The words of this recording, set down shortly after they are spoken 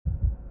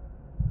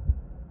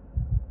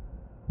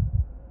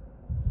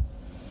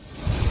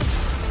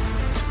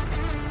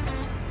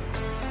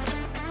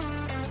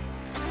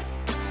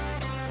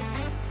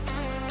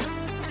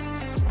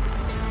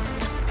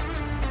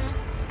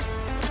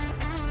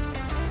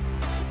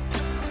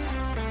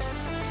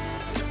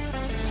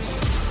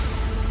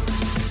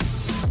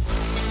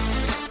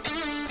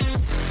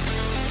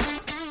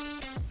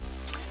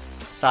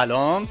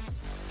سلام،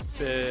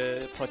 به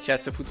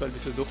پادکست فوتبال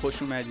 22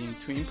 خوش اومدین.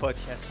 تو این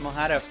پادکست ما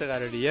هر هفته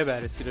قراره یه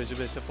بررسی راجع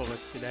به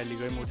اتفاقاتی که در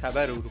لیگ‌های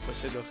معتبر اروپا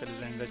چه داخل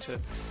زمین و چه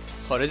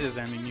خارج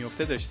زمین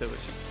میفته داشته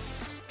باشیم.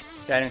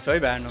 در انتهای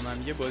برنامه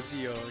هم یه بازی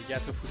یا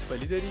گپ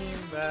فوتبالی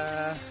داریم و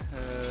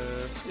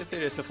یه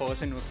سری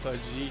اتفاقات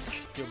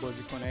نوستالژیک یا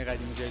بازیکن‌های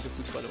قدیم و جدید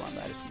فوتبال رو هم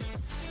بررسی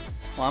می‌کنیم.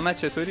 محمد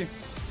چطوری؟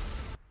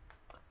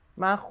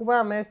 من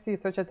خوبم مرسی.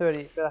 تو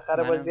چطوری؟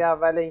 بالاخره بازی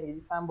اول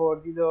انگلیس هم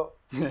بردید و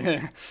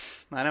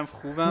منم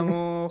خوبم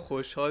و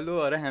خوشحال و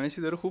آره همه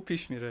چی داره خوب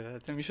پیش میره.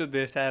 حتی میشد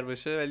بهتر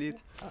باشه ولی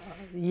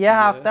یه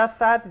هفته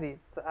صدری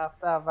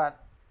هفته اول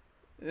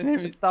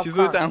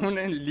چیزو تموم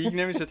لیگ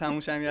نمیشه تموم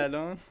شمی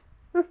الان.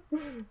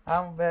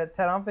 هم به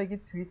ترامپ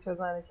بگید توییت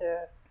بزنه که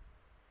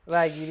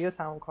رأیگیری رو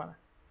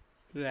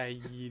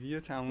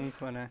تموم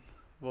کنن.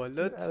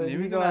 والا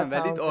نمیدونم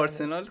ولی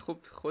آرسنال خب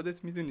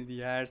خودت میدونی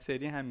دیگه هر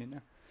سری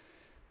همینه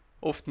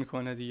افت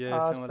میکنه دیگه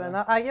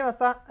احتمالاً. اگه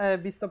مثلا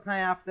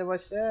 25 هفته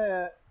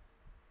باشه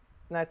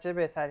نتیجه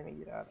بهتری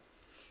میگیره.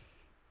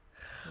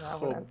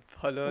 خب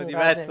حالا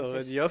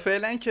دیگه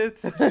فعلا که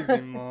چیزی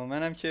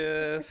منم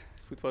که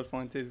فوتبال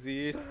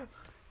فانتزی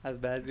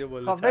از بعضیا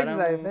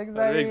بالاترم.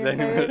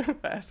 بگذاریم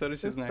بحثا رو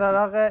چیز نکنیم.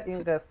 سراغ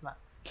این قسمت.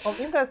 خب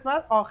این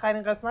قسمت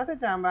آخرین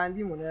قسمت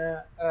جمع‌بندی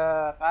مونه.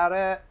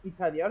 قرار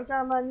ایتالیا رو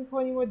جمع‌بندی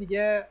کنیم و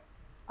دیگه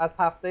از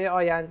هفته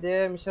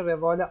آینده میشه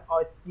روال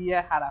عادی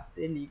هر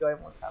هفته لیگ‌های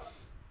معتبر.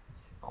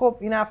 خب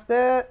این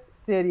هفته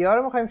سری آ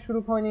رو می‌خوایم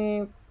شروع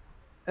کنیم.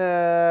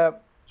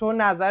 تو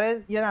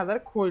یه نظر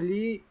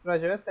کلی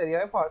راجع به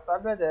سری‌های پارسال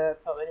بده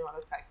تا بریم حالا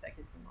تک تک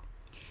تیم‌ها.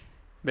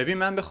 ببین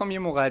من بخوام یه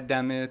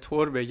مقدمه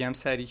طور بگم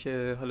سری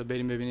که حالا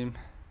بریم ببینیم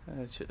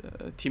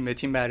تیم به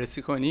تیم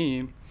بررسی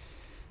کنیم.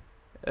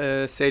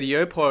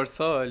 سری‌های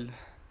پارسال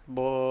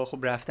با خب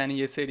رفتن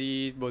یه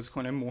سری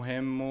بازیکن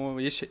مهم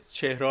و یه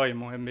چهره‌های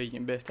مهم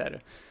بگیم بهتره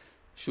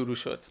شروع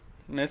شد.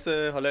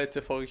 مثل حالا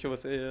اتفاقی که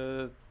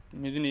واسه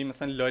میدونی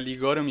مثلا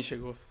لالیگا رو میشه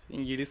گفت،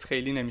 انگلیس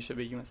خیلی نمیشه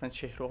بگیم مثلا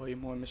چهره‌های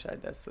مهمش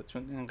از دست داد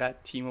چون اینقدر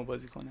تیم و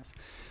بازیکن هست.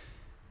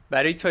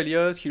 برای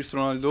ایتالیا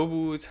کریستیانو رونالدو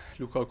بود،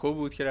 لوکاکو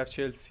بود که رفت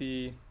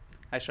چلسی،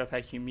 اشرف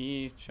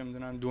حکیمی، چه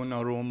میدونم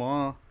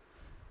دوناروما،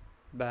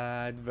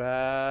 بعد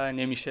و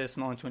نمیشه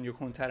اسم آنتونیو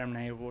کونترم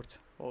نیاورد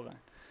واقعا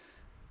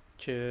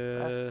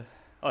که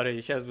آره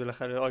یکی از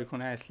بالاخره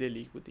آیکون اصلی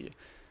لیگ بود دیگه.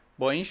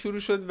 با این شروع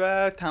شد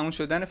و تموم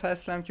شدن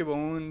فصل هم که با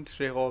اون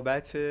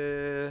رقابت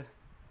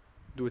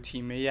دو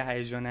تیمه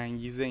هیجان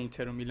انگیز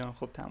اینتر و میلان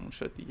خب تموم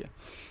شد دیگه.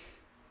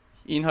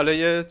 این حالا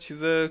یه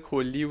چیز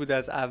کلی بود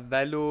از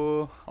اول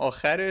و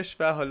آخرش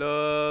و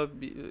حالا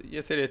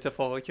یه سری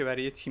اتفاقایی که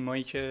برای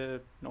تیمایی که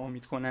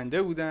ناامید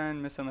کننده بودن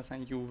مثلا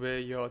یووه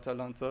یا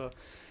آتالانتا،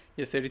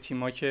 یه سری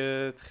تیما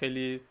که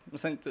خیلی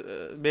مثلا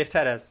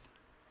بهتر از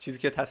چیزی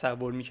که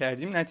تصور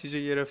می‌کردیم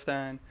نتیجه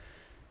گرفتن.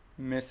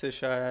 مثل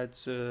شاید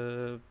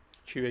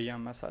کی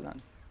بگم مثلا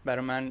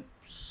برای من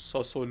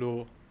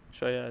ساسولو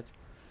شاید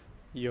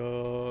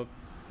یا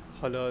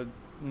حالا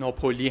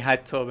ناپولی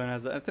حتی به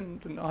نظر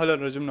حالا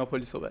راجع به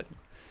ناپولی صحبت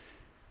می‌کنم.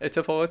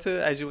 اتفاقات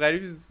عجیب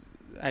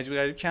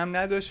غریب کم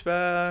نداشت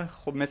و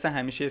خب مثل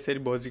همیشه یه سری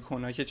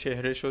بازیکن‌ها که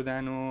چهره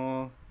شدن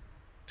و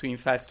تو این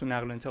فصل تو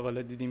نقل و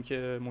انتقالات دیدیم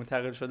که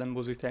منتقل شدن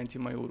بزرگترین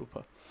تیم‌های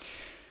اروپا.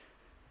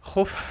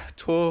 خب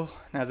تو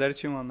نظر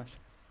چی محمد؟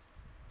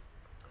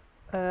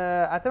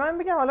 حتی من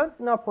بگم حالا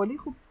ناپولی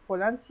خب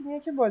کلاً تیمیه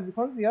که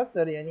بازیکن زیاد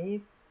داره،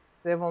 یعنی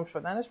سوم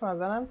شدنش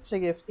مثلا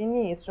شگفتی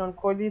نیست چون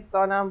کلی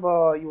سالم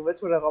با یووه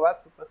تو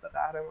رقابت بود واسه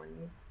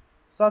قهرمانی.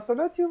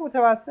 ساسولو تیم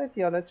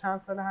متوسطی حالا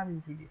چند سال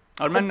همینجوری.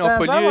 آره من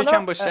ناپولی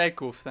یکم با شک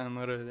گفتم.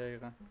 آره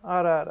دقیقاً.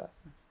 آره.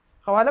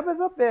 خب حالا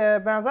بذار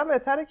به نظر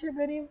بهتره که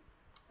بریم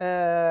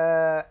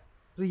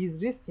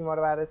ریز تیم‌ها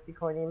رو بررسی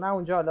کنیم. من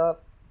اونجا حالا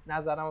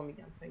نظرمو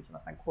میگم تا اینکه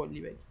مثلا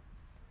کلی بگیم.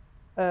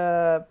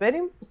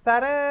 بریم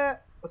سر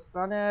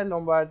استان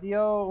لومباردی و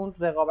اون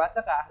رقابت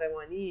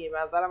قهرمانی.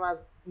 نظرم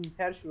از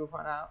اینتر شروع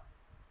کنم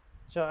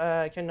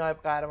که نایب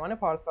قهرمان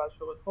پارسال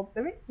شد. خب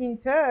ببین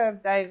اینتر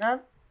دقیقاً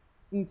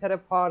اینتر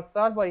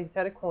پارسال با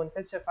اینتر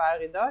کنته چه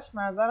فرقی داشت؟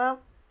 نظرم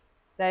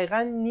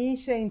دقیقاً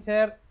نیش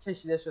اینتر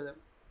کشیده شده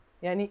بود.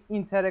 یعنی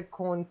اینتر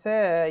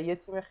کنته یه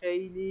تیم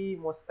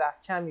خیلی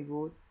مستحکمی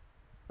بود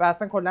و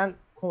اصلا کلاً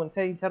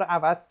کنته اینتر رو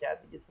عوض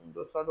کرد دیگه تو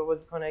 2 سال با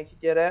بازیکنایی که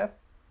گرفت،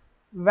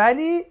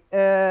 ولی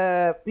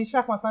هیچ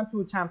وقت مثلا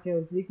تو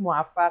چمپیونز لیگ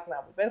موفق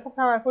نبود. ولی خب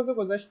تمرکز رو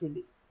گذاشت تو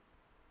لیگ.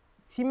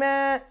 تیم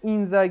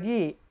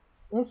اینزاگی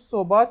اون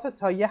ثبات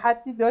تا یه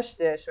حدی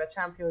داشتش و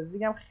چمپیونز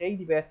لیگ هم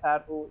خیلی بهتر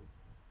بود،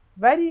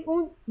 ولی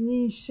اون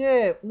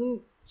نیشه، اون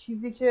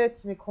چیزی که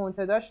تیم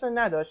کنته داشت رو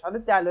نداشت. حالا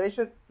دلایلش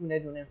رو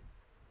دونه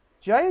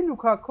جای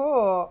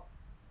لوکاکو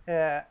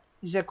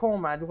ژکو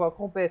اومد.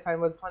 لوکاکو بهترین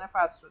بازیکن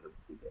فصل شده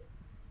بود دیگه،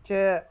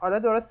 که حالا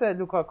درسته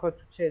لوکاکو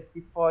تو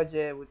چلسی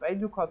فاجعه بود ولی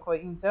لوکاکو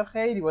اینتر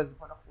خیلی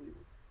بازیکن خوبی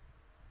بود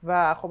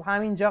و خب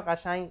همینجا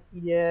قشنگ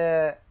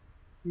یه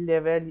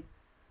لول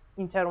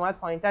اینتر اومد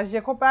پایین‌تر.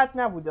 ژکو بد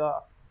نبوده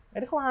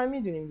ولی خب هم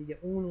میدونیم دیگه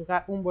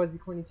اون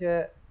بازیکنی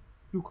که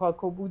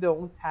لوکاکو بود و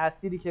اون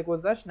تأثیری که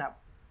گذاشت نبود.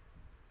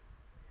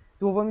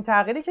 دومین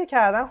تغییری که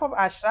کردن خب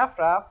اشرف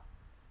رفت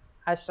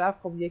اشرف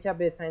خب یکی از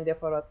بهترین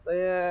دفاع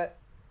راستای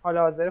حال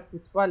حاضر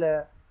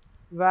فوتباله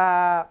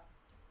و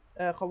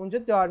خب اونجا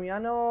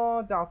دارمیان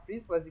و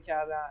دامفریز بازی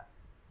کردن.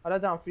 حالا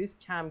دامفریز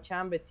کم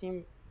کم به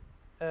تیم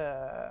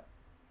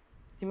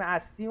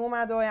اصلی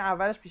اومد و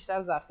اولش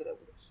بیشتر ذخیره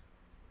بودش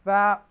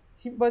و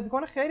تیم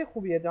بازیکن خیلی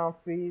خوبیه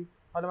دامفریز.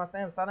 حالا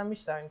مثلا امسال هم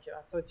میشتن که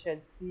تو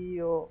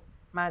چلسی و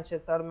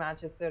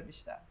منچستر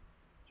بیشتر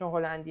چون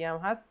هلندی هم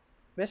هست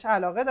بهش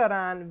علاقه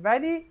دارن،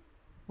 ولی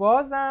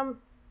بازم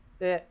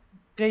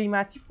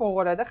قیمتی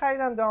فوق‌العاده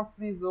خریدن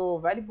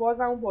دامفریزو، ولی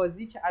بازم اون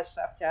بازی که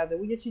اشرف کرده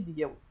بود یه چی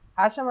دیگه بود.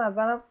 هرچند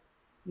نظرم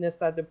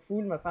نسبت به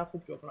پول مثلا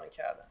خوب جبران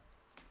کردن.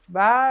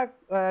 و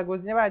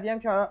گزینه بعدی هم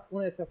که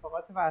اون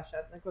اتفاقات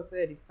وحشتناک واسه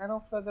اریکسن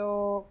افتاده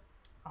و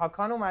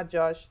هاکان اومد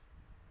جاش.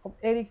 خب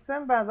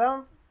اریکسن به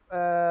نظرم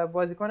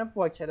بازیکن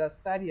با کلاس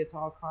تریه تا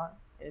هاکان،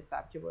 یعنی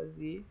سبک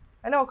بازی،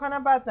 ولی هاکان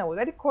هم بد نبود،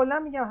 ولی کلا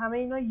میگم همه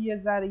اینا یه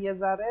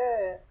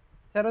ذره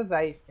ترو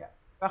ضعیف کرد.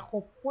 و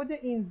خب خود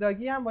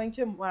اینزاگی هم با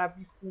اینکه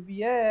مربی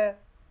خوبیه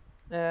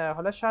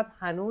حالا شاید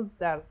هنوز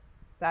در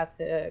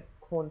سطح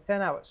کنته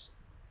نباشه،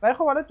 ولی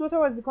خب حالا 2 تا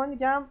بازیکن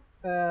دیگه هم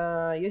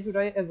یه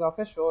جورایی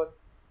اضافه شد.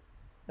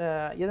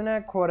 یه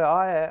دونه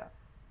کره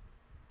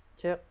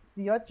که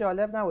زیاد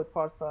جالب نبود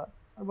پارسال،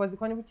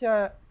 بازیکنی بود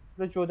که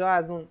رو جدا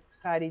از اون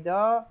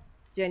خریدا،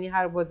 یعنی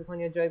هر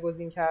بازیکنی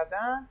جایگزین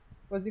کردن،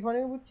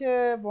 بازیکنی بود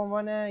که به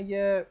عنوان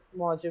یه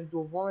مهاجم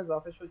دوم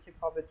اضافه شد که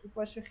کاپ توپ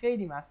باشه.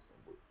 خیلی مصدوم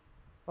بود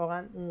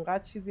واقعا،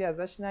 اونقدر چیزی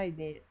ازش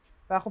ندیدی.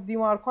 و خب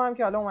دیمارکو هم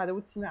که حالا اومده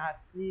بود تیم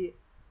اصلی،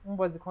 اون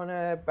بازیکن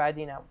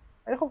بدی نبود.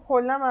 ولی خب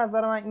کلا از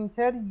نظر من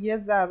اینتر یه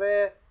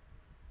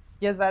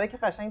ذره که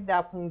قشنگ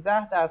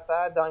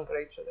 10-15%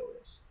 دانگرید شده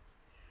بودش.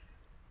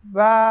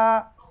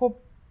 و خب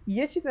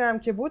یه چیزی هم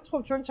که بود،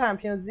 خب چون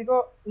چمپیونز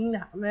لیگو این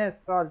همه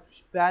سال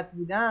بد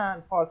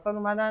بودن، پارسال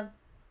اومدن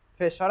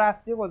فشار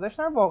اصلی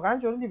گذاشتن، واقعا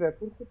جلوی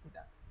لیورپول خوب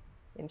بودن،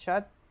 یعنی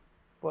شاید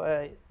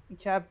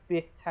یکی از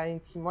بهترین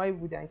تیمایی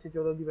بودن که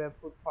جلوی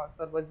لیورپول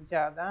پارسال بازی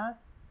کردن،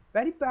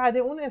 ولی بعد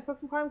اون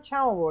احساس میکنم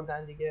کم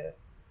آوردن دیگه،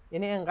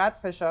 یعنی انقدر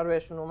فشار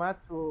بهشون اومد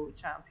تو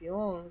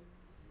چمپیونز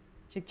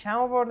که کم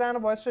آوردن و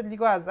باعث شد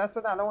لیگو از دست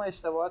بدن. الان اون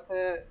اشتباهات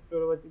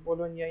جلوی بازی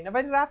بولونیا اینا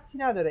ولی ربطی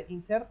نداره.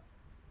 اینتر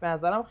به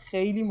نظرم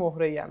خیلی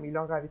مهره‌ای هم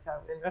میلان قوی تر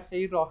بود، یعنی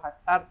خیلی راحت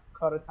تر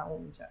کارو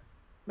تموم می‌کرد،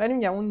 ولی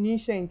میگم اون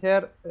نیش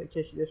اینتر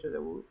کشیده شده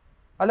بود.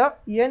 حالا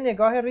یه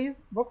نگاه ریز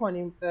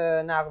بکنیم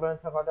نقل و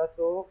انتقالات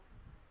رو،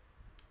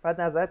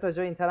 بعد نظرت راجع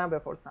به اینتر هم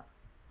بپرسم.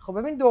 خب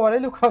ببین دوباره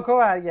لوکاکو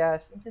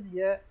برگشت، این که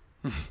دیگه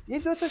یه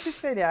 2 تا چیز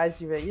خیلی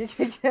عجیبه.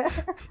 یکی که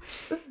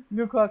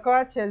لوکاکو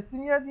از چلسی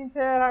میاد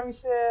اینتر،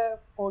 همیشه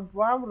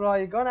پوگبا هم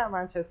رایگان از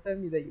منچستر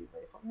میره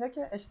یووه. خب اینا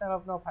که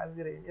اجتناب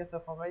ناپذیره، این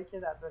اتفاقایی که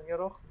در دنیا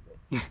رخ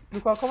میده.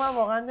 لوکاکو من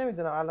واقعا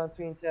نمیدونم الان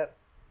تو اینتر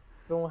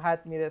به اون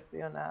حد میرسه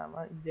یا نه،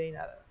 من ایده‌ای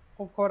ندارم.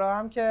 خب کورا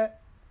هم که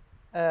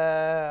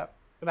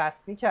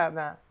رسمی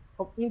کردن.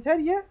 خب اینتر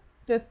یه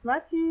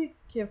قسمتی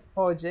که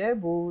فاجعه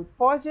بود،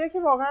 فاجعه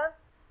که واقعا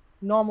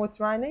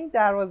نامطمئنه این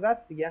دروازه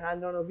است دیگه.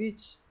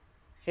 هندانویچ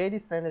خیلی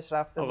سنش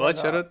رفته آقا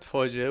چرا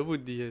فاجعه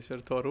بود دیگه،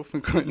 چرا تعارف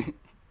میکنی؟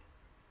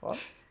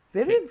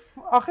 ببین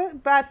آخه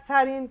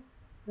بدترین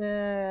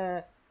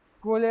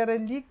گلر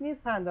لیگ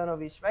نیست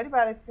هندانویچ، ولی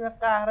برای تیم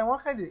قهرمان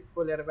خیلی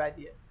گلر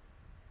بدیه.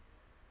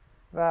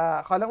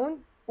 و حالا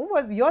اون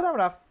بازی یادم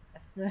رفت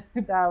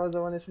اسم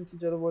دروازه‌بانشون که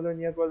جلو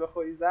بولونیا گل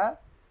بخوری زد،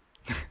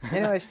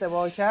 یعنی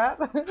اشتباه کرد.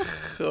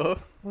 خب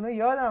اونو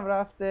یادم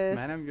رفته،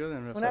 منم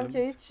یادم رفت اونم که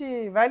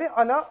هیچی. ولی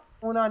حالا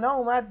اونانا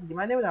اومد دیگه،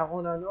 من نمیدونم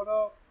اونانا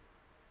رو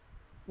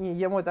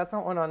یه مدت هم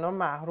اونانا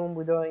محروم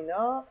بود و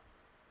اینا،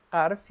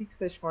 قرار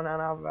فیکسش کنن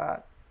اول،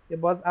 یه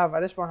باز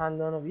اولش با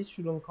هندانویچ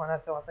شروع میکنن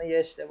تا مثلا یه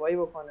اشتباهی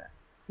بکنه،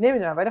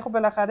 نمیدونم. ولی خب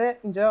بالاخره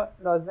اینجا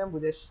لازم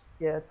بودش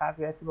یه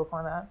تغییراتی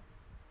بکنن.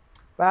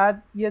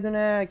 بعد یه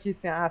دونه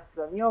کریستیان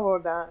اسلامی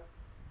آوردن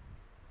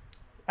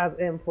از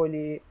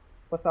امپولی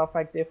با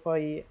هافک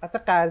دفاعی، حتی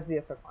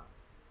قرضیه فکر کنم،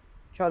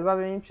 که حالا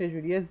ببینیم چه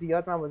جوریه.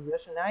 زیاد من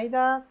بازیاشو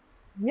ندیدم.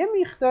 یه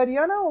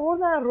میختاریان هم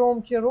آوردن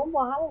روم، که روم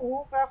با هم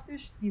حقوق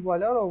رفتش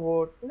دیبالا رو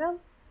آورد. اینم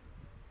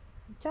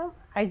یکم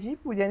عجیب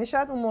بود، یعنی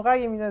شاید اون موقع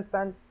اگه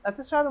می‌دونستن،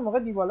 حتی شاید اون موقع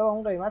دیبالا با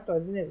اون قیمت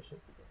راضی نمی‌شد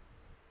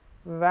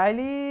دیگه،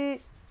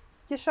 ولی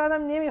که شاید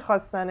هم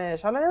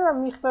نمی‌خواستنش. حالا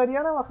نمیدونم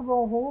میختاریان هم آخه با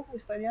اون حقوق،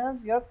 میختاریان هم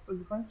زیاد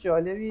بازیکن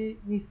جالبی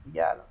نیست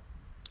دیگه الان.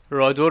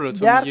 رادو رو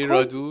تو میگی؟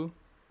 رادو؟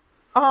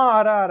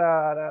 آره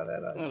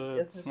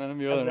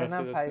منم یادم رفت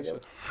اسمش.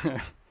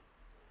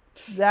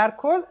 در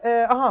کل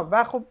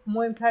و خب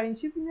مهمترین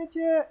چیز اینه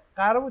که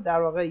قرار بود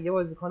در واقع یه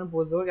بازیکن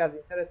بزرگ از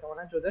اینتر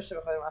احتمالاً جدا شه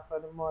بخاطر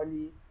مسائل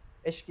مالی،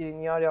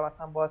 اشکرینیار یا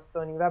مثلا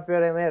باستونی و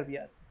برمر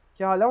بیاد،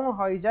 که حالا اون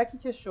هایجکی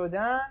که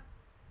شدن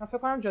من فکر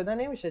کنم جدا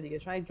نمیشه دیگه،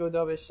 چون اگه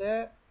جدا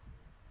بشه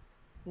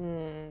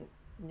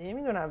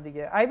نمیدونم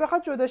دیگه، اگه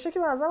بخواد جدا شه که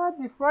مثلا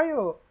دیفرای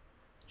رو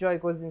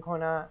جایگزین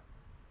کنن،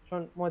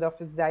 چون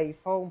مدافع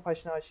ضعیفا اون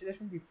پاشنه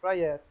آشیلشون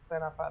دیفرایه، 3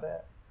 نفره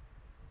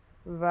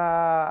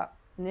و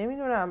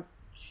نمیدونم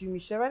چی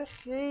میشه. ولی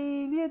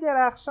خیلی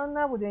درخشان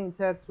نبوده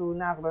اینتر تو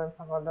نقل و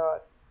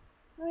انتقالات،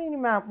 یعنی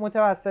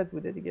متوسط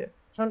بوده دیگه.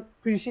 چون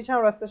پریشیچ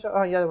هم راستش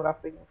یادم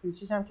رفت بگم،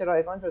 پریشیچ هم که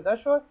رایگان جدا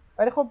شد،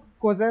 ولی خب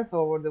گوزنس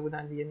آورده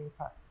بودن دیگه نیم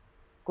فصل.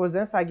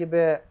 گوزنس اگه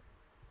به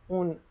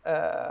اون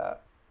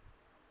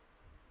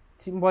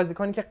تیم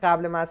بازیکنی که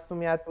قبل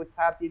مصونیت بود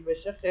تبدیل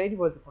بشه خیلی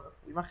بازیکن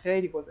خوبی. من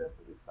خیلی گوزنس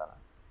رو دوست دارم.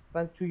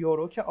 مثلا تو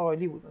یورو که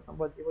عالی بود، مثلا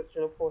بازی بود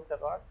جلو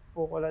پرتغال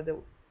فوق العاده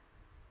بود.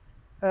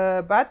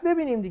 بعد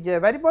ببینیم دیگه.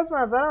 ولی باز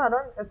منظرم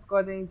الان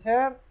اسکواد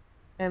اینتر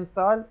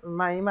امسال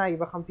من اگه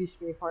بخوام پیش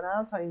بینی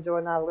کنم تا اینجا با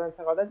نقل و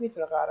انتقالات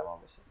میتونه قهرمان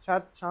بشه.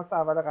 شاید شانس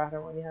اول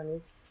قهرمانی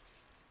هنوز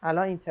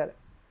الان اینتره.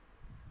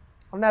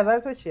 خب نظر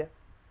تو چیه؟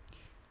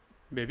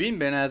 ببین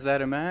به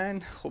نظر من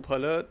خب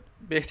حالا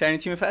بهترین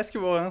تیم فصل که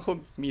واقعا خب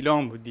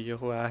میلان بود دیگه،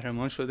 خب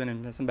قهرمان شده،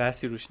 نمیدونم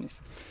بحثی روش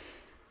نیست.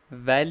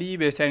 ولی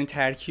بهترین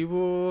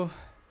ترکیبو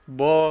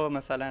با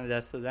مثلا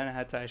دست دادن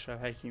حتی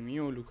اشرف حکیمی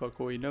و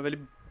لوکاکو اینا،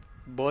 ولی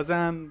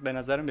بازم به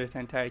نظرم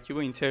بهترین ترکیبو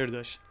اینتر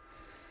داشت.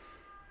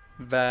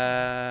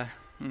 و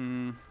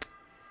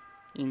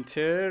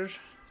اینتر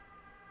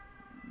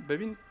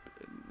ببین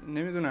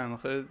نمیدونم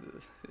آخه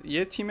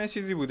یه تیم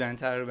چیزی بودن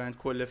تقریبا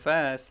کل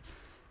فصل،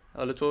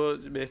 حالا تو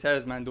بهتر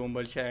از من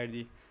دنبال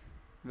کردی،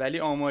 ولی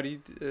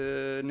آماری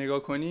نگاه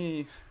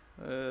کنی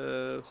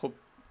خب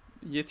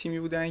یه تیمی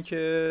بودن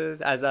که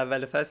از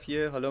اول فصل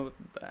یه حالا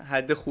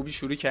حد خوبی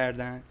شروع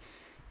کردن،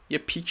 یه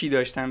پیکی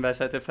داشتن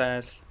وسط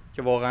فصل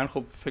که واقعا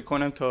خب فکر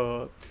کنم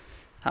تا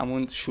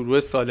همون شروع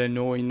سال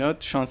نو اینا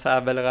شانس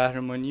اول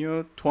قهرمانی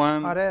و تو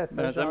هم آره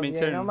به نظر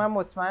اینتر من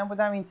مطمئن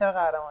بودم اینتر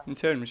قهرمان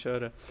اینتر میشه.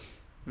 آره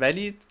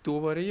ولی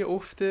دوباره یه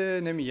افت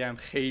نمیگم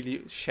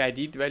خیلی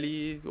شدید،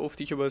 ولی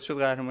افتی که باعث شد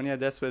قهرمانی از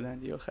دست بدن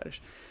دیگه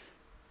آخرش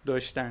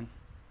داشتن.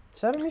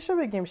 چرا میشه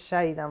بگیم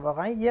شهیدن؟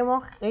 واقعا یه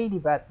ماه خیلی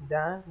بد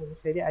بودن،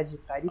 خیلی عجیب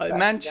غریب.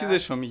 من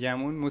چیزشو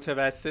میگم اون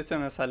متوسط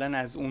مثلا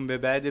از اون به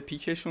بعد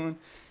پیکشون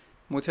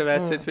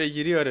متوسط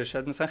بگیری آره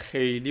شاید مثلا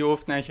خیلی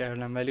افت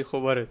نکردن، ولی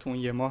خب آره تو اون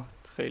یه ماه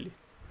خیلی.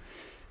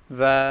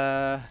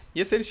 و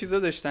یه سری چیزا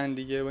داشتن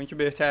دیگه با اینکه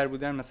بهتر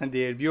بودن، مثلا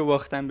دربی رو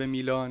باختن به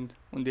میلان،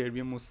 اون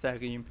دربی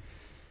مستقیم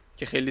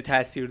که خیلی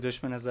تاثیر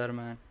داشت به نظر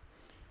من.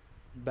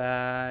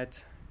 بعد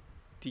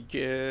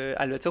دیگه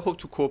البته خب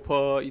تو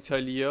کوپا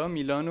ایتالیا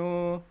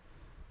میلانو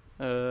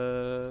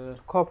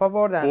کوپا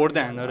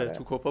بردن آره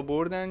تو کوپا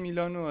بردن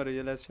میلانو، آره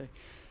یه لحظه،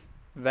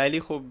 ولی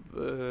خب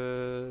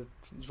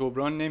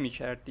جبران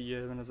نمی‌کرد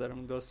دیگه به نظرم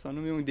اون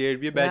داستانو. اون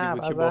دربی بعدی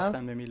بود که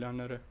باختن به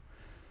میلان.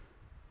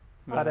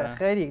 آره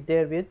خیلی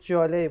دربی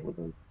جالبی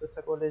بود، دو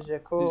تا گل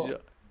ژکو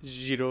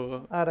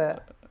ژیرو آره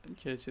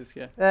که چیز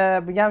کرد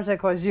میگم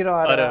ژکو ژیرو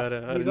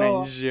آره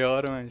نه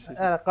ژیار من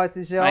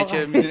قاطی ژیار من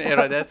که میدونی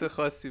ارادت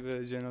خاصی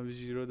به جناب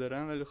ژیرو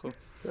دارم، ولی خب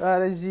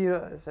آره ژیرو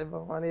به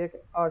عنوان یک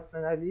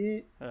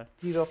آرسنالی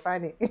ژیرو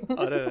فنی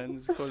آره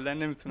کلا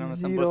نمیتونم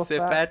مثلا با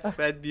صفت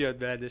بعد بیاد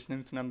بعدش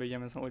نمیتونم بگم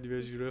مثلا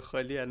اولیور ژیرو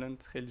خالی، الان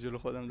خیلی جلو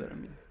خودم دارم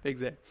میگم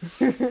بگذار.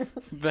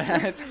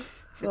 بعد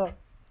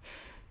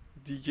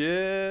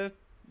دیگه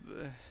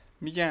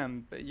میگم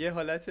یه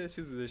حالت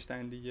چیزی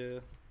داشتن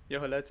دیگه، یه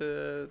حالت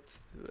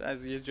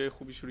از یه جای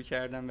خوبی شروع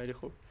کردن ولی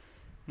خب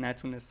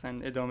نتونستن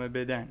ادامه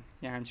بدن،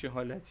 یه همچین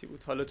حالتی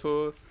بود. حالا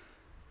تو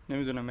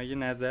نمیدونم اگه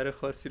نظر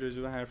خاصی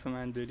راجع به حرف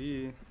من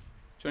داری،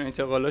 چون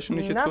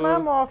انتقالاشونه که نه تو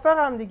من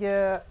موافقم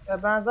دیگه.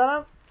 به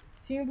نظرم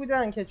تیم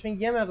بودن که چون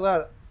یه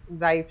مقدار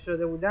ضعیف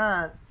شده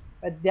بودن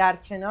و در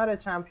کنار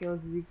چمپیونز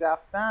لیگ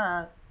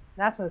رفتن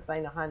نتونستن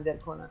اینو هندل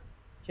کنن،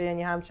 که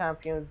یعنی هم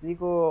چمپیونز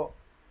لیگ و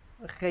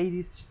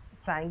خیلی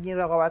سنگین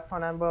رقابت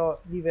کنن با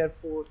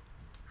لیورپول،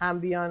 هم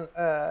بیان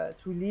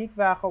تو لیگ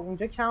و خب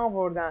اونجا کم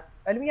آوردن.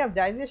 ولی میگم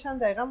دلیلش هم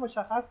دقیقا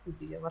مشخص بود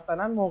دیگه،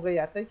 مثلا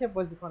موقعیتایی که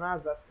بازیکن‌ها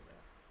از دست میدن،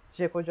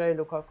 ژکو جای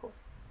لوکاکو،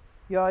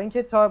 یا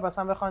اینکه تا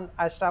مثلا بخوان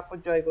اشرف رو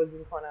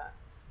جایگزین کنن،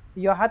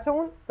 یا حتی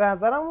اون به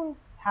نظرم اون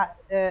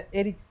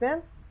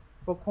اریکسن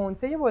با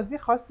کنته یه بازی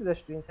خاصی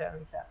داشت تو اینتر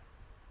میکرد.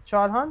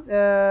 چالهان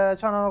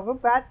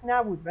بد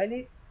نبود،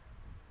 ولی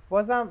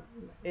بازم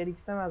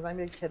اریکسن از این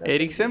یک کلاس،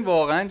 اریکسن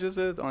واقعا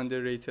جزو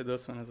آندرریتد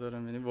است به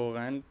نظرم، یعنی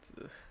واقعا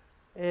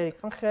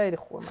اریکسن خیلی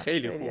خوبه،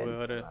 خیلی خوبه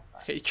آره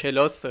خیلی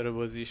کلاس داره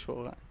بازیش،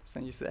 واقعا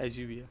اصلا یه چیز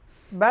عجیبیه.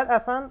 بعد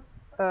اصلا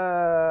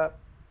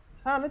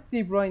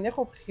دیبروینه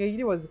خب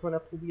خیلی بازیکن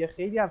خوبیه،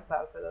 خیلی هم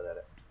سر صدا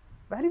داره،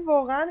 ولی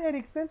واقعا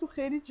اریکسن تو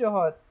خیلی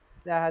جهات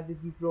در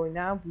حد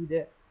دیبروینه هم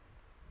بوده،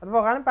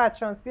 واقعا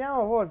بدشانسی هم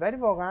آورد. ولی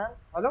واقعا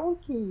حالا اون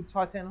تو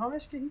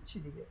تاتنهامش که هیچی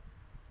دیگه،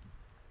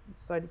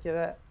 سالی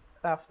که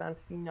رفتن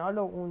فینال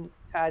و اون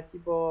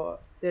ترکیب با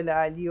دل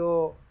علی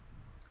و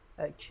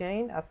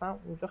کین اصلا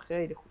اونجا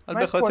خیلی خوب.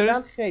 به خاطر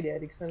خیلی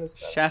اریکسن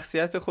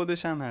شخصیت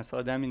خودش هم هست،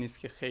 آدمی نیست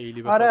که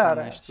خیلی بخواد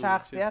همش تو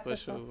چیز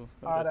باشه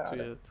و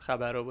توی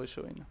خبرها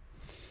باشه و اینا.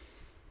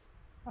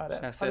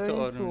 شخصیت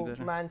آرومی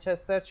داره.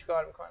 منچستر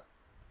چیکار میکنه؟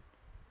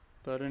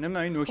 داره نه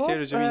این نکته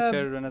راجع به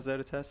اینتر به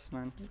نظرت هست؟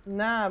 من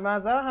نه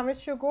منظر همه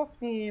چیو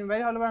گفتیم،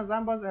 ولی حالا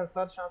منظرم باز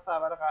امسال شانس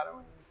اول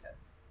قهرمانی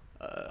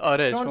اینتر.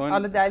 آره چون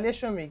حالا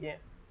دلیلش رو میگیم،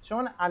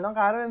 چون الان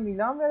قرار به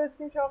میلان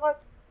برسیم که آقا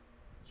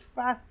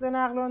فصل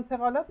نقل و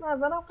انتقالات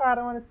مثلا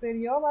قهرمان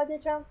سری آ باید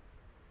یکم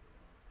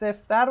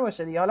سفت‌تر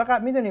باشه دیگه. حالا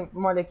میدونیم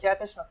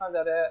مالکیتش مثلا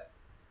داره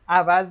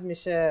عوض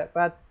میشه،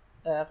 بعد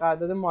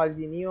قرارداد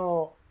مالدینی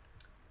رو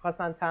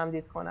خواستن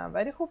تمدید کنن،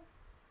 ولی خب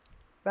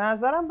به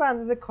نظرم به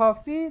اندازه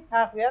کافی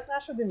تقویت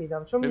نشده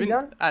میلان. چون ببین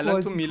میلان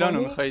الان تو میلانو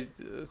میخوای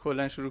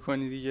کلا شروع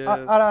کنی دیگه.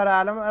 آره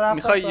الان رفتم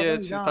میخوای یه میلان.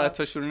 چیز فقط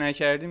تا شروع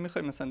نکردی،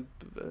 میخوای مثلا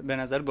به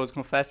نظر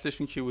بازیکن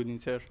فصلشون کی بود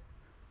اینتر؟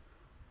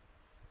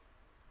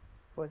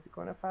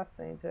 بازیکن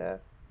فصل اینتر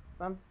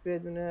مثلا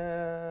بدون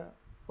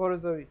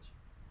بروزوویچ.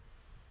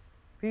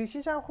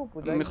 پیشیش هم خوب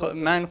بود.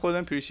 من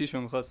خودم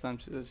پریشیشو میخواستم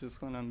چیز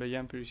کنم،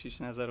 بگم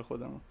پریشیش نظر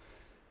خودمو،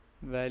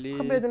 ولی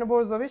خب بدون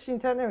بروزوویچ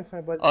اینتر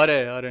نمیتونه بازی.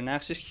 آره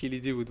نقشش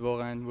کلیدی بود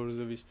واقعا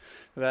بروزوویچ.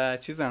 و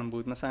چیزم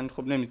بود مثلا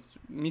خب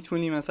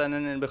میتونی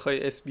مثلا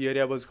بخوای اس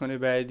بیاری بازیکن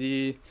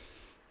بعدی،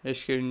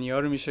 اشکرینیا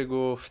رو میشه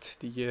گفت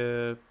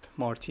دیگه،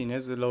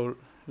 مارتینز،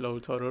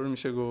 لاوتارو رو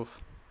میشه گفت،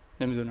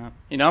 نمیدونم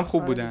اینا هم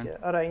خوب بودن.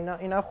 آره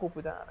اینا خوب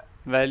بودن. آره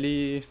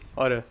ولی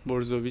آره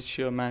بروزوویچ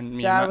یا من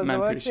که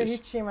پریشیش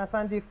هیچی،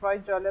 مثلا دیفای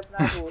جالب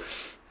نبود.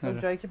 اون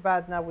جایی که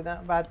بد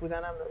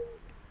بودن هم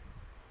نبود.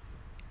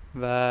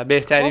 و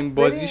بهترین خب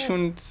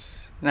بازیشون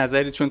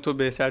نظری، چون تو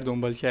بهتر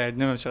دنبال کردی،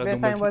 نمیدونم چقدر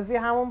دنبال بهترین بازی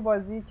همون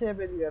بازی که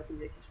به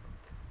لیورپول یکیش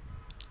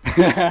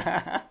بود.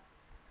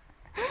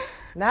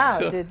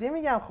 نه جدی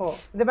میگم. خب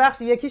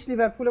ببخشید یکیش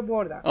لیورپول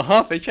بردن.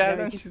 آها فکر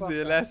کردم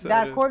چیزی لحظه.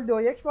 در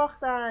کل 2-1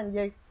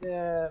 باختن،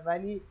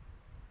 ولی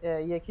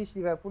یکیش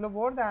لیورپول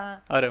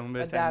بردن. آره اون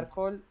بهترین. در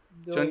کل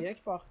 2-1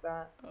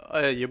 باختن.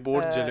 آره یه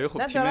برد جلوی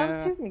خوب تیم. نه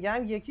دارم چیز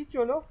میگم یکی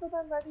جلو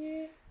افتادن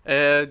ولی 2-0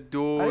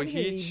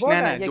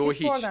 نه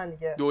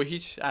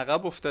 2-0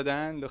 عقب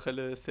افتادن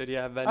داخل سری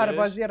اولش. آره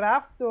بازی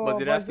رفت و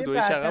 2-0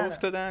 عقب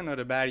افتادن.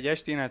 آره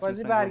برگشت این نتونستن.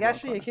 بازی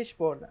برگشت یکیش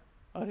بردن.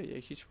 آره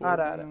یکیش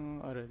بردن.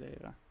 آره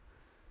دقیقاً.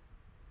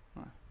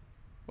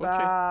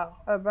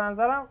 و به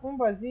نظرم اون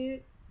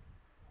بازی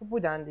خوب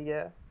بودن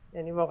دیگه،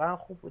 یعنی واقعا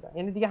خوب بودن،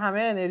 یعنی دیگه همه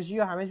انرژی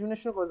و همه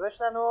جونشون رو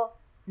گذاشتن و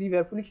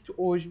لیورپولی که تو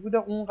اوج بود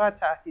اونقدر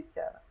تهدید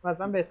کردن.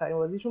 مثلا بهترین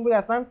بازیشون بود،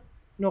 اصلا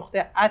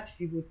نقطه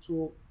عطفی بود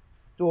تو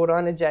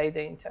دوران جدید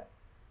اینتر.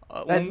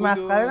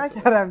 مسخره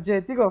نکردم،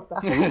 جدی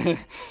گفتم.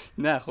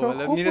 نه خب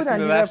حالا میرسیم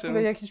به بخش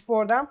یکیش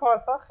بردن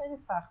پارسال خیلی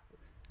سخت بود.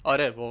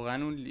 آره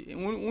واقعا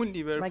اون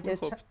لیورپول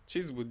خب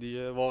چیز بود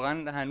دیگه،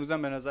 واقعا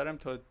هنوزم به نظرم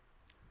تا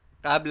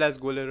قبل از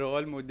گل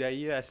رئال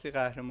مدعی اصلی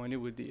قهرمانی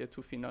بود دیگه.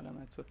 تو فینال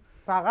هم حتی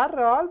فقط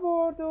رئال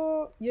برد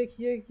و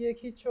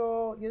یکی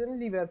چو یه دونه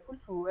لیورپول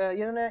تو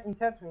یه دونه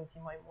اینتر تو این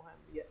تیمای مهم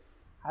دیگه.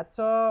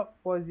 حتی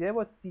بازیه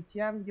با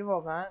سیتی هم دیگه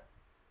واقعا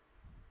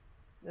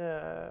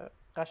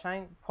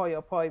قشنگ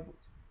پای بود.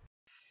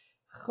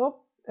 خب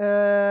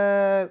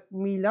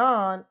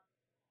میلان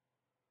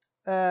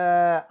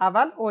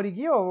اول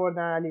اوریگی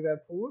آوردن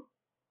لیورپول.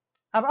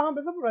 اول هم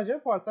بذار راجع به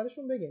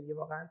پارسالشون بگیم دیگه،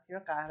 واقعا تیم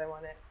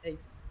قهرمانه.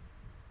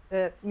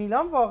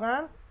 میلان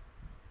واقعا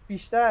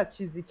بیشتر از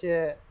چیزی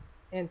که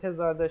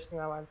انتظار داشتیم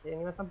عمل کرد،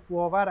 یعنی مثلا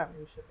باورم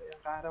نمیشه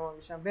قهرمان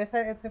میشن.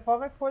 بهترین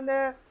اتفاق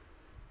کل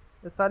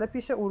سال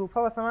پیش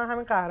اروپا واسه من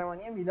همین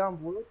قهرمانی میلان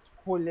بود،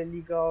 کل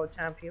لیگا و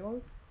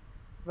چمپیونز،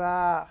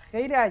 و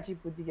خیلی عجیب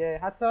بود دیگه.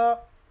 حتی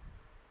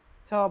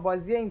تا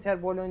بازی اینتر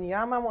بولونیا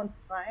هم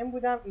مطمئن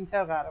بودم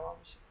اینتر قهرمان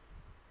میشه.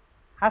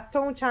 حتی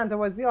اون چند تا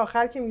بازی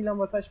آخر که میلان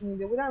واسش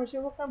مونده بود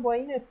همیشه گفتم با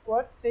این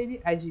اسکواد خیلی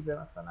عجیبه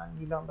مثلا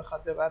میلان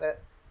بخواد ببره،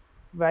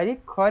 ولی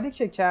کاری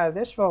که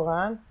کردش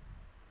واقعا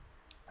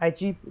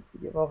عجیب بود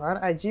دیگه، واقعا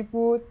عجیب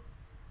بود.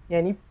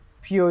 یعنی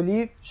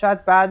پیولی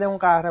شاید بعد اون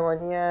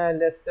قهرمانی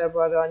لستر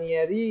با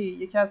رانیری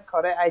یکی از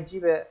کارهای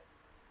عجیب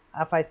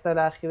 7 سال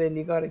اخیر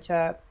لیگا رو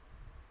کرد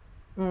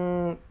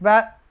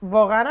و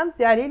واقعا هم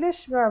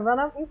دلیلش به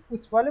نظرم این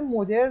فوتبال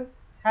مدرن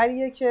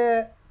تریه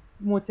که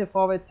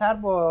متفاوت تر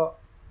با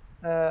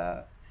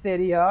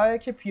سری های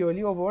که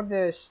پیولی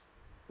آوردش.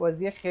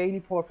 بازی خیلی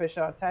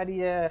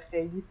پرفشارتریه،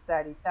 خیلی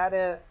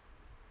سریعتره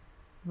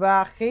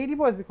و خیلی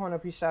بازیکن‌ها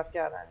پیشرفت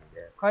کردن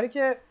دیگه. کاری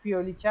که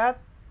پیولی کرد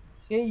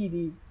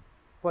خیلی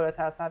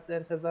بالاتر از حد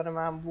انتظار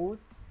من بود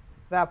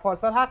و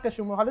پارسال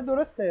حقشون بود. حالا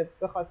درسته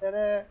به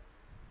خاطر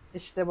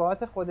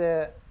اشتباهات خود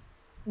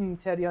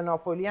اینتر یا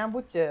ناپولی هم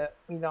بود که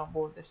میلان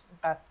بردش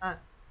قطعا،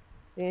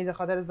 یعنی به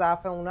خاطر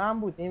ضعف اونا هم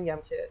بود. نمیگم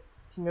که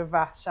تیم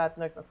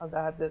وحشتناک مثلا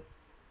در حد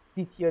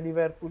سیتی یا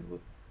لیورپول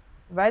بود،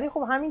 ولی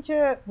خب همین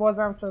که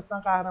بازم تونستن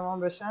قهرمان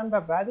بشن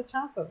و بعد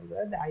چند سال بود،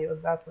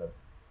 10-11 سال،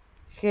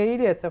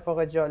 خیلی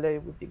اتفاق جالبی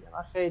بود دیگه.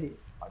 من خیلی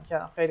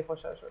خیلی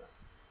خوشحال شدم.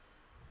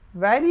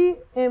 ولی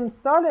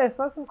امسال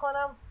احساس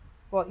میکنم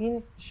با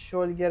این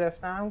شل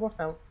گرفتن، هم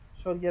گفتم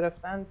شل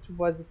گرفتن تو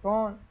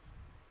بازیکن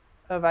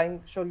و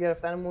این شل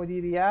گرفتن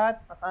مدیریت،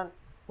 مثلا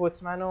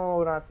بوتمن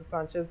و رونالدو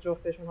سانچز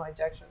جفتشون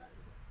هایجک شدن.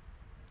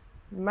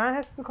 من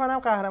حس میکنم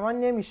قهرمان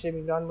نمیشه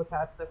میلان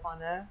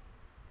متاسفانه.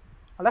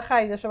 حالا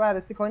خریداشو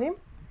بررسی کنیم.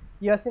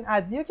 یاسین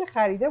عدلیو که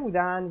خریده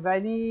بودن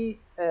ولی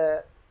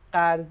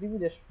قرضی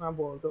بودش من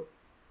بردو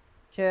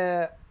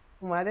که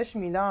اومدش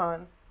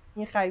میلان.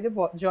 این خرید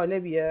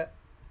جالبیه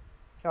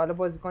که حالا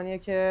بازیکنیه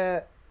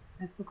که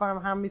حس میکنم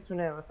هم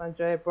میتونه مثلا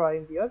جای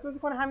برایم دیاز بازی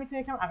کنه، هم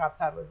میتونه یکم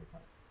عقب‌تر بازی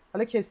کنه.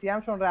 حالا کسی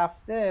هم چون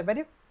رفته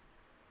ولی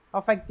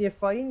هافک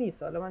دفاعی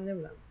نیست. حالا من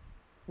نمیدونم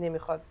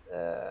نمیخواد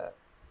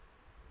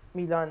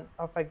میلان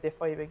هافک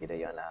دفاعی بگیره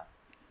یا نه.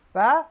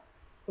 و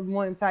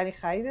مهمترین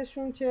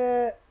خریدشون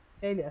که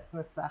خیلی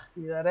اسم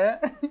سختی داره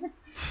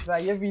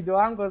و یه ویدیو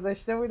هم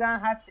گذاشته بودن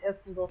هر چی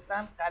اسم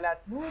گفتن غلط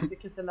بود.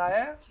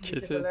 دکتلایر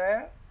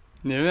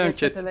نمیدونم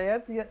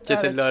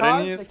کتلاره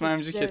نیست، من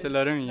همینجوری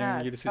کتلاره میگم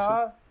انگلیسی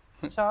شد.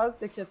 چارلز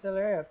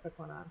دکتلایر فکر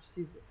کنم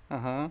چیزی.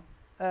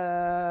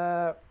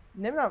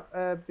 نمیدونم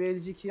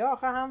بلژیکی ها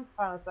آخه هم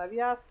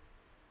فرانسوی هست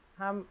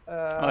هم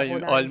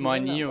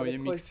آلمانی و یه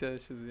میکس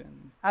چیزی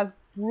از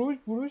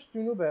بروژ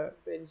جنوب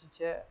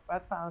بلژیکه،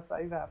 بعد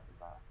فرانسوی حرف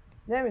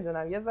میزنه.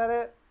 نمیدونم یه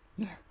ذره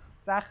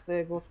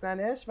سخته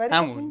گفتنش، ولی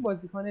این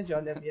بازیکن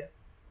جالبیه.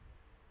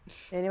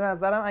 یعنی به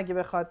نظرم اگه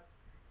بخواد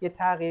یه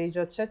تغییر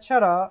ایجاد شه،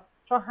 چرا؟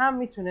 چون هم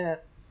میتونه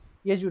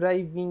یه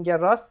جورایی وینگر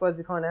راست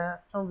بازی کنه،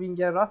 چون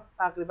وینگر راست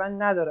تقریبا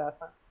نداره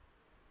اصلا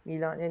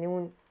میلان. یعنی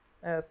اون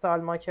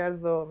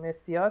سالماکرز و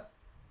مسیاس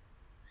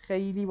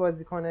خیلی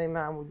بازیکنای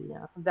معمولی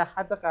هستن، اصلا در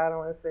حد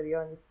قهرمان سری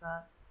آ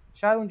نیستن.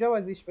 شاید اونجا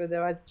بازیش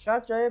بده و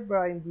شاید جای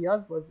برایم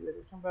دیاز بازی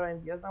بده، چون برایم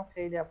دیاز هم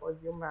خیلی از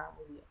بازی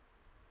معمولیه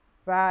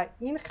و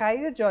این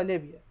خرید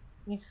جالبیه.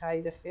 این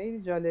خرید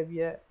خیلی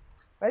جالبیه.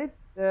 ولی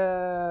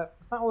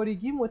مثلا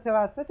اوریگی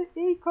متوسط،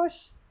 ای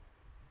کاش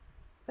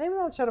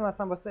نمیدونم چرا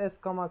مثلا واسه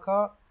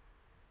اسکاماکا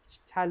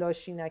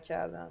تلاشی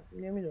نکردن،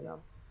 نمیدونم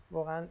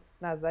واقعا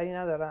نظری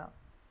ندارم.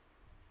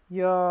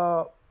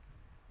 یا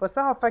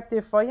واسه هافک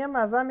دفاعی هم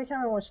مثلا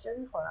میگم مشکل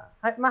میخورن.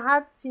 من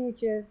هر تیمی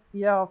که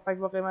یه هافک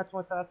با قیمت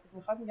متوسط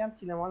میخواد میگم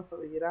تیلمانس رو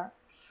بگیرن.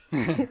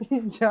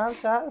 اینجا هم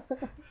شاید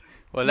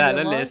والا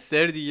الان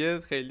لستر دیگه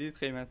خیلی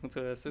قیمت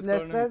متوسط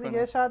کار نمیکنه، لستر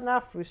دیگه شاید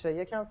نفروشه،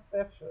 یکم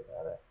صفر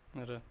شده.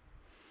 آره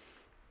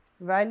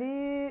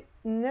ولی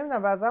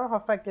نمیدونم بعضا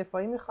هافک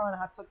دفاعی میخوان،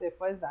 حتی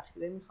دفاع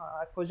ذخیره میخوان.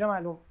 کجا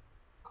معلوم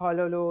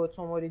کالولو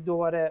توموری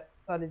دوباره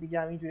سال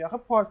دیگه هم اینجوری. آخه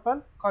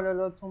پارسال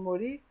کالولو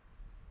توموری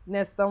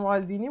نستا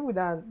مالدینی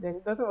بودن، یعنی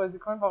دو تا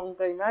بازیکن با اون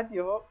قیمت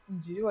یهو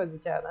اینجوری بازی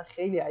کردن،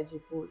 خیلی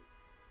عجیب بود.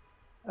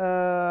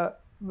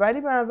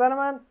 ولی به نظر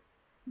من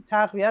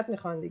تقویت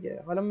میخوان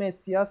دیگه. حالا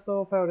مسیاس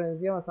و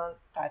فلورنزی مثلا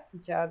قطعی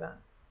کردن،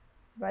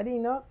 ولی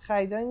اینا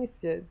خریدایی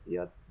نیست که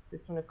زیاد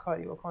بتونه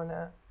کاری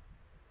بکنه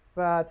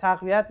و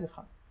تقویت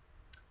میخوان.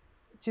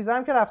 چیزا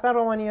هم که رفتن،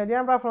 رومانیالی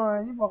هم رفت.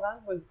 رومانیالی واقعا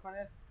بازیکن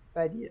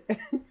بدیه.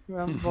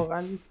 من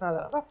واقعا دوست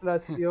ندارم. رفت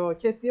لاتزیو،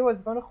 کسی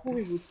بازیکن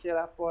خوبی بود که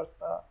رفت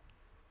بارسا.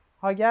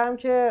 هاگه هم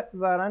که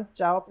ظاهرا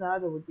جواب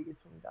نداده بود دیگه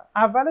تو میدن.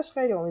 اولش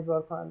خیلی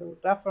امیدوار کننده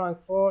بود، رفت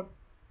فرانکفورت،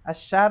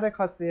 از شر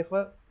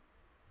کاستیخو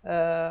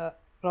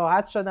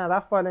راحت شدن،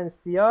 رفت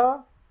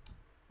والنسیا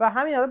و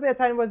همین الان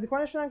بهترین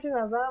بازیکنشون هم که به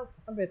نظرم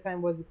اصلا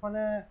بهترین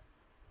بازیکن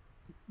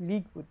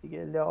لیگ بود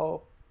دیگه،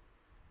 لاو.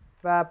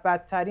 و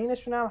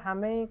بدترینشون هم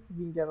همه این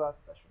وینگر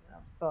راستاشون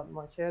هم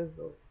سالماکرز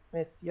و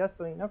مسیاس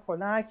و اینا،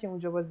 کلا هر کی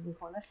اونجا بازی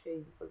میکنه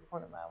خیلی بازیکن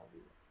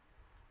معمولیه.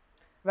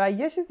 و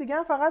یه چیز دیگه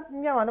هم فقط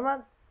میگم، حالا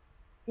من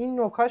این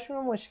نوکاشون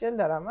رو مشکل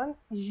دارم. من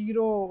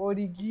ژیرو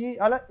اوریگی،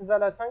 حالا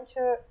زلاتان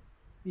که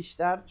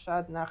بیشتر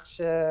شاید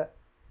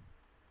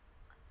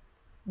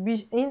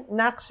این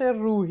نقش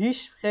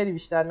روحیش خیلی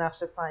بیشتر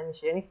نقش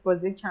فنیشه، یعنی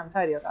بازی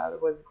کمتری قرار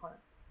بازی کنه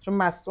چون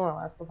مصدومم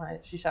از تو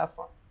 6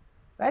 هفته.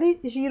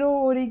 ولی ژیرو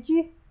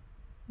اوریگی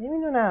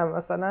نمیدونم،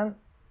 مثلا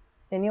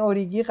یعنی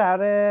اوریگی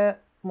قراره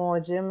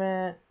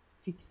مهاجم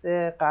فیکس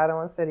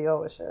قهرمان سری آ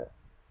باشه،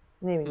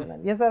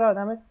 نمیدونم یه ذره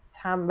آدم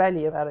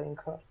تنبلیه برای این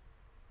کار.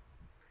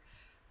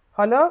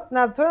 حالا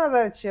تو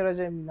نظرت چیه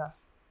راجع میلان؟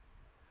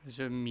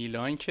 راجع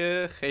میلان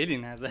که خیلی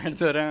نظر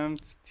دارم،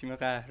 تیم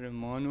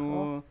قهرمان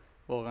و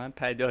واقعا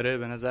پداره.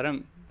 به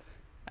نظرم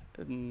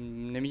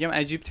نمیگم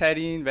عجیب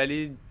ترین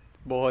ولی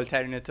باحال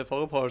ترین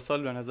اتفاق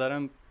پارسال به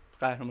نظرم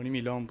قهرمانی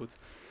میلان بود.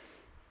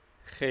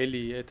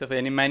 خیلی اتفاق،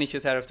 یعنی منی که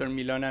طرفدار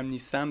میلانم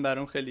نیستم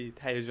برام خیلی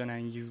هیجان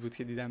انگیز بود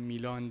که دیدم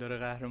میلان داره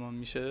قهرمان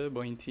میشه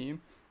با این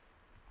تیم.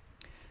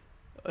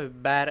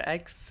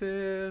 برعکس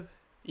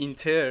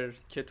اینتر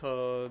که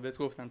تا بهت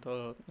گفتم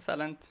تا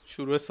مثلا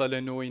شروع سال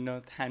نو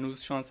اینا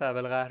هنوز شانس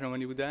اول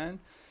قهرمانی بودن،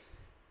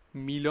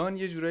 میلان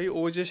یه جورایی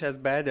اوجش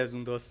از بعد از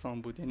اون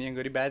داستان بود. یعنی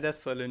انگاری بعد از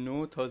سال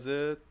نو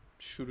تازه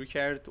شروع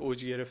کرد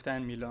اوج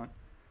گرفتن میلان.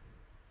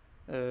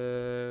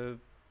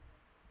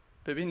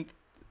 ببین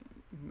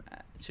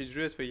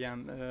چجوری بگم،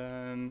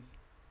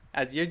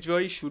 از یه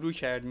جایی شروع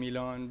کرد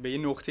میلان، به یه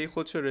نقطه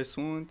خودشو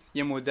رسوند،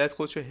 یه مدت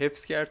خودشو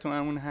حفظ کرد تو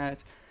همون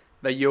حد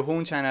و یهو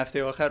اون چند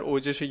هفته آخر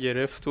اوجش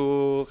گرفت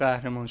و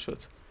قهرمان شد.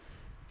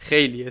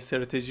 خیلی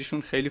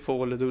استراتژیشون خیلی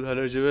فوق العاده بود. حالا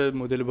راجع به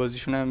مدل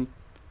بازیشون هم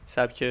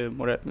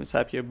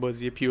سبک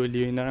بازی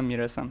پیولی اینا رو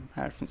میرسم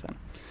حرف میزنم.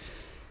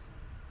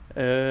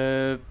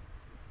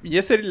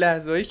 یه سری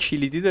لحظه‌های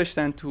کلیدی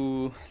داشتن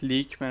تو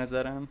لیگ به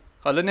نظرم.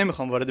 حالا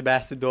نمیخوام وارد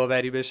بحث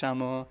داوری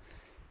بشم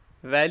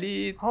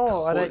ولی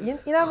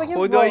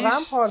خداییش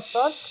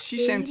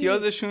 6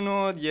 امتیازشون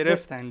رو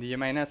گرفتن دیگه.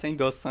 من اصلا این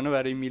داستانو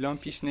برای میلان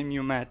پیش نمی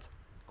اومد،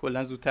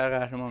 کلا زودتر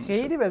قهرمان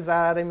میشد. خیلی به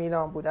ضرر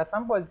میلان بود. اصلا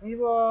بازی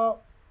با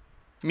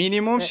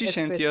مینیمم 6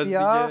 امتیاز دیگه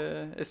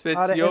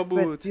اسپتزیا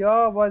بود،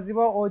 اسپتزیا بازی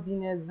با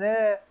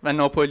اودینزه و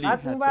ناپولی.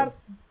 حتی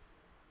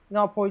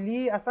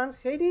ناپولی اصلا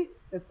خیلی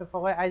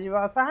اتفاقای عجیبه.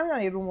 اصلا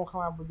همین رو مخ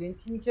من بود، این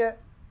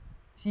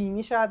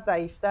تیمی شاید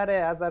ضعیف‌تره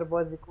از نظر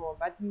بازیکن،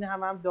 بعد این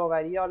هم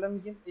داوری، حالا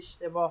میگیم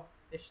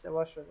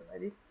اشتباه شده،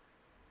 ولی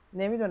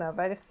نمیدونم،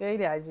 ولی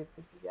خیلی عجیب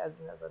بود دیگه از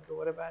این نظر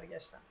دوباره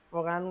برگشتن.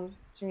 واقعا اون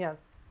چی میگن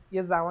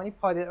یه زمانی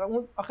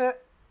اون آخه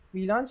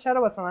میلان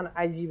چرا واسه من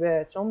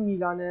عجیبه، چون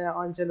میلان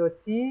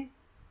آنجلوتی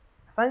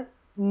اصلا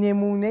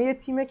نمونه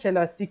تیم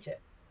کلاسیکه.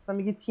 مثلا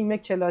میگی تیم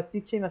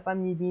کلاسیک مثلا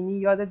میبینی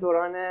یاد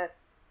دوران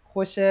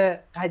خوش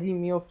قدیم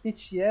میفتی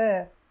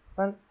چیه،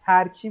 مثلا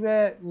ترکیب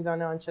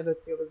میلان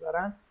آنچلوتی رو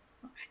بذارن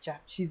عجب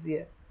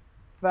چیزیه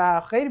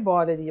و خیلی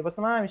باحاله دیگه.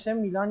 واسه من همیشه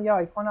میلان یه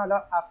آیکون.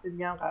 حالا هفته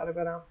دیگه هم قراره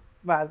برم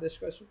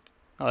ورزشگاهشون.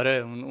 آره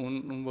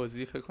اون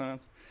بازی فکر کنم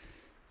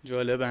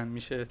جالبم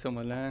میشه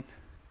احتمالاً،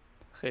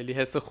 خیلی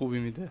حس خوبی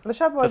میده. حالا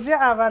شاید بازی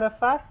اول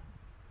فصل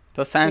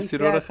تا سن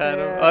سیرو رو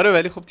خراب. آره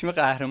ولی خب تیم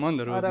قهرمان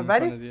داره بازی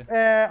میکنه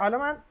دیگه. حالا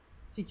من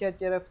تیکت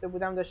گرفته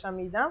بودم داشتم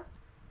میدم،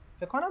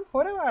 فکر کنم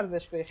پر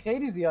ورزشگاهی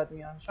خیلی زیاد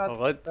میان. شاید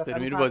آقا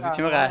میری بازی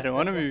تیم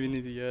قهرمان رو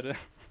میبینی دیگه.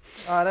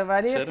 آره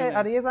ولی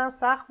آره یه زن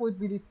سخت بود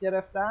بلیط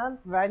گرفتن،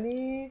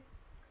 ولی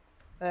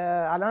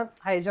الان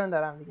هیجان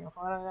دارم دیگه،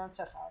 میخوام ببینم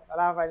چه خبره.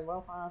 برای اولین بار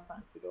میخوام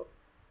سن سیرو.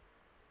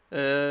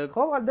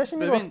 خب داشتی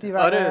میگفتی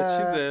آره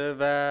چیزه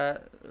و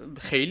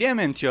خیلی هم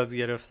امتیاز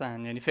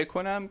گرفتن، یعنی فکر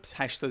کنم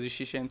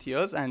 86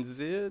 امتیاز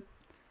اندازه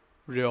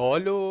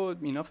رئال و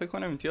اینا فکر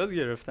کنم امتیاز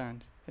گرفتن،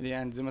 یعنی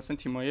اندازه مثلا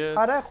تیمای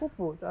آره خوب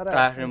بود. آره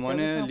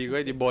قهرمان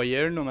لیگای دی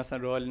بایرن و مثلا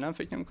رئال اینا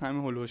فکر نمی‌کنم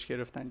همین هولوش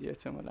گرفتن دیگه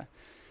احتمالاً.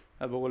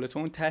 و به قول تو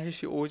اون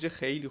تهش اوج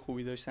خیلی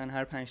خوبی داشتن،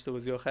 هر 5 تا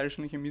بازی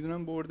آخرشون که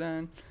میدونم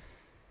بردن.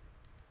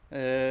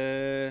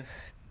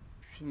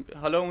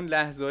 حالا اون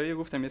لحظه‌ای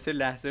گفتم مثل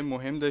لحظه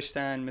مهم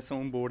داشتن، مثل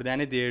اون بردن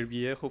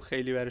دربیه، خب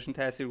خیلی براشون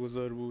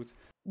تاثیرگذار بود.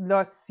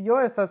 لاتسیو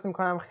احساس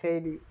می‌کنم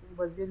خیلی اون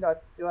بازی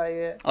لاتسیو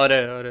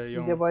آره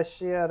دیده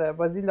باشی. آره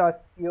بازی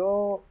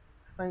لاتسیو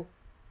اصلا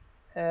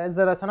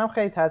زلاتان هم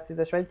خیلی تاثیر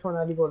داشت، ولی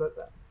تونالی گل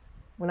زد،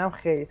 اونم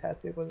خیلی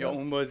تاثیرگذار. یا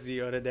اون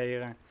بازی آره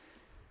دقیقاً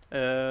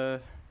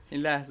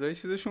این لحظه‌ای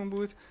چیزشون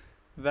بود.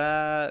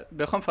 و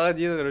بخوام فقط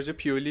یه درجه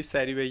پیولی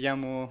سری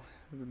بگم و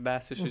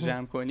بحثشو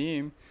جمع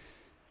کنیم،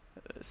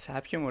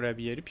 سبک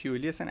مربیگری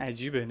پیولی اصلا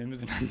عجیبه،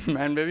 نمیدونم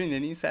من ببین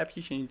یعنی این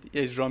سبکی که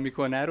اجرا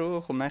میکنه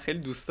رو خب من خیلی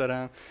دوست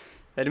دارم،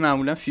 ولی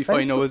معمولا فیفا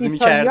اینا بازی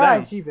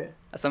میکردم،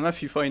 اصلا من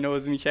فیفا اینا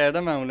بازی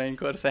میکردم معمولا این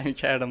کار سعی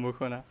میکردم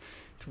بکنم.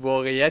 تو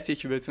واقعیتی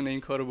که بتونه این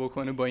کارو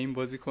بکنه با این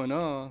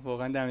بازیکن‌ها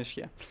واقعا دمش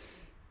گرم.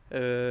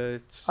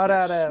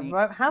 آره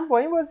و هم با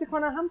این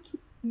بازیکن هم تو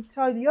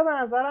ایتالیا به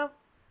نظرم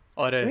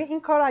آره ببین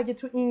این کارو اگه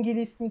تو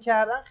انگلیس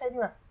میکردن خیلی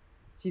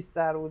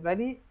چیزتر بود،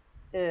 ولی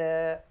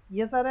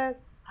یه ذره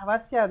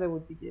عوض کرده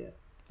بود دیگه.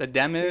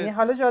 یعنی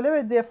حالا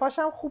جالبه دفاعش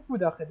هم خوب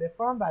بود، آخه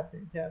دفاع هم بد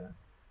نمی‌کردن.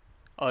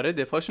 آره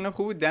دفاعشون هم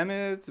خوب بود.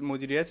 دم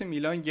مدیریت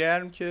میلان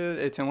گرم که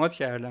اعتماد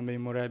کردن به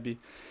این مربی.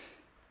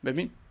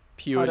 ببین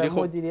پیولی خب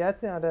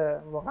مدیریت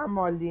واقعا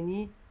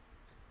مالدینی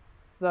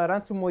ظاهرا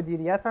تو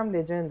مدیریت هم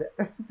لژنده.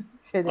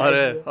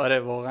 آره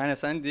واقعا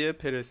اصلا دیگه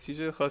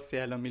پرستیژ خاصی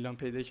الان میلان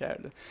پیدا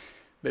کرده.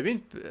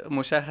 ببین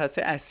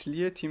مشخصه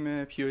اصلی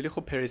تیم پیولی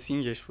خب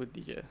پرسینگش بود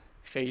دیگه،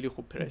 خیلی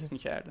خوب پرس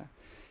میکردن،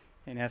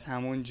 یعنی از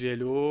همون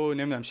جلو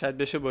نمیدونم شاید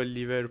بشه با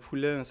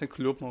لیورپول مثلا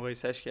کلوب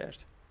مقایسش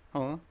کرد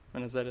به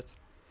نظرت؟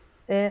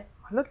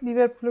 حالا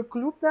لیورپول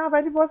کلوب نه،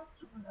 ولی باز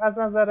از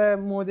نظر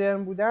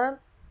مدرن بودن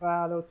و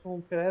حالا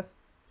تو پرس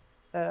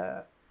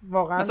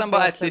واقعا مثلا با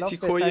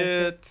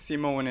اتلتیکوی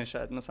سیمونه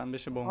شاید مثلا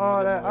بشه با اون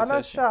مدل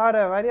مقایسش.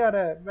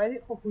 ولی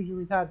خب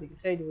هجومی تر دیگه،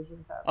 خیلی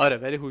هجومی تر. آره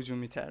ولی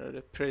هجومی تر.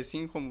 آره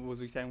پرسینگ خب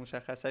بزرگترین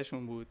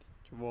مشخصهشون بود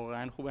که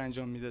واقعا خوب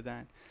انجام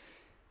میدادن،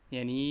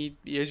 یعنی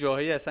یه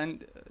جاهایی اصلا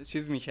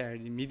چیز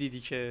میکردی میدیدی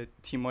که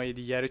تیمای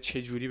دیگر رو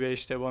چجوری به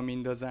اشتباه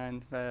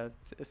میندازن و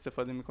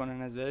استفاده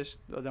میکنن ازش،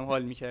 آدم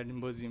حال میکردیم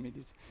بازی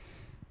میدید.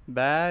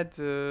 بعد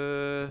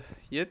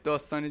یه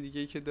داستان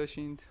دیگه‌ای که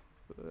داشتین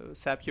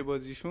سبک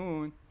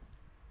بازیشون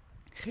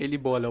خیلی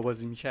بالا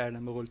بازی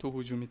میکردن، به قول تو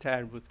هجومی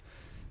تر بود،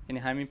 یعنی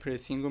همین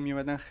پرسینگ رو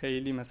میومدن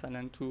خیلی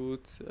مثلا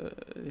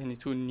یعنی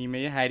تو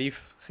نیمه حریف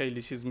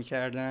خیلی چیز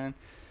میکردن.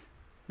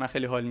 من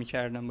خیلی حال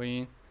میکردم با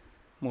این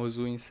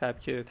موضوع، این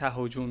سبک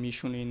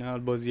تهاجمیشون. اینا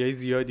بازیای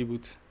زیادی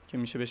بود که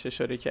میشه بهش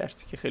اشاره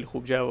کرد که خیلی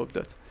خوب جواب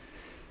داد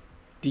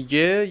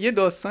دیگه. یه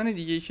داستان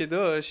دیگه‌ای که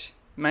داشت،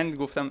 من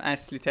گفتم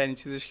اصلی ترین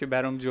چیزش که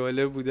برام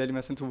جالب بود ولی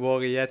مثلا تو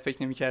واقعیت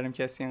فکر نمی‌کردم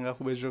کسی اینقدر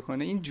خوب اجرا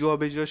کنه، این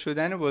جابجا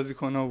شدن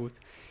بازیکن‌ها بود.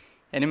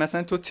 یعنی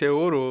مثلا تو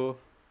تئو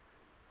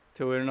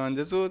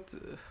هرناندز رو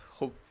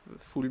خب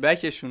فول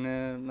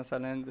بکشونه،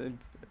 مثلا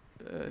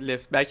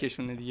لفت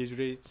بکشونه دیگه،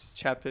 جوری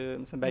چپ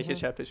مثلا بک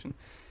چپشون،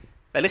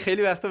 ولی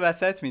خیلی وقتا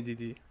وسط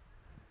میدیدی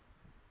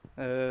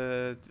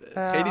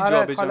خیلی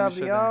جابجا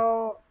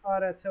میشدن.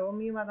 آره تئو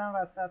میومدن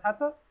وسط،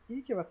 حتی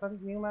یکی که مثلا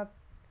میومد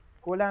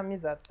گلم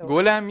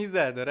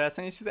میزد. آره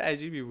اصلا یه چیز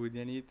عجیبی بود،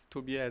 یعنی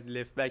تو بیا از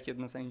لفت بکت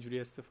مثلا اینجوری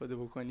استفاده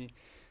بکنی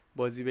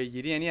بازی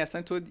بگیری، یعنی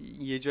اصلا تو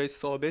یه جای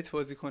ثابت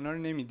بازیکن‌ها رو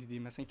نمیدیدی،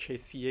 مثلا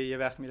کسیه یه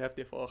وقت میرفت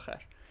دفاع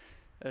آخر،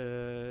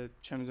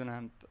 چه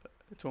میدونم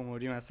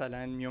توموری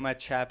مثلا میومد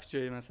چپ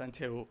جای مثلا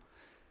تئو،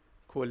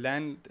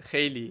 کلا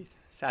خیلی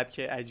سبک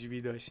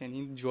عجیبی داشت، یعنی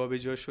این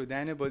جابجا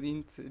شدن با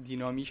این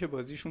دینامیک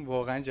بازیشون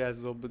واقعا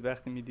جذاب بود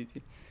وقتی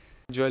میدیدی.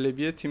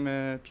 جالبی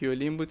تیم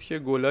پیولی این بود که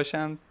گلاش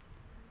هم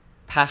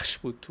پخش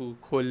بود تو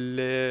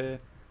کل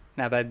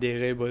 90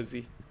 دقیقه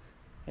بازی،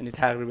 یعنی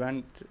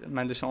تقریبا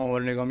من داشتم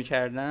آمار نگاه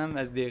می‌کردم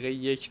از دقیقه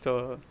 1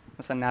 تا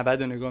مثلا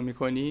 90 رو نگاه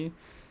می‌کنی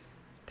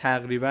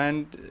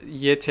تقریبا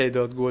یه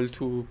تعداد گل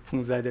تو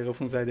 15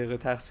 دقیقه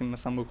تقسیم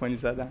مثلا بکنی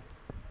زدن،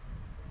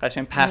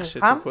 قشنگ پخشه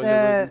تو کل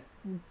بازی.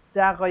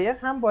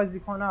 دقایق هم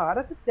بازیکن‌ها،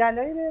 البته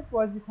دلایل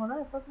بازیکن‌ها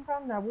احساس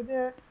می‌کنم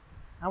نبوده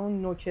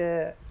همون نوک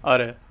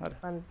آره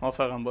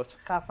موافقم باهات،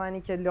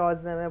 خفنی که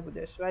لازمه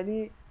بودش،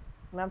 ولی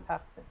اونم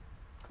تقسیم.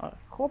 آره.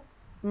 خب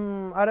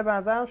آره به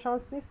نظرم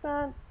شانس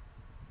نیستن.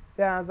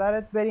 به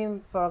نظرت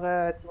بریم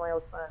سراغ تیمای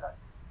استان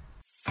لاتزیو.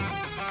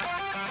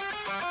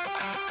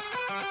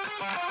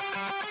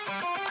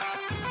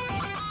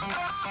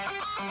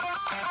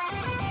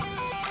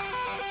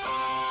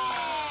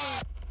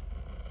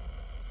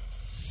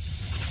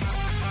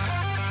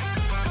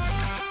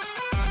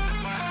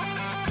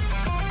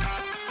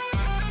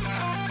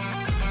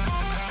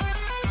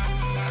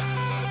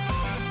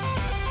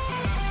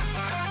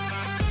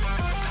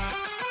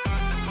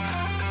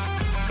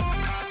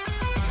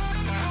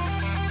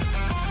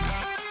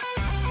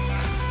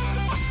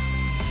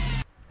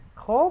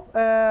 خب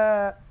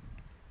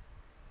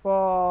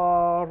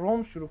با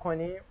روم شروع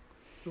کنیم.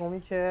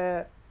 رومی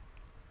که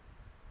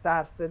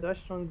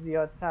سرصداش چون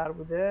زیادتر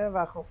بوده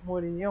و خب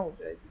مورینیو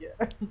اونجای دیگه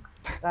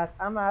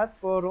قطعا باید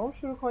با روم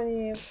شروع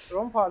کنیم.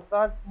 روم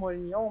پارسال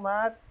مورینیو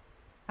اومد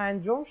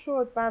 5م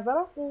شد، به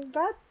نظرم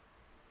اونقدر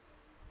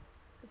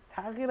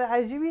تغییر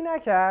عجیبی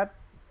نکرد،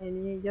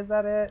 یعنی یه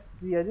ذره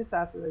زیادی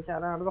سرصدا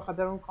کردن به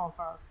خاطر اون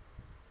کنفرانس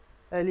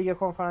لیگ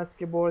کنفرانسی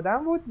که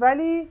بردن بود،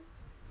 ولی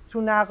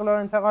تو نقل و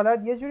انتقالات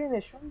یه جوری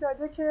نشون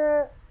داده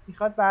که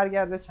میخواد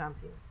برگرده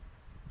چمپیونز.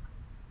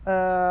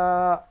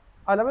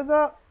 حالا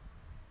بذار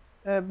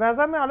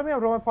بذار من حالا میگم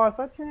روم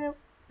پارسال تیم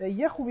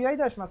یه خوبیایی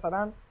داشت،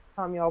 مثلا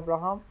تامی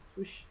ابراهام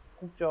توش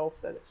خوب جا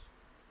افتادش،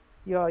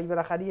 یا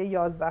بالاخره یه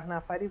 11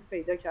 نفری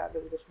پیدا کرده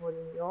بودش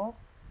مورینیو.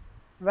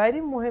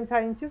 ولی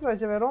مهمترین چیز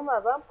راجع به روم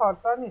مثلا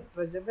پارسال نیست،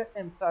 راجع به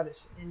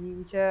امسالشه، یعنی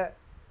اینکه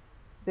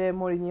به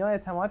مورینیو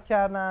اعتماد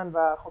کردن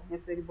و خب یه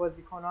سری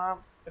بازیکن‌ها هم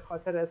به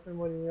خاطر اسم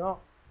مورینیو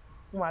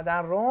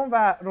اومدن روم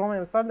و روم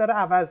امسال داره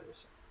عوض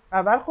میشه.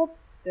 اول خب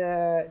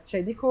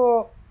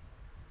چلیکو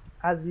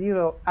از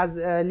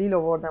لیل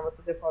آوردن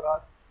واسه دفاع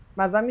راست،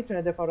 مثلا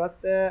میتونه دفاع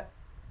راست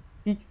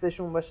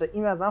فیکسشون باشه،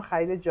 این مثلا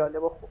خرید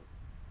جالب و خوب.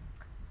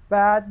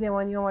 بعد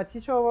نمانیو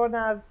ماتیچ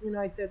آوردن از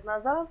یونایتد،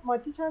 مثلا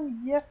ماتیچ هم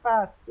یه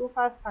فصل 2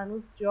 فصل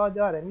هنوز جا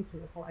داره،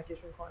 میتونه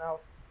کمکشون کنه،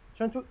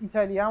 چون تو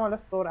ایتالیا هم حالا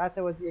سرعت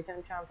بازی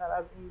یکم کمتر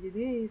از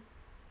انگلیس،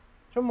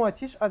 چون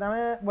ماتیچ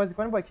آدم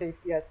بازیکن با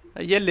کیفیتی،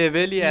 یه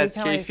لولی از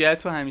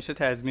کیفیت رو همیشه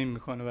تضمین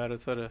میکنه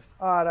برات.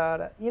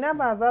 آره اینم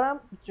به نظرم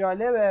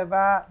جالبه.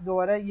 و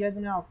دوباره یه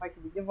دونه هافک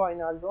دیگه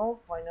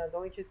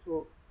واینالدومی که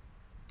تو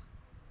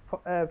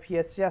پی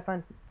اس جی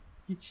اصلا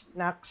هیچ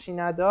نقشی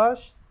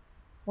نداشت،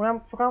 اونم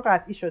فکر کنم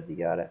قطعی شد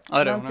دیگه.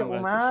 آره اونم که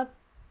اومد،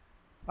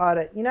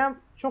 آره اینم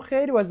چون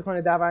خیلی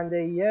بازیکن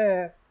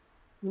دونده‌ایه،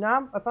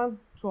 اینم اصلا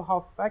تو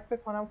هافک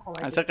فکر کنم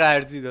کمک البته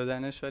قرضی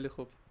دادنش، ولی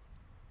خب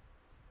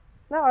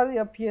نه آره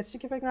یا پی اس جی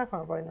که فکر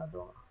نکنم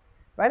واینالدوم.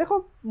 ولی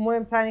خب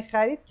مهمترین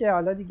خرید که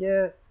حالا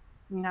دیگه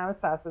این همه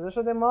سرصدا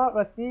شده، ما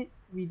راستی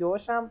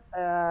ویدیوش هم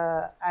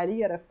علی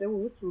گرفته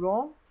بود تو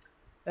روم،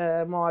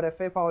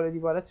 معارفه پائولو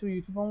دیبالا تو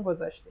یوتیوبمون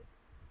گذاشتیم،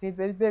 میتونید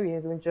برید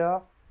ببینید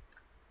اونجا.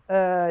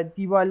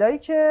 دیبالایی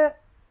که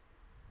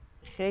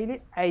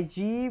خیلی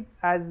عجیب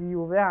از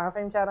یووه هم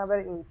فکر کردم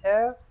بره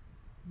اینتر،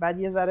 بعد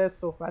یه ذره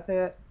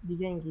صحبت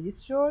دیگه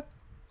انگلیس شد،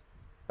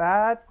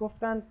 بعد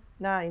گفتن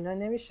نه اینا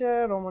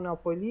نمیشه، روم و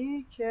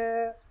ناپولی،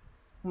 که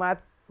اومد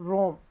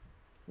روم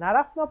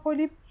نرفت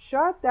ناپولی.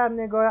 شاید در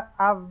نگاه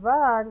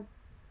اول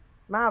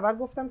من اول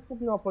گفتم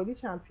خوب ناپولی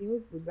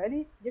چمپیونز بود،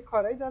 ولی یه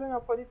کارایی داره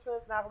ناپولی تو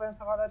نقل و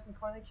انتقالات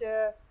میکنه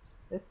که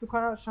حس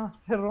میکنم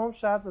شانس روم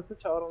شاید واسه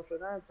 4م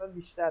شدن امسال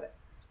بیشتره.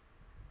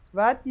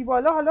 و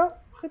دیبالا، حالا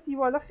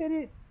دیبالا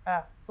خیلی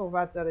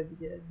صحبت داره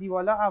دیگه.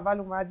 دیبالا اول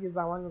اومد یه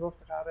زمان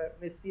گفت قراره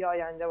مسی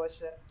آینده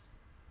باشه،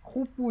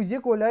 خوب بود، یه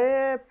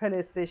گلای پلی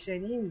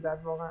استیشنی میزد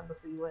واقعا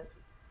واسه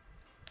یوونتوس.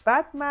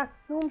 بعد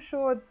مصدوم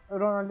شد،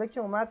 رونالدو که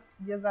اومد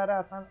یه ذره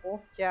اصلا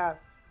افت کرد،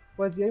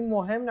 بازیای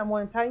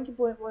مهمتر این که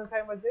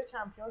مهمترین بازی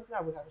چمپیونز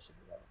نبود همیشه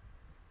دیگه،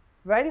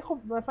 ولی خب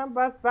مثلا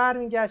بعد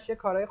برمیگشت یه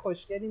کارهای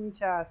خوشگلی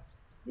میکرد،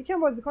 یکم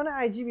بازیکن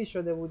عجیبی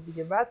شده بود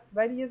دیگه. بعد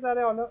ولی یه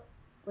ذره حالا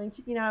با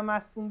اینکه این هم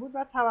مصدوم بود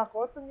بعد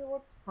توقعات رو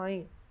میورد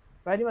پایین،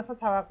 ولی مثلا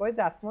توقعات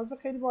دستمزد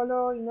خیلی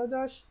بالا اینا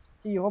داشت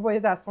که یهو با یه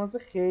دستمزد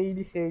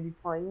خیلی خیلی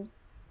پایین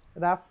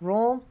رفت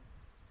روم.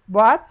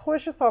 باید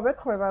خودش رو ثابت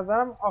کنه. به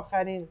نظرم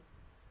آخرین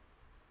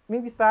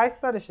 28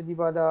 سالشه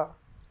دیبالا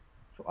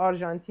تو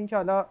آرژانتین که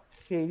حالا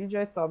خیلی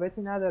جای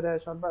ثابتی نداره،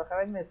 شاید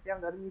بالاخره مسی هم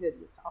داره میره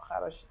دیگه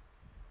آخراشه.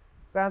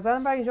 به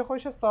نظرم باید اینجا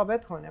خودش رو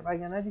ثابت کنه،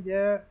 وگرنه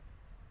دیگه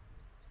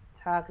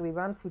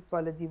تقریبا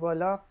فوتبال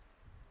دیبالا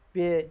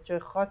به جای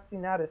خاصی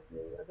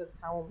نرسیده،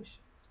 تموم میشه.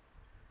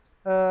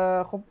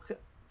 خب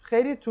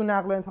خیلی تو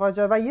نقل و انتقال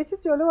جالب. و یه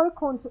چیز جالب، حالا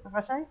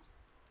قشنگ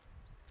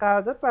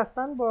قرارداد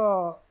بستن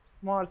با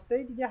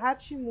مارسی دیگه، هر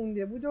چی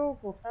مونده بود و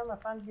گفتن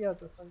مثلا بیاد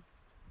مثلا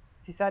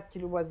 300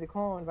 کیلو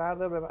بازیکن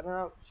بردار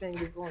ببرن،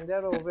 شنگیز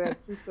گوندر و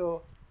ورتوس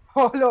و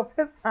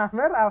پالوپس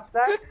همه رفتن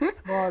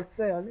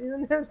مارسی. حالا اینو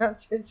نمیدونم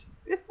چه چیزی.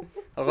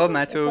 آقا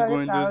متئو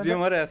گوندوزی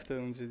ما رفته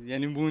اونجا،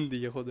 یعنی مون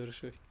دیگه خدا رو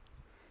شکر.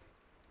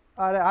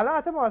 آره الان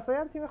حتی مارسی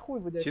هم تیم خوبی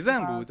بوده.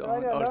 چیزم بود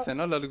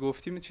آرسنال، حالا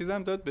گفتیم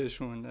چیزم داد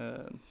بهشون،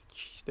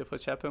 دفاع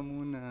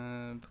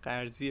چپمون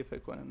قرضیه فکر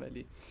کنم،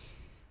 ولی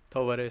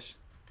تاوارس.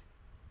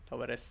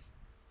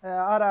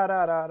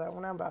 آره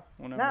اونم رفت.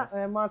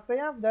 نه مارسی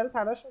هم داره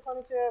تلاش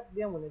میکنه که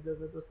بمونه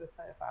جزو دو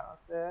ستای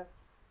فرانسه.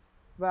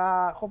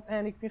 و خب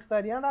انریک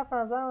میختاریان رفت،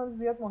 نظر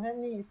زیاد مهم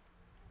نیست.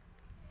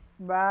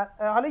 و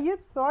حالا یه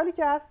سوالی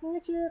که هست اینه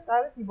که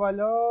قرار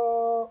دیبالا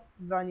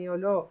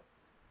زانیولو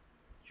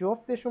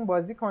جفتشون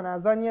بازی کنن.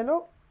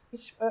 زانیولو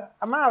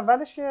اما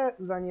اولش که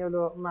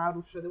زانیولو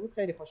معروف شده بود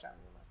خیلی خوشم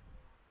میومد،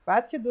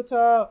 بعد که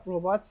دوتا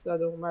ربات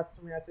داده اون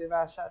مصونیت‌های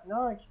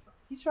وحشتناک،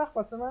 هیچ وقت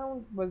واسه من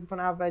اون بازیکن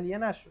اولیه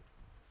نشد.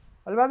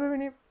 حالا بعد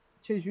ببینیم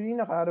چجوری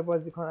اینا قراره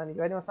بازی کنن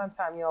دیگه. ولی مثلا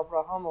تامی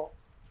ابراهام و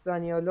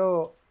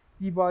زانیولو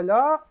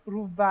دیبالا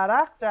رو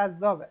ورق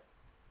جذابه،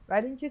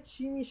 ولی اینکه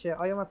چی میشه،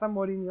 آیا مثلا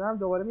مورینیو هم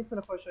دوباره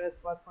میتونه خودش رو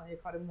اثبات کنه، یه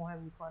کار مهم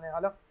میکنه.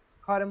 حالا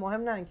کار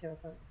مهم نه اینکه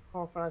مثلا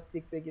کنفرانس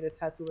لیگ بگیره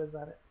تتو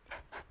بزنه،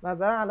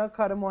 مثلا الان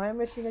کار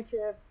مهمش اینه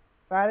که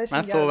برش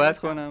من صحبت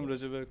کنم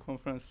راجع به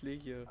کنفرانس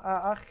لیگ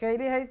یا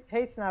خیلی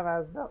هیت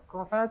نوزده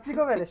کنفرانس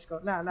لیگو ولش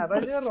کن. نه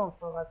راجع به روم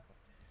صحبت کن.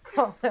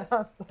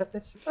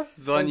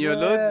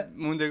 زانیولو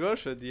موندگار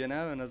شد دیگه،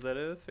 نه به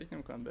نظرت؟ فکر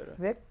نمی‌کنم بره.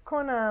 فکر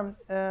کنم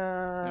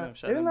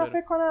ببین من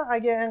فکر کنم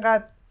اگه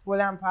انقدر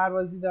بلند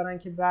پروازی دارن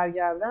که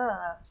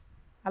برگردن،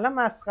 الان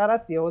مسخره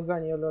است یه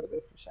زانیولو رو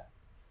بفروشن.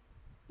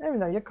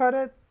 نمیدونم یه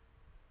کار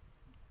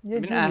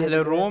ببین اهل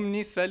روم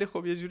نیست، ولی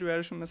خب یه جوری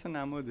براشون مثل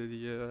نماده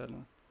دیگه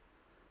الان.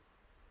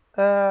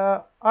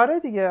 آره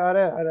دیگه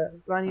آره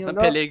زانیولو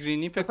مثلا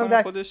پلگرینی فکر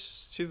کنم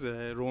خودش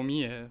چیزه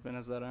رومیه به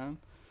نظرم،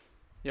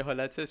 یه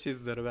حالت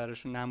چیز داره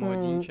براشون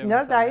نمادین که اینا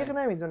مثلا دقیق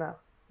نمیدونم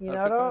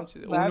اینا رو.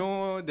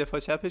 اونو دفاع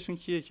چپشون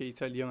کیه که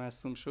ایتالیا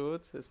مصدوم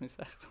شد اسمش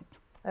سخت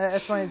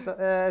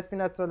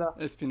اسپیناتزولا.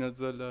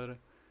 آره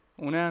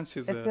اونم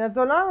چیزه.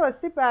 اسپیناتزولا هم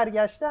راستی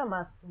برگشته هم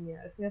مصدومیه.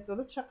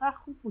 اسپیناتزولا چقدر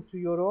خوب بود تو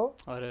یورو.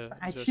 آره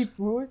عجیب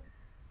بود.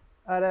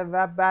 آره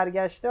و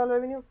برگشته. حالا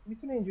ببینیم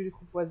میتونه اینجوری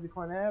خوب بازی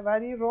کنه،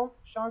 ولی روم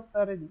شانس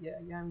داره دیگه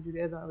اگه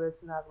همینجوری ادامه بده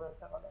تو نقل و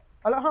انتقالات.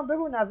 حالا هم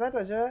بگو نظر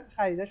راجع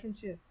خریداشون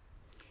چیه؟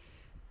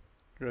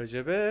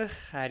 راجع به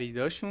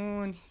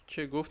خریداشون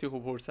که گفتی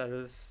خب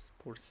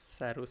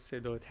پرسر و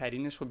صدا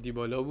ترینش خب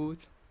دیبالا بود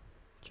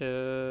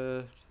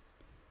که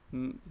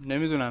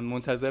نمیدونم،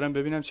 منتظرم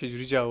ببینم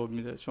چجوری جواب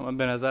میده، چون من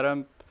به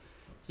نظرم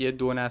یه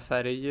دو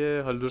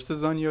نفره، حالا درست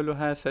زانیولو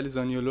هست ولی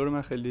زانیولو رو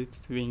من خیلی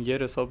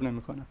وینگر حساب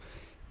نمیکنم،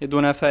 یه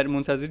دو نفر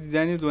منتظر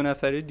دیدن، یه دو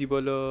نفره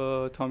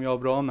دیبالا تامی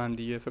ابراهام هم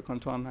دیگه، فکر کنم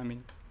تو هم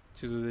همین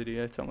چیزو داری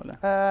احتمالاً.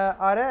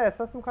 آره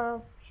احساس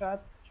میکنم شاید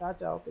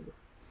جواب بده.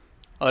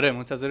 آره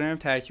منتظرم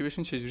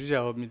ترکیبشون چجوری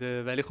جواب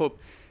میده، ولی خب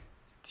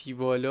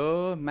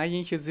دیبالا مگه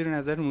اینکه زیر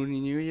نظر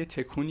مورینیو یه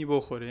تکونی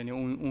بخوره، یعنی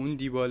اون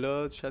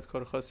دیبالا شاید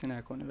کار خاصی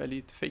نکنه،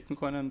 ولی فکر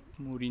میکنم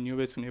مورینیو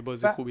بتونه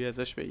بازی خوبی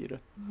ازش بگیره.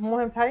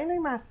 مهمترین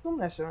این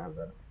مصدوم نشه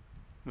نظرم،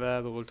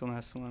 و به قول تو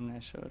مصدوم هم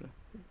نشه.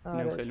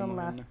 آره خیلی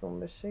مهمه. مصدوم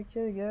بشه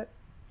که دیگه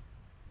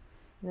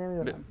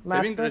نمیدونم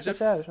ببین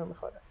شهرشون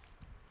میخوره.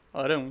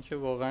 آره اون که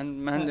واقعا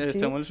من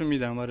احتمالشو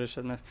میدم. آره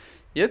شاید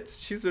یه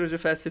چیز راجع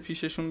فصل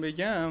پیششون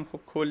بگم، خب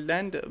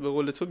کلا به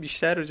قول تو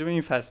بیشتر راجع به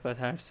این فصل بعد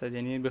حرف زد،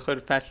 یعنی بخوای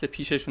فصل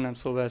پیششون هم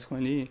صحبت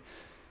کنی،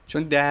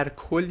 چون در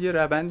کل یه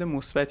روند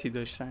مثبتی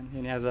داشتن،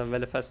 یعنی از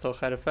اول فصل تا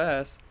آخر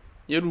فصل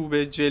یه رو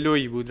به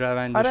جلویی بود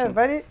روندشون. آره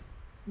ولی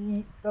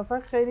مثلا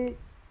خیلی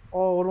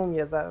آروم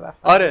یه ذره رفت.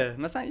 آره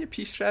مثلا یه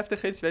پیشرفت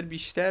خیلی، ولی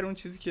بیشتر اون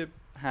چیزی که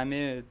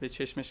همه به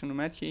چشمشون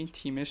اومد که این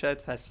تیم شاید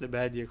فصل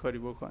بعد یه کاری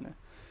بکنه،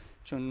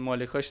 چون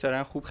مالکاش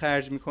دارن خوب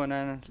خرج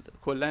میکنن.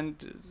 کلا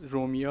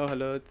رومیا،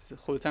 حالا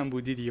خودت هم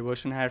بودی دیگه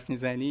باشون حرف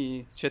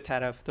میزنی، چه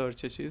طرفدار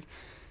چه چیز،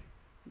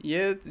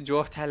 یه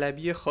جاه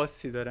طلبی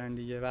خاصی دارن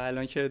دیگه، و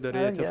الان که داره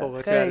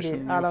اتفاقاتی براشون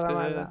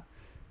میفته.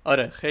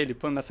 آره خیلی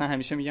مثلا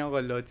همیشه میگن آقا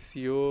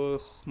لاتسیو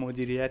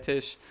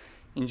مدیریتش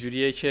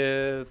اینجوریه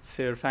که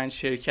صرفا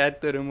شرکت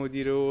داره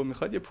مدیره و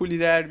میخواد یه پولی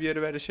در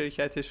بیاره برای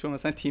شرکتش، و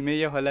مثلا تیمه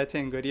یه حالت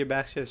انگاری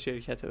بخشی از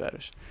شرکت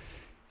براش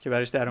که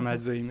براش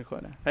درآمدزایی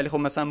میکنه، ولی خب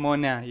مثلا ما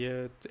نه،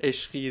 یه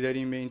عشقی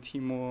داریم به این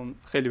تیم و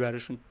خیلی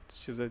براشون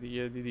چیزا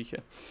دیگه دیدی که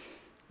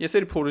یه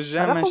سری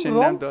پروژه هم من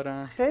شنیدم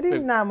دارن خیلی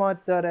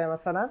نماد داره.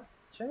 مثلا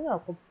چه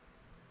میدونم خب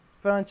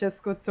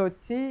فرانچسکو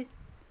توتی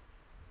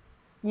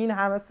این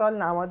همه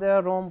سال نماد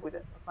روم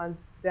بوده، مثلا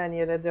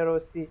دنیل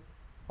دروسی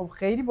خب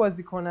خیلی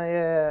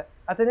بازیکنای،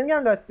 حتی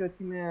نمیگم لاتزیو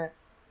تیم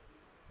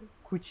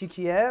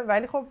کوچیکیه،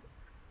 ولی خب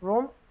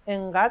روم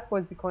انقدر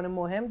بازیکن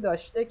مهم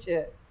داشته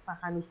که مثلا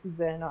هنوز تو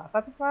ذهن‌ها هست.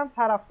 حتی فکر کنم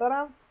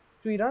طرفدارم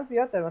تو ایران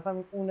زیاد داره،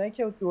 مثلا اونایی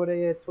که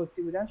دوره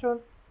توتی بودن، چون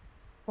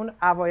اون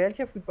اوایل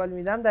که فوتبال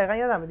میدم دقیقاً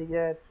یادمه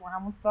دیگه، تو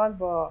همون سال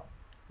با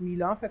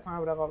میلان فکر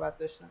کنم رقابت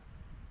داشتن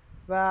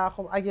و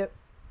خب اگه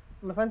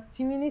مثلا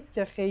تیمی نیست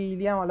که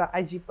خیلی هم حالا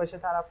عجیب باشه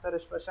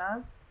طرفدارش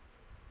باشن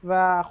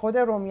و خود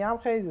رومی هم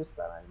خیلی دوست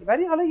دارن.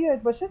 ولی حالا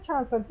یاد باشه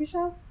چند سال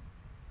پیشم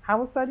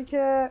همون سالی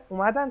که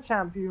اومدن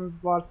چمپیونز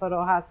بارسا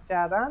رو حذف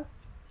کردن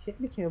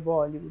خیلی تیم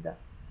باحالی بودن.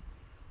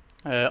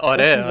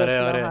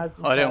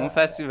 آره اون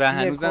فصلی و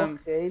هنوزم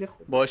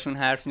باشون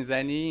حرف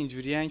میزنی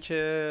اینجوریان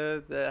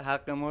که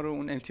حق ما رو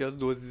اون امتیاز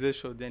دزدیده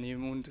شد، یعنی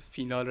اون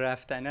فینال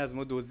رفتنه از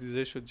ما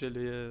دزدیده شد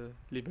جلوی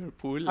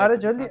لیورپول. آره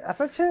جلوی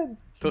اصلا چه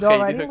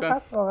داوری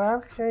پس واقعا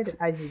خیلی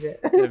عجیبه.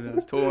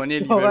 تو اون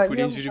لیورپول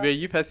اینجوری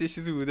بگی پس یه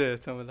چیزی بوده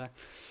احتمالاً.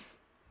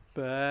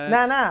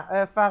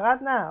 نه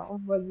فقط نه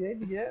اون بازیای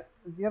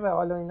دیگه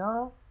رئال و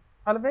اینا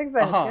حالا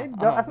بگذاریم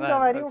اصلا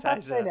داوری اون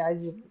فصل خیلی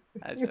عجیب.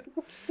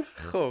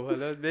 خب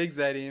حالا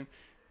بگذاریم،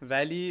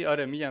 ولی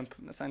آره میگم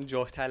مثلا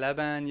جاه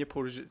طلبن، یه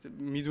پروژه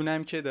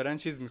میدونم که دارن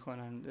چیز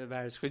میکنن،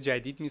 ورزشگاه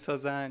جدید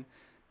میسازن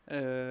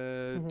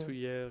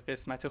توی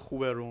قسمت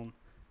خوب روم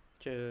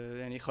که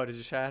یعنی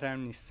خارج شهر هم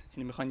نیست،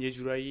 یعنی میخوان یه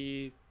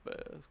جورایی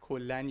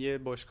کلن یه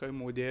باشگاه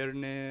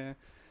مدرن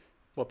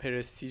با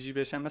پرستیژی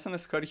بشن، مثلا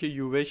کاری که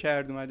یووه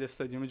کرد، اومد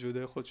استادیوم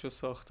جدای خودشو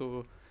ساخت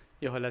و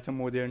یه حالت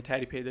مدرن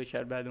تری پیدا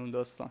کرد بعد اون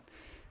داستان.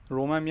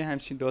 روم هم یه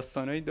همچین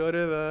داستانایی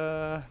داره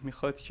و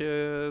میخواد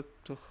که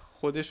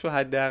خودش رو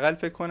حداقل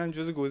فکر کنم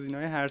جز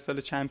گزینه‌های هر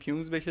سال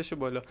چمپیونز بکشه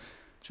بالا،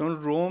 چون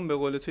روم به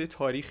قول تو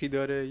تاریخی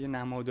داره، یه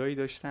نمادایی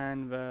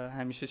داشتن و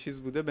همیشه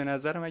چیز بوده. به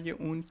نظرم اگه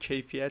اون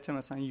کیفیت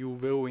مثلا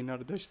یووه و اینا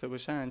رو داشته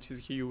باشن،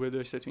 چیزی که یووه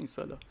داشته تو این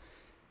سالا،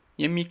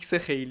 یه میکس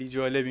خیلی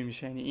جالبی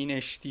میشه. یعنی این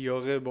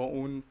اشتیاقه با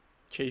اون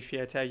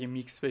کیفیت اگه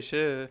میکس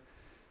بشه،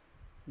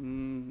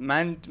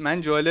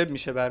 من جالب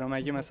میشه برام.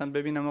 اگه مثلا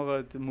ببینم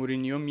آقا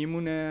مورینیو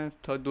میمونه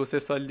تا 2-3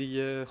 سال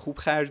دیگه، خوب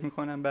خرج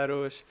میکنم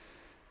براش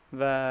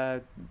و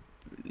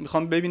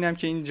میخوام ببینم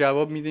که این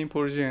جواب میده این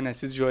پروژه یا نه،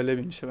 چیز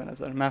جالبی میشه به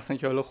نظر، مثلا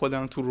که حالا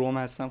خودم تو روم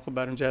هستم، خب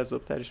برام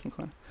جذاب ترش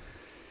میکنه.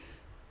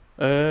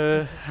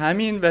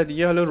 همین و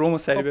دیگه حالا رومو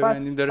سری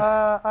ببندیم، داره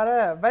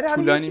آره ولی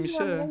طولانی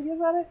میشه. یه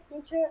ذره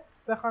این که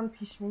بخوام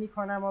پیش بینی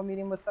کنم و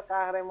میریم واسه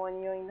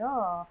قهرمانی و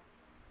اینا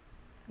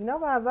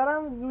به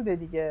نظرم زوده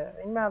دیگه.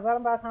 این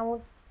نظرم بعد همون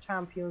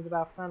چمپیونز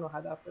رفتن رو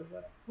هدف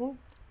بذاره،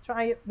 چون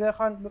اگه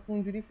بخوان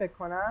اونجوری فکر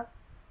کنن،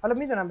 حالا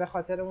میدونم به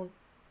خاطر اون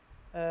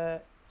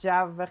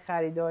جو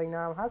خرید و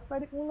اینا هم هست،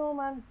 ولی اونو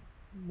من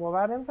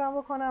باور نمیتونم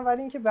بکنم.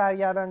 ولی اینکه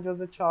برگردن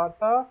جزو 4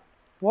 تا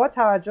با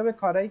توجه به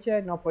کارهایی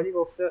که ناپولی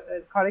گفته،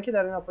 کاری که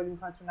داره ناپولی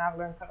میکنه تو نقل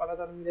و انتقالات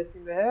رو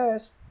میرسیم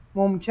بهش،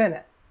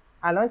 ممکنه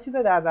الان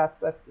چیزا در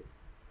دسترسی.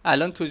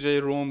 الان تو جای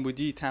روم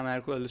بودی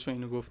تمرکزشو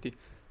اینو گفتی،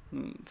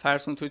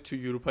 فرض کن تو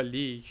یوروپا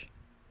لیگ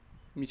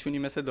میتونی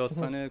مثل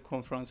داستان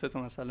کنفرانس تو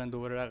مثلا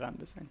دوباره رقم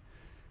بزنی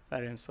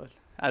برای امسال،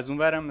 از اون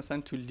برم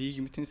مثلا تو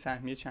لیگ میتونی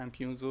سهمیه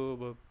چمپیونز رو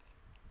با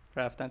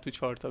رفتن تو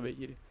 4 تا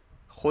بگیری.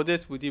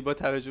 خودت بودی با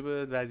توجه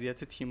به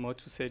وضعیت تیم‌ها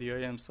تو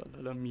سری‌های امسال،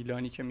 حالا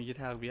میلانی که میگه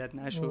تقویت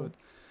نشد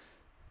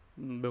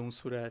به اون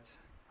صورت،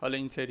 حالا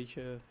اینتری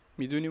که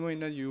میدونیم و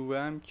اینا، یووه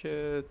هم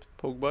که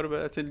پوگبا رو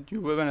بعد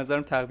یووه به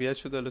نظرم تقویت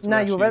شد، حالا تو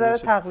نه یووه داره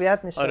تقویت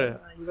میشه. آره.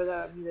 یووه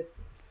داره میرسه.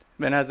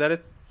 به نظرت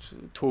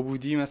تو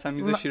بودی مثلا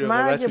میذاشی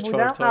رقابت تو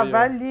 4 تا؟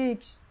 اول لیگ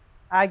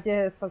اگه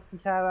احساس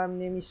می‌کردم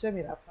نمیشه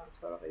میرفتم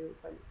سراغ یووه.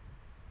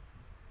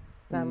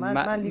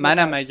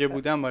 منم اگه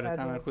بودم آره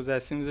تمرکز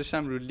اصلی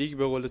میذاشتم رو لیگ،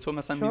 به قول تو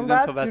مثلا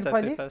میدیدم تا وسط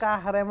فصل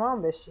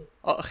قهرمان بشی.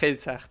 خیلی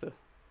سخته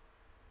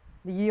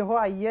دیگه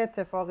یه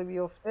اتفاقی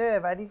بیفته،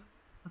 ولی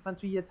مثلا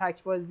توی یه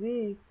تک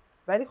بازی،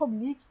 ولی خب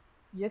لیگ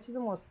یه چیز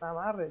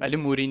مستمره. ولی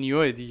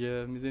مورینیو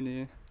دیگه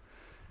میدونی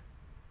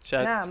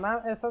شاید. نه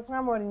من احساس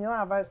میکنم مورینیو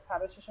اول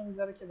تلاششو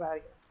میذاره که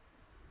برگرده.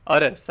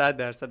 آره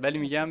 100%، ولی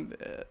میگم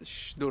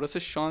درست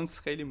شانس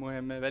خیلی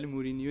مهمه، ولی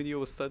مورینیو دیگه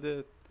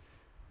استاد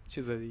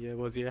چیز دیگه،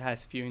 بازی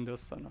حذفی و این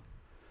داستانا.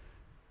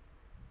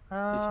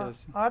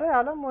 آره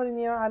الان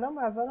مورینیو الان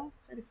به نظرم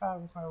خیلی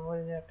فرق میکنه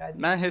مورینیو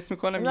قدیم. من حس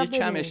میکنم یه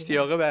کم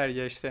اشتیاقه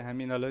برگشته،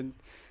 همین حالا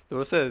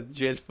درسته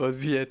جلف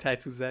بازی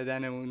تتو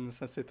زدنمون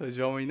مثلا 3 تا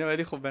جام و اینا،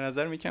 ولی خب به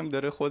نظر میکم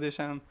داره خودش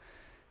هم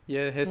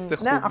یه حس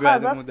خوب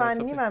بعد مدت.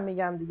 فنی من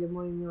میگم دیگه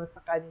مورینیو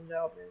مثلا قدیم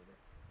جواب نمیده.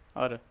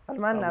 آره حالا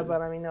من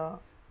نظرم اینا،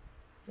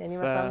 یعنی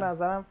مثلا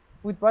نظرم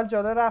فوتبال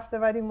جلو رفته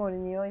ولی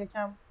مورینیو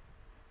یکم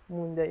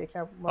مونده،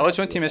 یکم آقا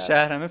چون تیم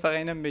شهرمه. فقط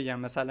اینم بگم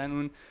مثلا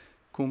اون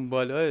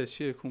کومبالا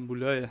چیه،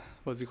 کومبولا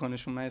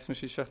بازیکنشون من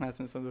اسمش هیچ وقت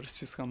نتونستم درست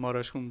چیز کنم،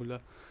 ماراش کومبولا،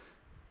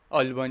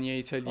 آلبانی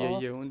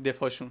ایتالیاییه، اون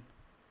دفاعشون،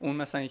 اون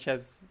مثلا یکی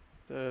از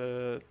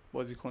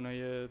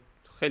بازیکنای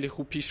خیلی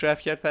خوب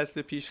پیشرفت کرد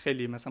فصل پیش،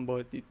 خیلی مثلا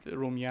با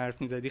رومی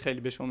حرف میزدی خیلی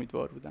بهش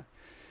امیدوار بودن،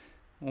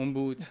 اون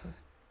بود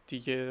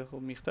دیگه. خب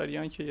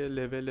میختاریان که یه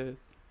لول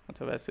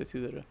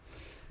متوسطی داره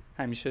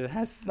همیشه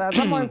هست.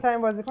 مثلا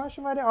مهمترین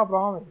بازیکنشون ولی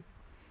آبراهامه.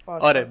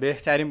 آره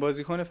بهترین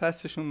بازیکن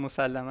فصلشون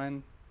مسلماً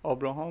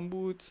آبراهام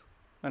بود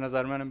به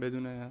نظر منم،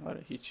 بدون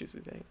هیچ چیزی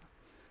دقیقا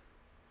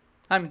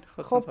همین.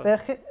 خب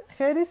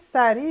خیلی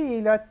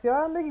سریع لاتزیو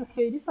هم بگیم،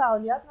 خیلی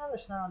فعالیت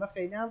نداشتن، حالا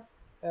خیلی هم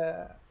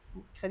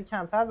خیلی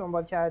کمتر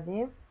دنبال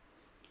کردیم.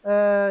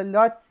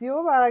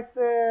 لاتزیو برعکس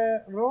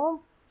روم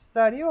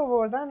ساری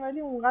آوردن ولی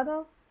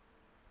اونقدر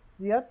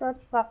زیاد من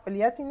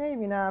فعالیتی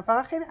نمیبینم.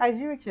 فقط خیلی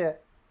عجیبه که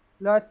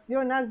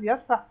لاتزیو نه زیاد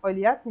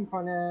فعالیت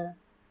میکنه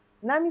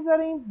نه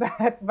میذاره این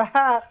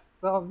بدبخت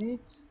ساویچ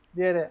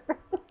بره.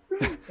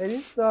 یعنی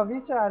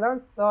ساویچ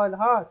الان سال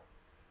هاست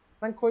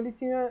مثلا کلی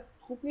تیم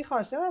خوب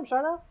میخواشتم،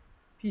 شاید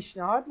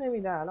پیشنهاد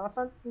نمیدن. الان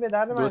مثلا این به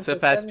درد دو سه منچستر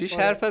فصل پیش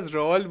حرف از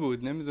رئال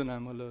بود،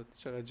 نمیدونم حالا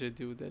چقدر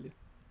جدی بود ولی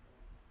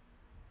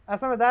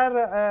اصلا به درد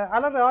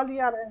الان رئال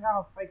دیگه اینقدر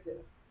هافبک داره.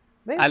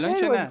 الان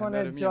که نه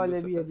بازیکن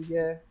جالبیه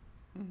دیگه،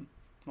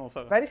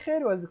 موافقم. ولی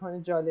خیلی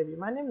بازیکن جالبی.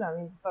 من نمیدونم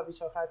این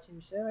ساویچ آخر چی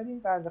میشه، ولی این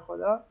بنده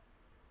خدا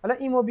حالا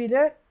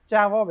ایموبیله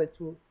جوابه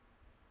تو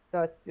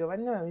لاتزیو،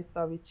 ولی نمیدونم این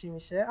ساویچ چی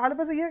میشه. حالا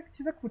بذار یه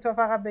چیز کوتاه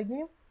فقط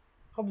بگیم.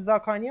 خب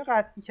زاکانی رو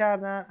قطعی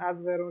کردن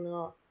از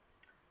ورونا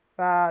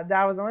و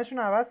دروازه‌بانشون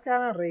رو عوض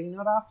کردن،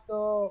 رینا رفت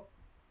و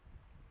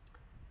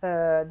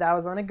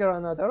دروازه‌بان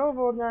گرانادا رو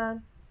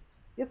آوردن.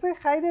 یه سری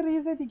خرید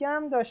ریز دیگه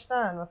هم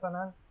داشتن،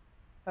 مثلا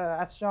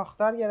از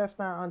شاختار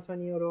گرفتن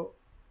آنتونیو رو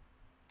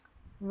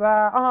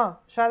و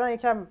شاید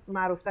یکم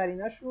معروف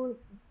تریناشون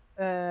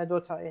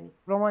دوتا، یعنی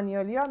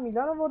رومانیالی ها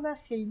میلان آوردن.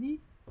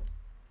 خیلی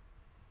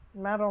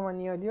من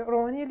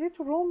رومانیالی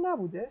تو روم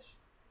نبودش،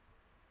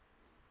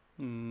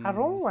 روم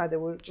اومده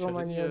بود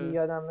رومانیالی،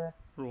 یادمه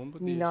روم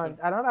بود میلان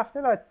الان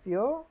رفته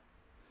لاتزیو.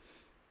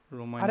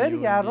 رومانیالی آره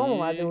دیگه روم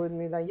اومده بود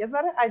میلان، یه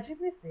ذره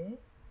عجیب نیستی؟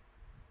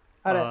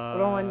 آره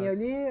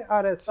رومانیالی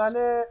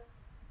سال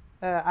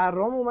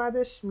روم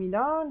اومدش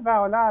میلان و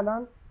حالا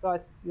الان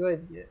لاتزیو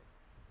دیگه.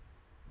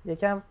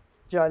 یکم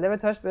جالبه،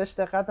 تاش بهش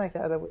دقت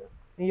نکرده بودم،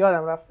 این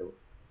یادم رفته بود.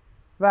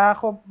 و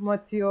خب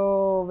ماتیو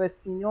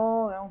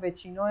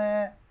وچینو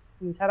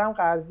اینتر هم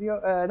قرضی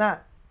نه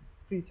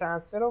فری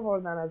ترانسفر رو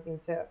بردن از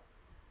اینتر.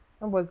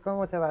 اون بازیکن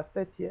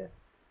متوسطیه،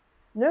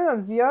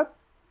 نمیدونم زیاد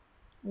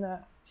نه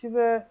چیز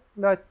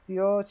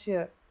لاتزیو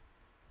چیه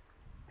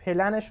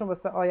پلنشون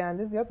واسه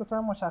آینده زیاد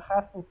مثلا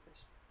مشخص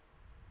نیستش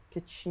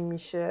که چی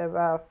میشه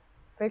و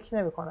فکر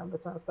نمی‌کنم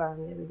بتونم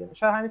سهمیه بگیرم.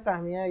 شاید همین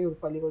سهمیه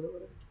یوروپا لیگ رو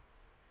دوباره.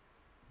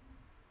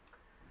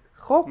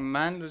 خب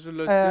من رجوع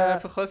لاتزیو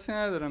حرف خاصی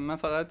ندارم، من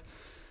فقط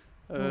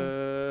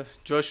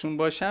جاشون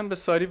باشم به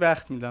ساری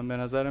وقت میدم. به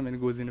نظرم این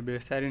گزینه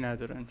بهتری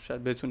ندارن،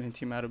 شاید بتونه این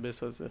تیم رو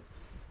بسازه،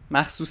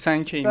 مخصوصا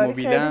که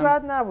ایموبیله خیلی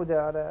بد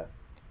نبوده. آره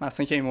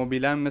مثلا که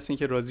ایموبیله مثلا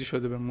که راضی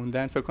شده به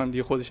موندن، فکر کنم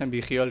دیگه خودش هم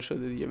بیخیال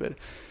شده دیگه بره.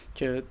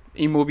 که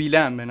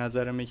ایموبیله به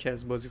نظرم یکی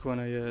از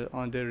بازیکن‌های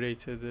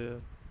underrated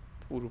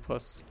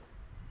اروپاست،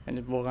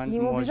 یعنی واقعا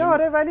ایموبیله.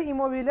 آره ولی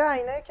ایموبیله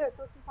عینه که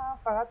احساس می‌کنم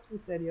فقط تو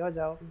سری ها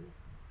جواب میده.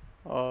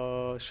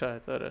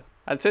 شاید. آره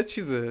البته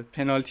چیزه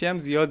پنالتی هم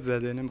زیاد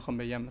زده، نمیخوام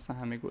بگم مثلا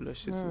همه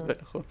گلاش چیز بود، ولی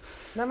خب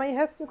نه من این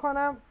حس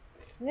میکنم،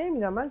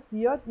 نمیدونم، من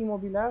زیاد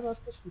ایموبیله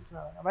راستش دوست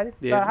ندارم،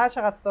 ولی هر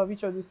چقدر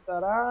ساویچ رو دوست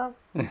دارم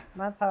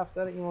من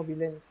طرفدار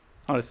ایموبیله نیست.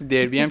 راستی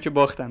دربی هم که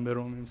باختن به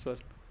روم امسال.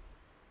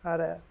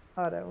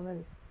 آره اون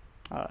نیست.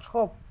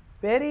 خب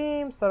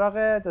بریم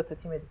سراغ دوتا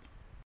تیم دیگه.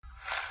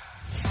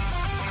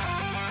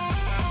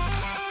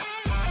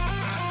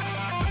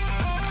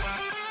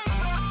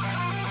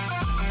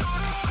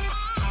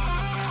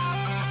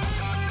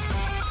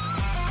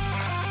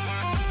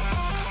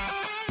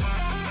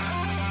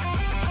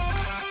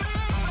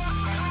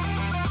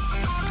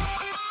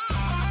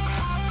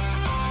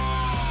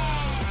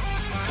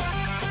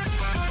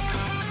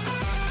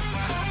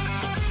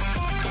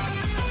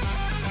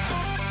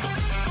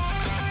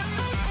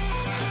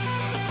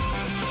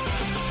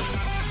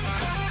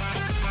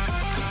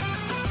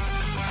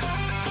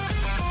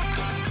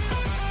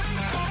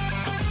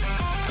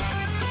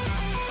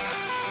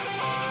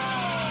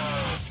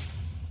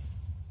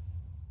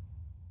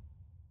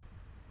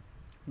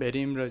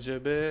 بریم راجع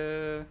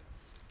به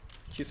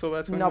کی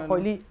صحبت کنیم؟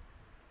 ناپولی.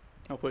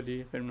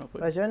 بریم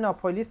ناپولی. راجع به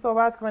ناپولی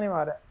صحبت کنیم.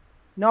 آره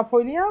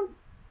ناپولی هم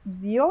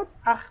زیاد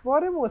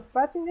اخبار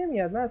مثبتی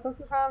نمیاد. من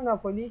احساس می‌کنم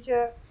ناپولی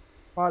که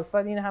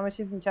پارسال این همه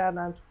چیز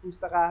می‌کردن، تو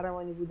پوست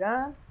قهرمانی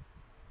بودن،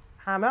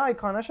 همه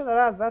آیکاناشو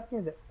داره از دست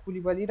میده.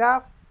 کولیبالی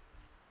رفت،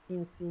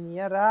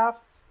 اینسینیه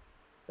رفت،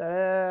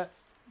 داره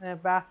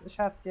بحثش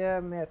هست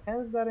که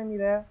مرتنز داره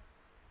میره.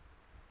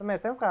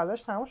 مرتنز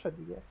قراردادش تموم شد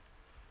دیگه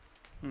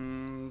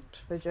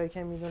به جایی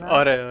که میدونم.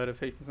 آره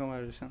فکر میکنم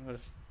قراردادش.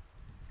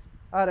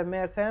 آره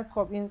مرتنز.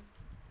 خب این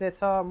سه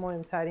تا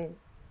مهمترین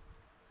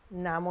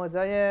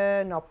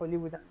نمادای ناپولی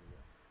بودن.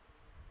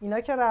 اینا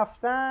که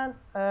رفتن،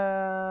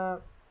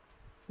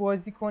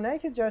 بازیکنایی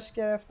که جاش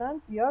گرفتن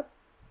زیاد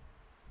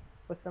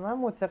واسه من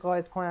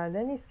متقاعد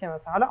کننده نیست. که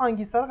مثلا حالا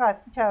آنگیسا رو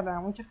قطعی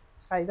کردم، اون که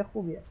خرید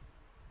خوبیه،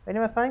 ولی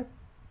مثلا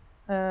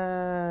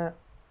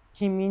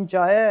کیمین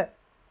جای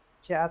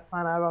که از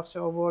فنربخچه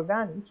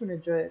آوردن میتونه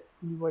جای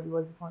کولیبالی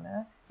بازی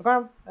کنه. فکر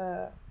کنم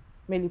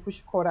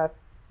ملیپوش کورس.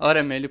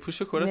 آره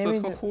ملیپوش کورس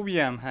بازیکن خوبی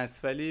هم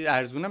هست ولی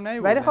ارزونم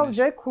نیوردنش. ولی خب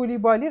جای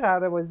کولیبالی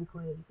قراره بازی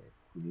کنه دیگه.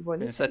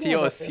 کولیبالی مثلا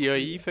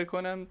آسیایی فکر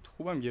کنم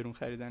خوبم گرون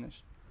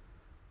خریدنش.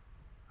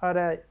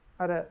 آره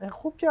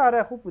خوب که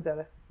آره خوب بود.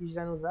 داره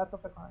 18 19 تا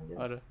فکر کنم.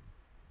 آره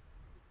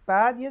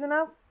بعد یه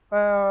دونم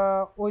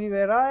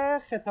اولیورا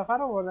خطافه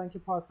رو آوردن که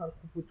پارسال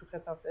خوب بود تو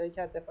خطافه،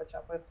 که دفاع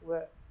چپای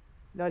خوبه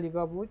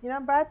لالیگا بود.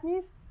 اینم بد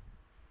نیست.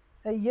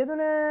 یه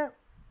دونه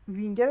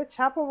وینگر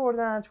چپ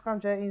آوردن تو کام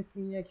جای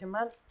اینسینیه که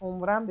من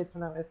عمرم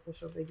بتونم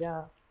اسمشو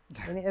بگم.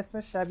 یعنی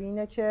اسمش شبیه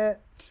اینه که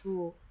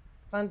تو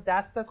مثلا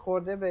دستت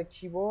خورده به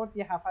کیبورد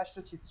یه 7-8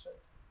 تا چیز شده.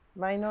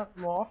 من اینو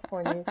معاف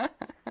کنید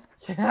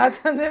که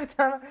حتی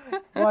نمیتونم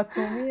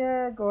باتومی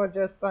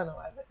گرجستان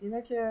اومده.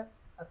 اینه که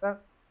اصلا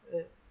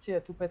چیه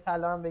توپ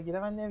طلا هم بگیره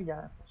من نمیگم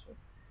اسمشو.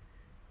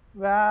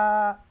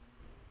 و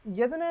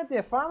یه دونه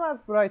دفاع هم از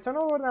برایتون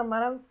آوردم.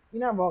 منم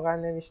اینم واقعا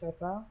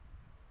نمیشناسم.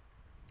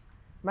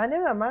 من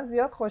نمیدونم، من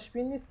زیاد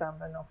خوشبین نیستم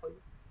به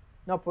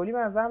ناپولی به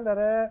نظرم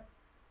داره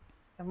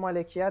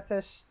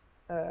مالکیتش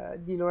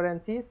دی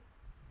لورنتیس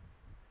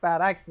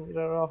برعکس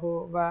میره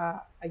راهو و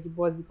اگه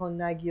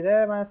بازیکن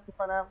نگیره من اسم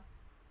میکنم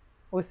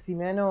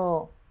اوسیمن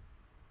و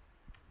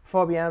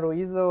فابیان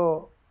رویز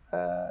و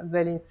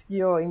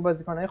زلینسکی و این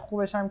بازیکنهای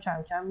خوبش هم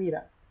کم کم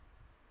میرن،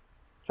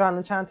 چون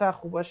الان چند تا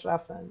خوباش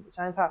رفتن،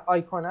 چند تا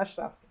آیکوناش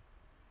رفتن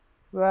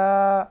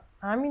و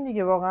همین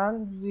دیگه.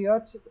 واقعا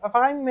زیاد فقط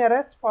این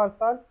مرت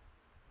پارسال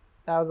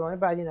در زمان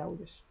بعدی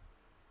نبودش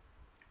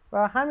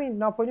و همین.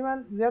 ناپولی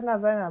من زیاد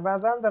نظری ندارم،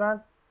 بعضا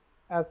دارن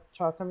از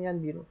 4 تا میان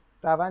بیرون،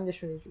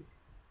 روندشون اینجوری.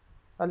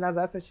 حالا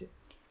نظر تو چیه؟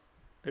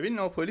 ببین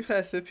ناپولی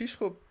فصل پیش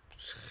خب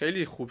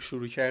خیلی خوب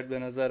شروع کرد به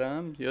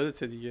نظرم،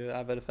 یادته دیگه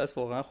اول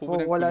فصل واقعا خوب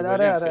بودن،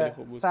 کولیبالی هم خیلی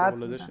خوب بود،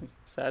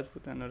 صد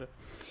بودن آره.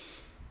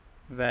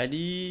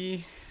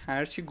 ولی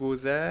هرچی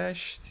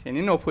گذشت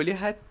یعنی ناپولی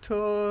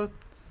حتی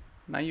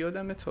من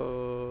یادمه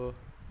تا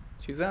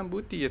چیزم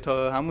بود دیگه،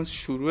 تا همون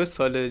شروع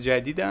سال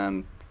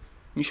جدیدم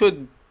میشد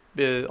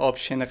به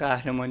آپشن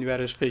قهرمانی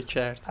براش فکر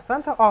کرد.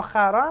 اصلا تا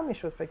آخرا هم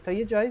میشد فکر، تا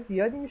یه جای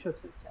زیادی میشد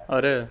فکر کرد.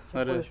 آره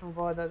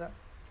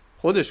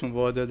خودشون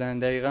وا دادن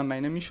دقیقاً. من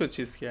نمیشد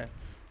چیز کرد.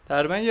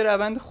 تقریبا یه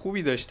روند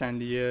خوبی داشتن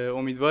دیگه،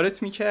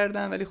 امیدوارت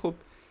میکردن ولی خب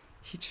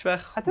هیچ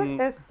وقت حتی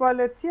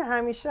اسپالتی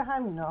همیشه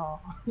همینا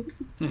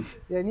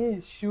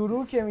یعنی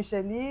شروع که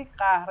میشه لیگ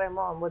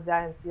قهرمان با 10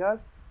 امتیاز،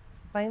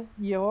 مثلا این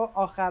یهو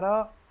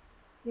آخرا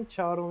این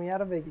چهارمیه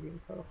رو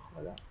بگیریم تو رو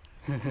خدا.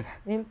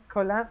 این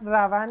کلا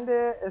روند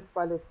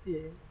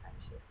اسپالتیه،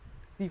 همیشه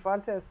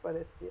دیفالت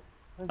اسپالتیه.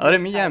 آره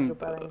میگم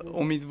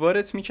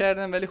امیدوارت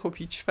میکردن ولی خب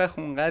هیچ وقت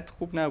اونقدر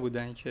خوب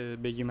نبودن که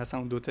بگیم مثلا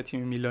اون دوتا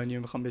تیم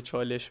میلانیو میخوام به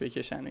چالش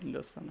بکشن این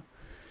داستانا.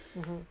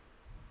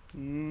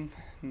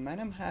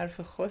 منم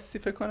حرف خاصی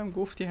فکر کنم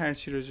گفتی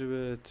هرچی راجع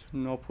به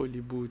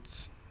ناپولی بود،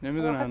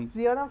 نمیدونم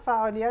زیادم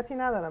فعالیتی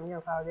ندارم، میگم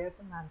فعالیت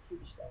منفی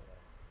بیشتر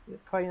دارم،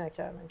 کاری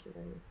نکردن که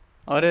ببین.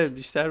 آره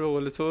بیشتر به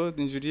قول تو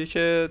اینجوریه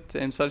که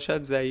امسال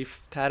شاید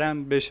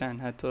ضعیف‌ترم بشن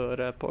حتی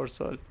آره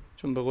پارسال،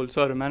 چون به قول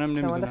تو آره منم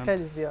نمیدونم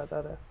خیلی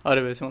زیاد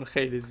آره به احتمال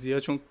خیلی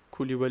زیاد، چون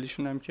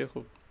کولیبالیشون هم که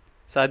خب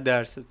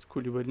 100%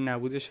 کولیبالی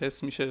نبودش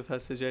حس میشه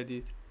فصل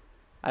جدید.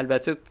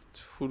 البته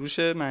فروش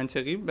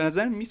منطقی به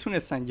نظر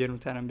میتونستن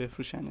گرونترم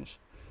بفروشنش،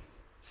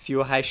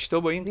 38 تا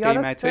با این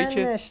قیمتایی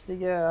که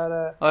دیگه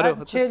آره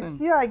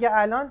چلسی اگه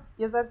الان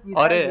یه ذره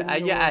آره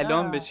اگه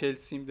الان به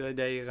چلسی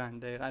دقیقاً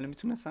الان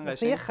میتونستن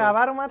قشنگ. یه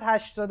خبر اومد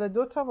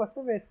 82 تا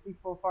واسه وستی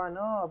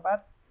فوفانا،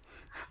 بعد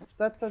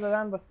 70 تا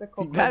دادن واسه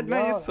کوکولیا. بعد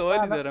من یه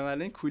سوالی دارم،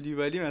 الان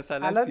کولیبالی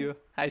مثلا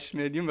 38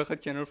 میلیون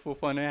بخواد کنار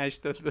فوفانا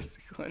 80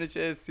 بازی کنه چه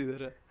حسی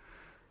داره؟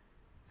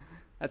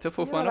 حتی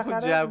فوفانا خود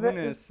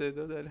جوونه،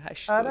 استعداد داره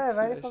 80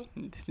 آره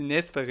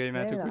نصف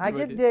قیمت کولیبالی.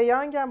 اگه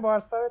دیانگ هم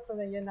بارسا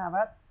بتونه یه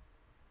 90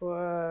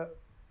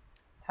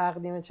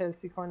 تقدیم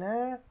چلسی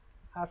کنه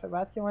حرف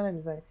بعد که ما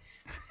نمیزنیم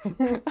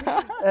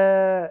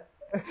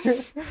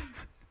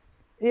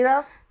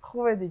اینم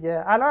خوبه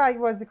دیگه. الان اگه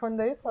بازیکن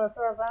دارید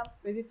خلاصه ازم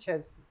بدید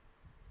چلسی،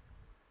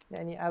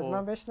 یعنی از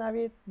من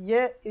بشنوید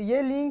یه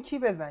لینکی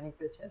بزنید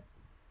به چلسی.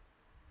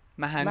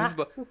 من هنوز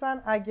مخصوصا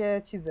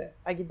اگه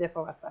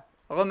دفاع وسط.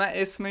 آقا من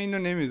اسم اینو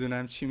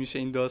نمیدونم چی میشه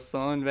این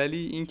داستان،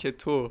 ولی این که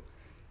تو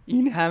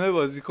این همه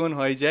بازیکن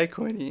هایجک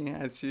کنی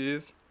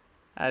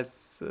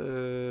از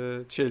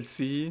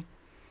چلسی،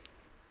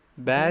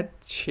 بعد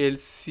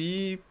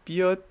چلسی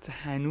بیاد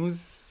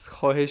هنوز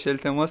خواهش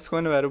التماس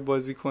کنه برای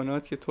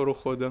بازیکنات که تو رو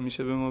خدا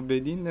میشه به ما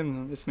بدین،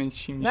 نمیدونم اسم این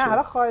چی میشه. نه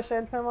حالا خواهش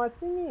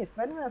التماسی نیست،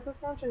 ولی من احساس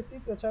کنم چلسی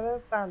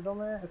دچار سندروم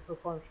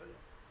استکهلم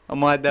شده.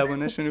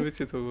 مؤدبانه شونه بود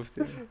که تو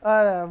گفتی.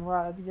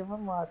 آره دیگه ما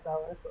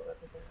مؤدبانه صحبت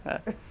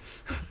می‌کنیم.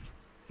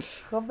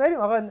 خب بریم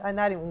آقا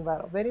نریم اون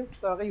برا، بریم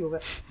سراغ یووه.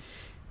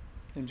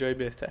 این جای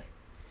بهتر.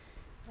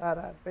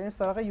 آره بریم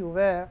سراغ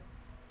یووه.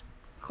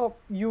 خب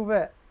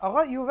یووه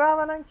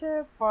اولا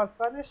که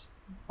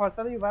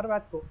پارسال یووه رو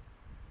باید گفت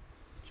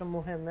چون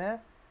مهمه.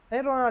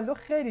 این رونالدو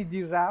خیلی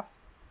دیر رفت،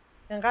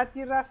 انقدر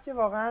دیر رفت که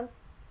واقعا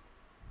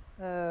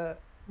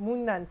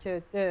موندن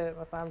که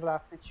مثلا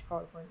رفته چی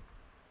کار کنیم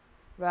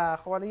و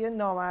خب حالا یه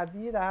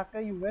نامردی در حق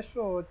یووه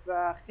شد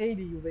و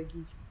خیلی یووه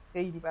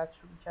خیلی بد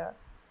شروع کرد.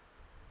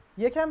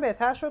 یکم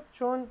بهتر شد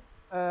چون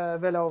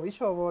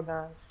ولاویچ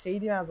آوردن،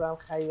 خیلی نظرم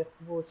خرید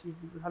خوب و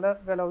چیزی بود. حالا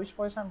ولاویچ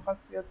خودش هم می‌خواست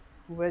بیاد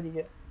خوبه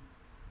دیگه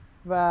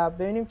و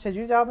ببینیم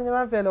چجوری جواب میده.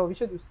 من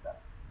ولاویچ دوست دارم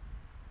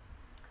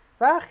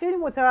و خیلی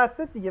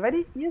متوسط دیگه،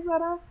 ولی یه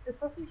ذره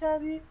احساس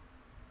می‌کردی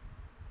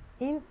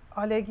این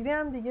آلگری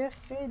هم دیگه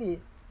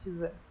خیلی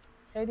چیزه،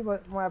 خیلی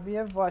مربی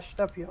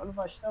واشتاپی. حالا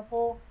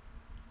واشتاپو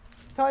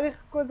تاریخ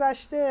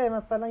گذشته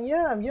مثلا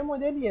یه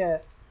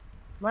مدلیه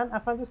من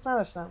اصلا دوست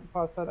نداشتم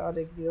پارسال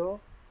آلگریو.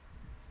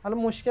 حالا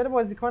مشکل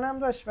بازیکنم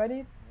داشت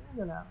ولی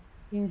نمیدونم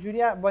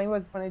اینجوری با این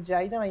بازیکن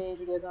جدیدم اگه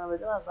اینجوری ادامه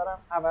بده نظرم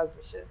عوض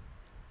میشه.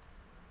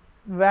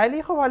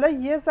 ولی خب حالا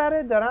یه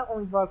ذره دارن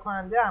امیدوار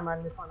کننده عمل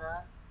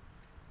میکنن.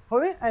 خب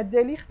این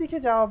دلیختی که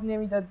جواب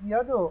نمیداد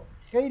بیاد و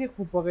خیلی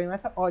خوب با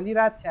قیمت عالی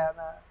رد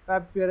کردن و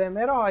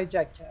برمر رو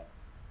هایجک کردن.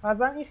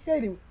 مثلا این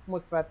خیلی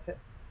مثبته،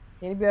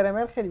 یعنی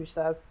برمر خیلی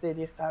بیشتر از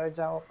دلیخت قرار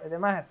جواب بده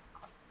من حس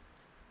میکنم.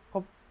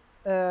 خب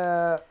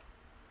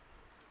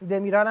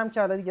دمیرال هم که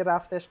حالا دیگه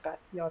رفتش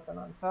قطعی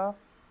آتالانتا.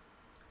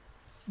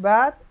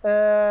 بعد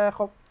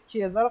خب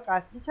کیزا رو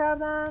قطعی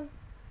کردن،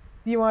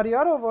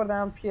 دیماریا رو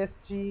آوردن پی اس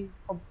جی.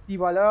 خب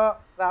دیبالا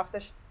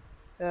رفتش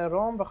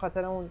روم به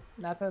خاطر اون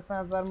نتونستن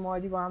از نظر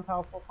مالی با هم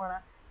توافق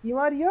کنن.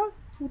 دیماریا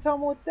تو تا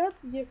مدت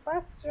یک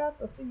فصل شاید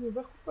واسه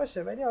یووه خوب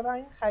باشه ولی حالا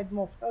این خرید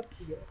مفتاست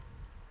دیگه.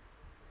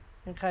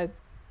 این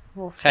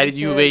خرید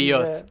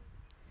یووه‌ایاست.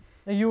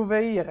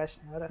 یووه‌ای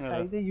قشنگ. آره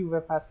خرید یووه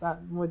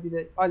پسند.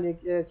 مدیر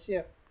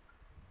چیه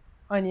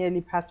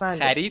آنیلی پسند.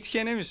 خرید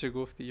که نمیشه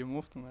گفت دیگه،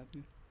 مفت اومد.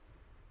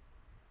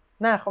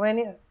 نه خب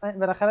یعنی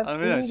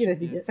بالاخره میگیره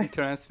دیگه.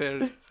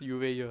 ترانسفر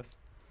یووه‌ایاست.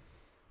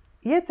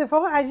 یه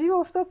اتفاق عجیب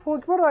افتاد،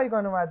 پوگبا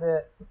رایگان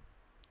اومده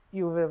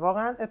یووه.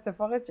 واقعا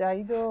اتفاق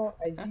جدید و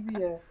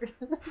عجیبیه.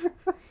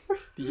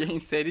 دیگه این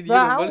سری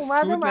دیگه دنبال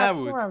سود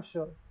نبود.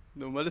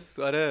 دنبال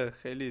ساره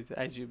خیلی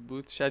عجیب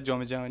بود. شاید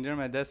جام جهانی رو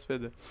از دست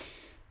بده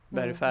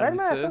برای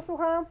فرانسه. ولی من احساس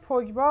می‌کنم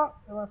پوگبا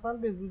مثلا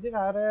به زودی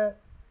قراره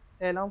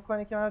اعلام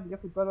کنه که من دیگه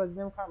فوتبال بازی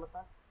نمی‌کنم،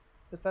 مثلا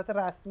به صورت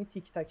رسمی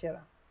تیک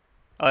تاکرم.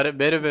 آره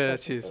بره به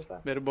چیز،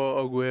 بره با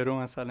آگوئرو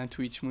مثلا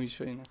تویچ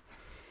مویچ و اینا.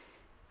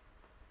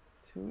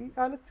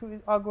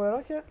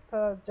 آگوئرو که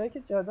تا جایی که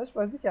جاداش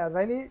بازی کرد،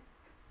 ولی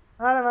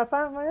آره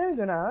مثلا من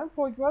نمیدونم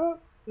پوگبا رو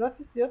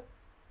راستش زیاد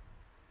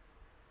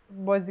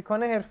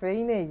بازیکن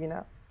حرفه‌ای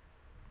نمیبینم.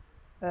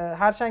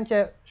 هرچند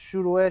که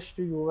شروعش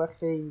تو یووه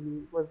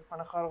خیلی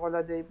بازیکن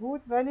خارق‌العاده‌ای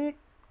بود ولی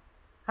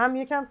هم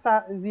یکم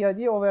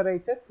زیادی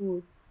اوورریتد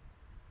بود،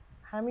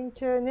 همین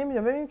که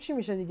نمیدونم ببینیم چی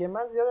میشه دیگه.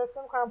 من زیاد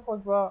اصلا می‌کنم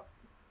پوگبا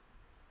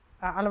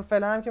الان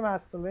فعلا هم که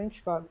مصدوم، ببینیم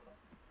چیکار می‌کنه.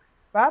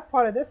 بعد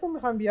پارادیس رو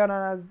می‌خوام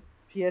بیارن از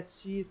پی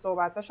اس جی،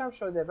 صحبتاش هم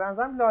شده به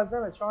نظرم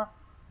لازمه چون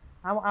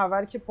همون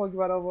اولی که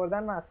پوگبا رو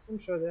آوردن مصدوم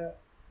شده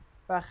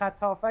و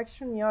خط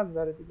هافکشون نیاز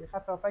داره دیگه.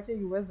 خط هافک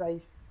یووه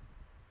ضعیف.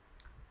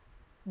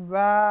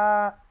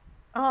 و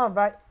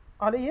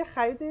حالا یه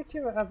خریدی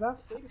که به نظرم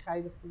خیلی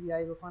خرید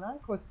خوبی بکنن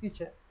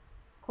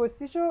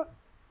کوستیچو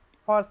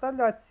پارسال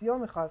لاتسیو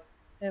می‌خواست،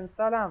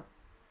 امسال هم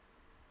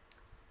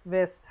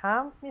وست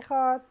هم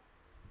میخواد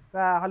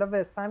و حالا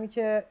وست همی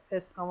که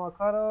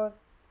اسکاماکا رو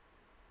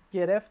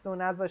گرفت و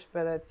نذاشت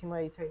بره تیم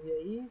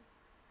ایتالیایی،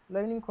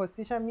 ببینیم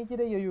کوستیچ هم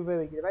میگیره یا یووه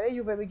بگیره. ولی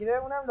یووه بگیره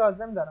اونم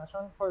لازم دارن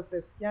چون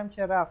کولوسفسکی هم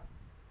که رفت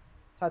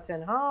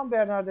تاتنهام،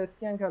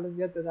 برناردسکی هم که حالا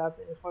زیاد به درد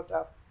نمیخورد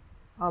رفت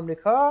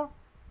آمریکا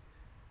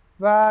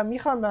و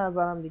میخوان به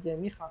نظرم دیگه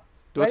میخوان.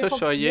 دو تا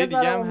شایعه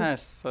دیگه هم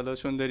هست حالا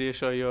چون داری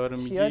شایعه ها رو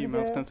میگی.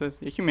 من گفتم تو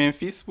یکی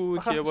منفیس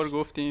بود که یه بار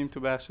گفتیم تو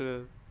بخش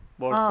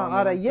بارسا.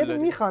 آره یه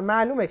میخوان،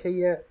 معلومه که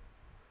یه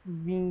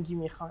وینگی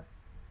میخوان.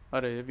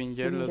 آره یه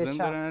وینگر لازم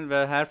دارن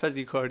و حرف از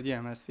ایکاردی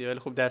هم هستی ولی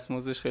خب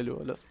دستمزدش خیلی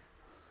بالاست.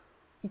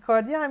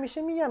 ایکاردی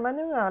همیشه میگم، من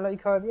نمیدونم الان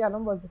ایکاردی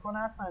الان بازیکن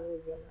هست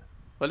هنوز یا نه.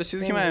 حالا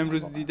چیزی که من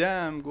امروز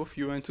دیدم گفت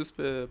یوونتوس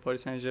به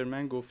پاریس سن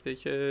ژرمن گفته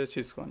که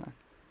چیز کنن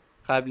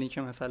قبل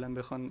اینکه مثلا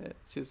بخوان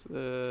چیز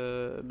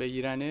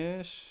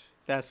بگیرنش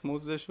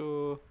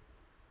دستمزدشو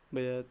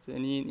باید،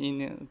 یعنی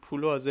این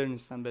پولو حاضر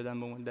نیستن بدن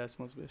به اون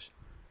دستمزد بشه.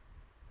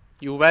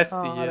 یووه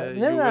است دیگه.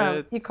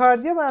 یووه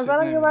ایکاردیو به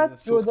نظرم یه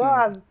بعد جدا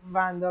از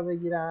وندا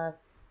بگیرن،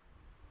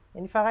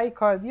 یعنی فقط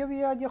ایکاردیو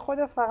بیاد یا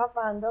خود فقط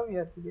وندا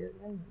بیاد دیگه.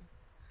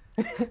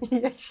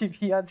 یکی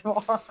بیاد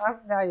با هم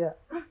نیاد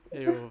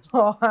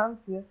با هم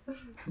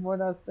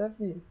مناسب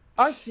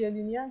نیست.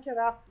 کیلینی هم که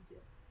رفت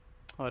دیگه.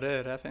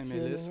 آره رفت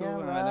MLS و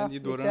عملا یه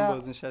دوران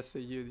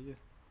بازنشستگی دیگه.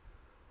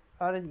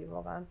 آره دیگه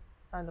واقعا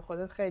بنده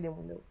خودت خیلی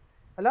مونده بود.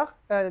 حالا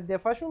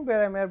دفاعشون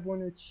برمر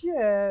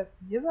بونوچیه،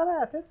 یه ذره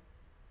حتی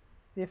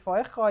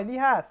دفاع خالی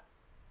هست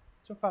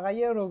چون فقط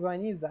یه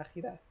روگانی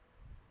ذخیره است،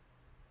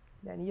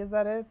 یعنی یه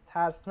ذره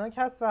ترسناک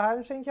هست و هر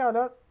میشه این که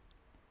حالا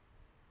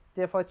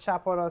دفاع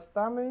چپ و راست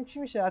هم ببینیم چی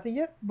میشه. حتی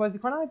یه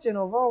بازیکن از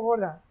جنوا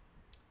آوردن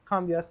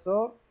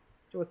کامبیاسو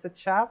که واسه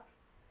چپ،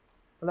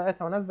 حالا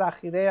احتمالاً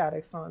ذخیره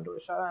الکساندرو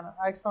شدن.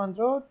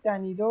 الکساندرو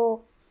دنیلو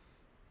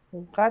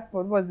اونقدر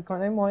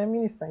بازیکنای مهمی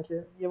نیستن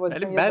که یه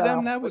بازیکن ولی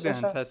بدم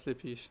نبودن فصل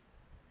پیش.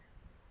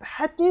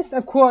 بد نیست.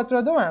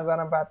 کوادرادو به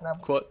نظرم بد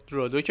نبود.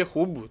 کوادرادو که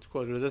خوب بود.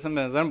 کوادرادو اصلا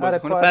به نظرم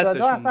بازیکن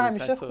فصلشون بود.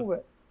 همیشه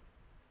خوبه.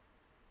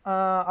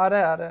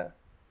 آره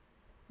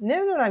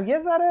نمیدونم یه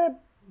ذره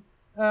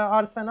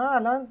آرسنال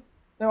الان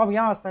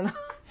میگم آرسنال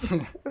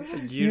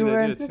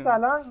یوونتوس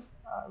الان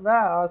و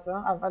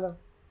آرسنال اول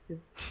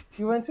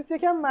یوونتوس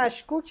یکم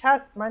مشکوک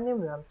هست، من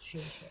نمیدونم چی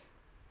میشه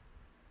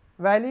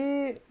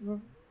ولی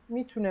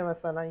میتونه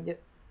مثلا یه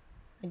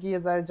اگه یه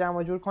ذره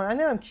جمع جور کنن.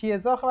 نمیدونم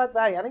کیزا خواهد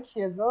برگردن.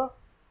 کیزا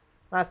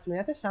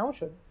مسئولیتش تموم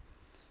شده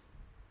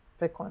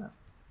فکر کنم.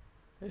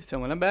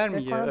 احتمالاً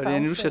برمیگرده.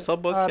 یعنی روش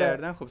حساب باز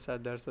کردن. خب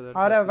 100%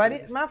 آره ولی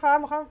من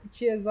فقط میخوام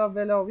کیزا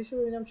ولاویشو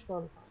ببینم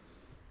چیکار میکنه.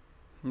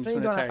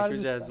 میتونه ترکیب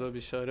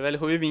جذابی شه. ولی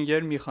خب یه وینگر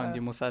میخواندی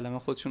مسلما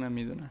خودشون هم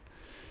میدونن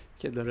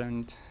که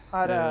دارن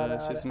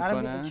چیز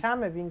میکنن.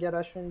 کمه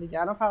وینگراشون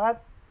دیگه. الان فقط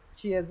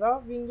کیزا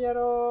وینگر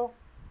و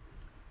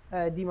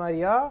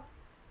دیماریا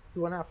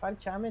 2 نفر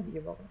کمه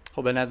دیگه واقعا.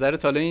 خب به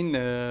نظرت حالا این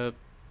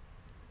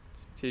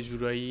یه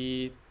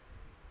جورایی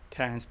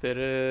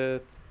ترانسفر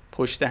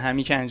پشت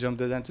همی که انجام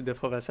دادن تو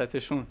دفاع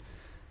وسطشون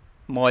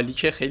مالی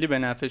که خیلی به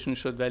نفعشون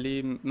شد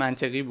ولی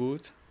منطقی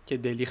بود که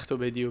دلیختو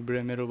بدی و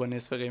برمر رو با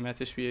نصف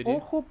قیمتش بیاری؟ اون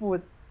خوب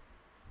بود.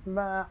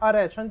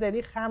 آره چون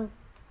دلیخ هم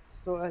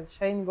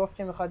چین گفت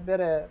که میخواد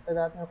بره به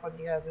درد نمیخواد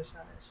دیگه ازش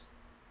نمیش.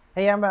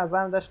 هی هم به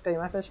نظرم داشت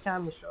قیمتش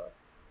کم میشد.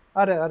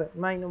 آره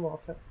من اینو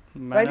موافقم.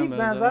 ولی به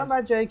نظرم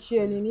بعد جای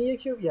کیلینی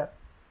یکی بیاد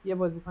یه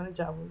بازیکن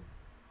جوون.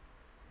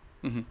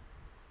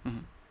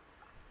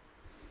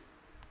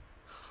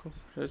 خب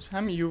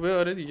هم یووه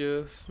آره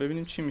دیگه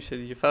ببینیم چی میشه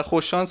دیگه. فقط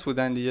خوش شانس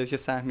بودن دیگه که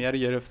سهمیه رو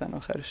گرفتن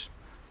آخرش.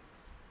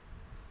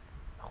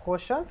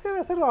 خوش شانس که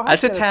بهتر راحت.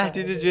 البته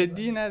تهدید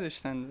جدی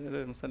نداشتن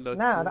مثلا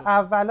لاتزیو. نه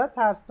اولا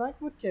ترسناک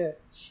بود که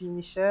چی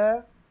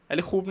میشه.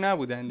 ولی خوب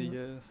نبودن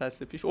دیگه.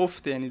 فصل پیش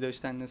افت یعنی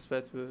داشتن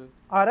نسبت به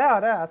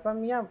آره اصلا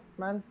میگم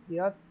من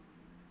زیاد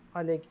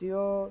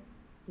آلگریو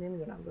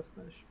نمیدونم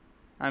دوستانش.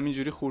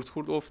 همینجوری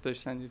خورد افت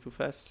داشتن دی تو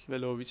فصل.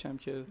 ولاویچ هم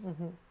که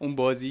اون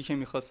بازی که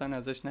می‌خواستن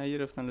ازش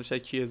نگرفتن و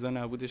شاید کیزا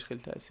نبودش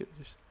خیلی تاثیر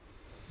داشت.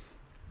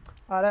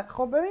 آره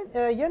خب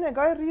ببین یه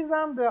نگاه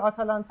ریزم به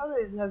آتالانتا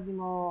بندازیم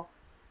و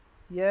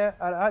یه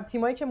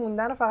تیمایی که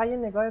موندن رو فقط یه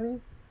نگاه ریز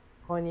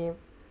کنیم.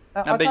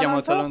 من بگم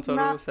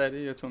آتالانتا رو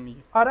سریع یا تو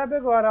میگی؟ آره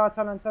بگو. آره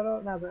آتالانتا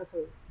رو نظرت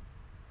رو.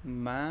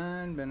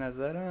 من به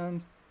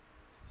نظرم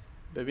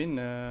ببین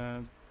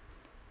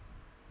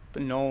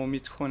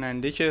ناامید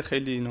کننده که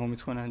خیلی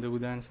ناامید کننده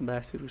بودن اصلا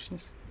بحثی روش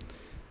نیست.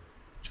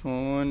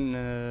 چون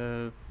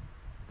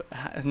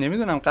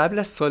نمیدونم قبل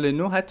از سال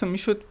 9 حتی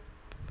میشد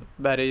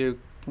برای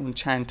اون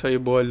چند تای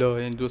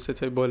بالا یعنی 2-3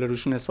 تای بالا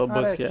روشون حساب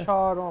باز کرد. آره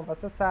چهارم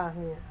واسه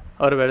سهمیه.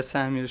 آره برای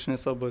سهمیه روشون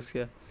حساب باز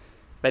کرد.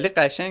 ولی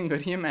قشنگ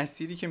انگاری یه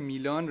مسیری که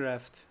میلان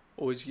رفت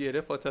اوج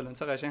گرفت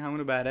آتالانتا قشنگ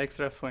همونو برعکس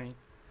رفت پایین.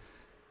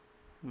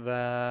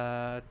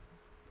 و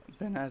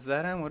به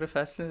نظرم آره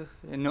فصل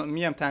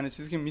میگم تنها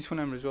چیزی که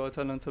میتونم راجع به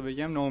آتالانتا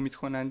بگم ناامید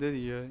کننده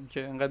دیگه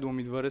اینکه انقدر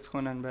امیدوارت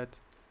کنن بعد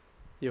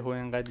یهو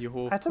انقدر یهو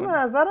افت کنن. حتی به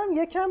نظرم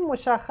یکم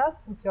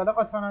مشخص بود که حالا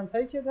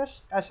آتالانتایی که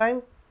داشت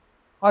قشنگ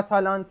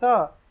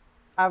آتالانتا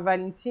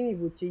اولین تیمی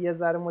بود که یه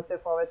ذره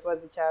متفاوت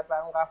بازی کرد و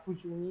اونقدر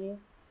هجومی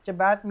که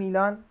بعد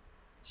میلان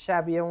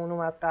شبیه اون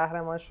اومد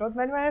قهرمان شد.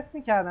 ولی من حس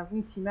می‌کردم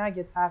این تیم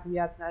اگه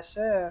تقویت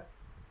نشه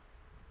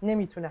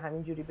نمیتونه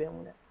همینجوری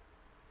بمونه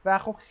و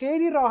خب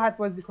خیلی راحت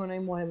بازیکنای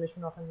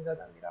مهمشون آخه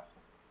میدادن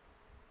میرفتن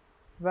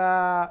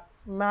و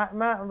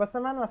واسه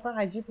من مثلا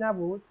عجیب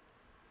نبود.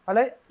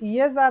 حالا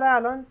یه ذره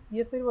الان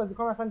یه سری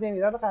بازیکن مثلا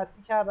دمیرا رو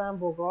قطعی کردن،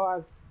 بوگا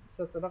از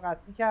ساسولو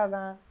قطعی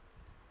کردن،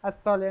 از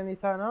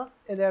سالرنیتانا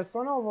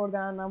ادرسون رو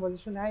آوردن، من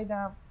بازیشو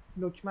ندیدم،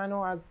 لوکمن رو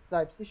از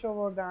لایپزیگ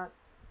آوردن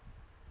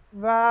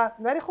و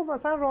ولی خب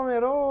مثلا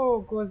رومرو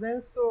و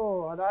گوزنس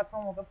و حالا حتی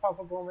موقع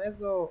پاپا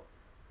گومز و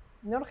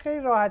اینا رو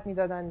خیلی راحت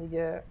میدادن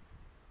دیگه.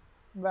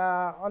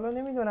 و حالا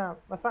نمیدونم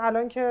مثلا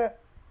الان که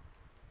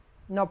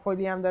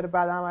ناپولی هم داره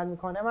بد عمل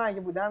میکنه من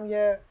اگه بودم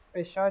یه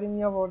فشاری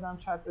می آوردم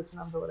شاید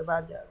بتونم دوباره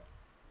برگردم.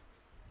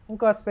 اون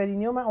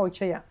گاسپرینیو من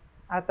اوکی ام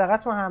حداقل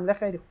تو حمله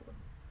خیلی خوبه.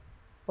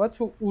 با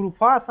تو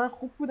اروپا اصلا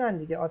خوب بودن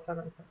دیگه.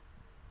 آتالانتا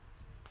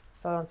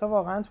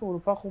واقعا تو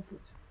اروپا خوب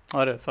بود.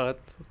 آره فقط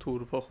تو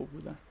اروپا خوب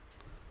بودن.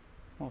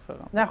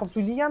 موافقم. نه خب تو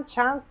لیگ هم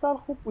چند سال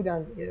خوب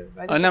بودن دیگه.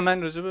 نه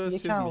من راجع به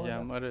چیز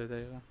میگم. آره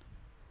دقیقاً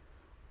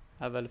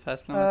اول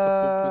فصل هم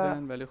خوب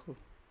بودن ولی خوب.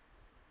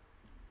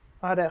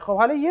 آره خب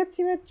حالا یه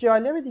تیم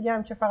جالب دیگه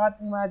هم که فقط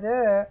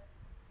اومده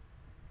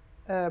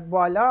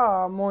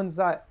بالا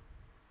مونزا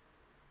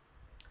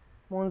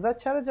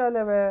چرا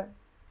جالبه؟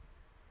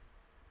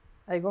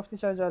 ای گفتی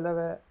چرا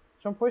جالبه؟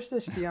 چون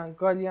پشتش کیان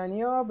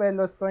گالیانی و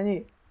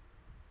برلوسکونی،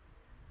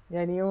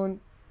 یعنی اون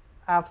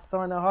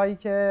افسانه هایی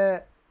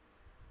که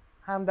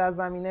هم در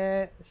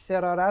زمینه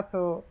شرارت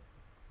و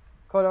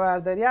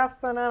کلاهبرداری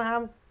افسانه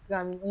هم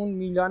زمین اون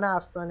میلان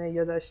افسانه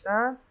یا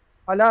داشتن.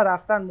 حالا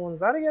رفتن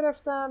مونزا رو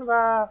گرفتن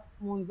و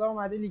مونزا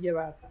اومده لیگ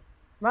برتر.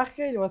 من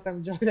خیلی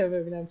واسم جالبه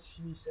ببینم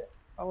چی میشه.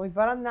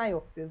 امیدوارم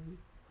نیفته زود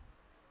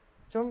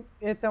چون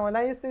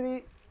احتمالا یه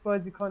سری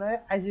بازیکن‌های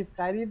عجیب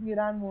غریب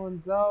میرن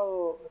مونزا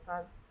و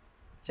مثلا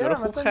چرا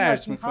خوب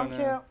خرج میکنه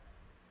که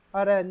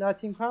آره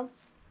ناتینگهام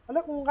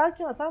حالا اونقدر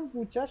که مثلا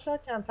بودجه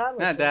شاید کمتر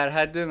باشه. نه در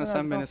حد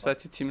مثلا به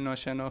نسبت تیم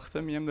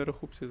ناشناخته میگم داره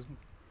خوب چیز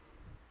میکنه.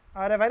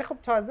 آره ولی خب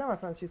تازه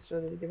مثلا چیز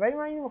شده دیگه. ولی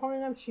من اینو میخوام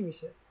ببینم چی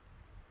میشه.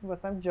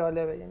 واسم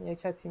جالبه. یعنی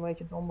یک از تیمایی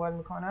که دنبال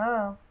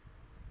میکنم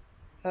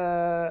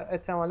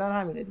احتمالاً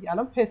همینه دیگه.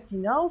 الان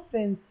پسینا و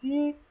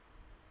سنسی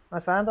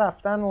مثلا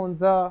رفتن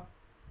مونزا.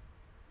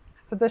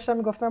 حتی داشتم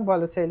میگفتم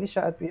بالوتلی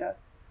شاید بیاد.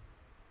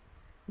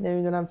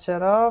 نمیدونم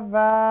چرا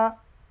و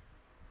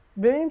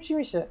ببینیم چی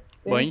میشه.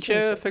 با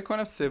اینکه فکر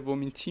کنم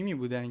سومین تیمی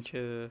بودن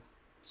که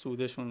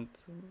سودشون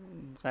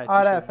قطعی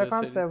آره شد فکر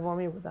کنم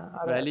سومی بودن.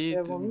 آره ولی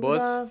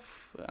باز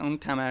بودن. اون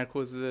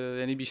تمرکز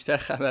یعنی بیشتر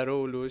خبرها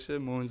اولوش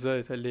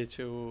مونزا تا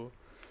لچه و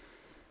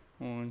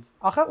اون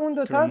آخه اون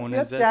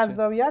دوتا زیاد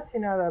جذابیتی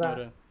ندارن.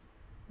 آره.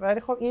 ولی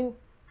خب این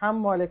هم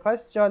مالکاش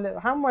جالب،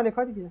 هم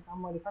مالکا دیگه، هم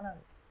مالکا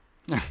نداره.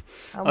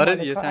 آره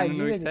دیگه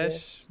تنها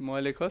نکتهش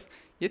مالکاست.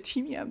 یه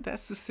تیمی هم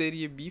دست تو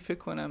سری بی فکر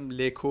کنم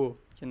لکو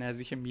که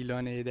نزدیک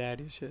میلانه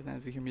دریاشه،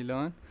 نزدیک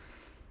میلان،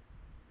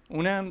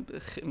 اونم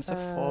مثلا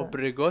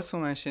فابرگاس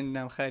رو من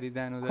شنیدم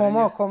خریدن و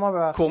دارن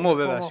کومو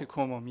ببخشید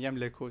کومو میگم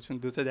لکو چون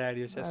دوتا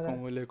دریاچه از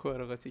کومو و لکو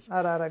آراغاتیک.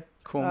 آره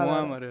کومو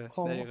هم آره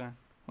دقیقاً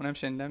اونم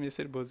شنیدم یه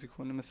سری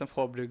بازیکن مثلا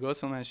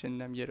فابرگاس رو من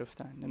شنیدم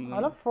گرفتن. نمیدونم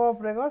حالا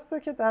فابرگاس تو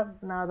که در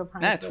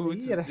 95 نه تو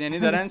یعنی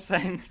دارن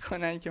سعی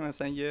میکنن که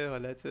مثلا یه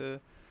حالت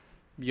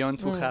بیان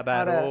تو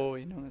خبرها و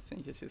اینا مثلا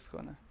اینکه چیز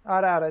کنن.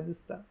 آره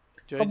دوستان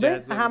خب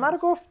همه رو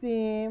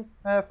گفتیم.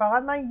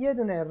 فقط من یه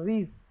دونه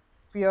ریز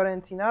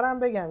فیورنتینا رو هم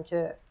بگم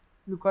که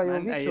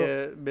لوکایوویچ من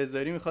اگه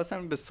بذاری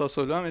میخواستم به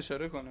ساسولو هم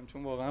اشاره کنم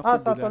چون واقعا خوب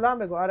بودن. ساسولو هم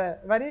بگو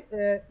آره. ولی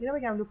اینو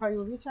بگم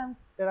لوکایوویچ هم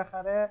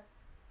بالاخره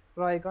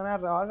رایگان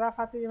رئال رفت،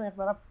 حتی یه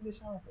مقدار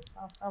پولش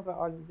هم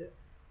رئال میده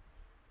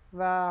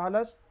و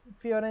حالا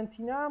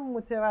فیورنتینا هم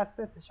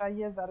متوسطه، شاید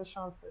یه ذره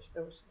شانس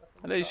داشته باشه.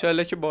 حالا ان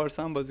شاءالله که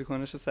بارسا هم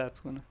بازیکناشو ثبت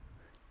کنه.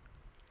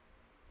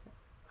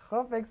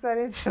 خب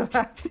بگذاریم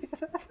شوخی.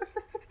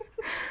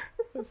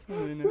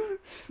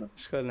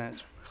 اشکال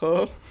نداره.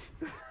 خب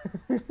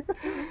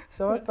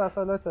شما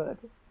ساسولو تو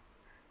بگو.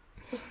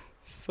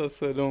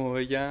 ساسولو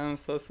بگم.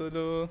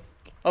 ساسولو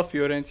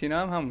فیورنتینا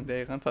هم همون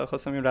دقیقاً. فقط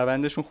خواستم این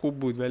روندشون خوب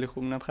بود ولی خب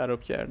اونم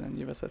خراب کردن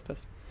یه وسط.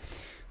 پس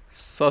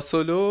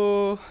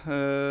ساسولو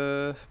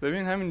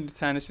ببین همین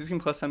تنها چیزی که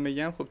می‌خواستم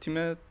بگم خب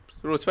تیم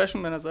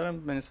رتبهشون به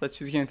نظرم به نسبت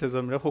چیزی که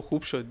انتظار می‌رفت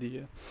خوب شد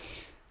دیگه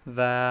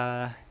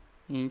و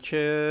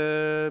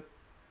اینکه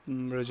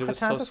راجع به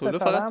ساسولو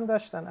فقط هم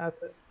داشتن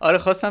آره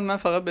خواستم من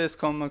فقط به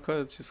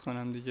اسکاماکا چیز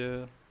کنم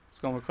دیگه.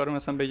 اسکاماکا رو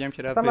مثلا بگم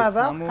که رفت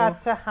مثلا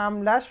خط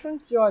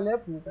حملهشون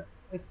جالب بوده.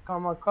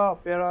 اسکاماکا،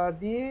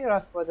 براردی،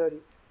 راسپادوری.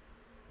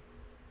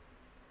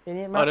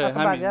 یعنی من آره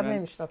بقیه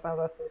نمیشناسم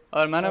راستش.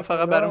 آره منم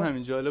فقط برام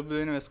همین جالب بود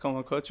اینم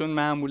اسکاماکا، چون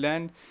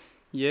معمولاً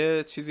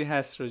یه چیزی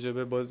هست راجع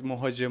به باز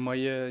مهاجمای،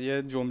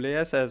 یه جمله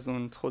هست از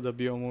اون خدا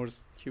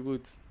بیامرز کی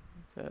بود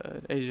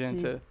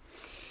ایجنت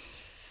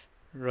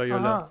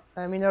رایولا،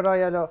 مینو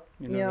رایولا.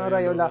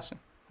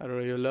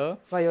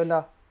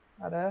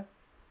 آره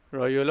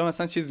رایولا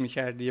مثلا چیز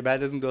می‌کرد دیگه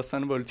بعد از اون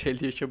داستان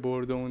بالوتلی که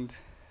برد اون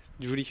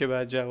جوری که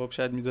بعد جواب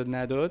شاید میداد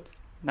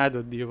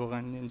نداد دیگه واقعا،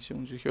 یعنی چه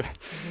اونجوری که بعد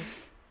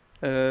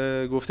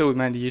گفته بود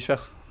من دیگه هیچ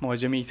وقت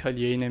مهاجم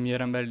ایتالیایی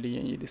نمیارم برای لیگ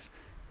انگلیس.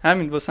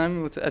 همین واسه همین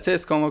البته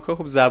اسکاماکا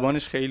خب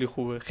زبانش خیلی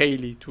خوبه،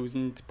 خیلی تو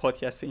این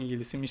پادکست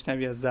انگلیسی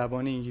میشنوی از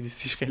زبان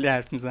انگلیسیش خیلی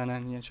حرف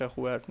میزنن، یعنی چه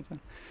خوب حرف میزنن.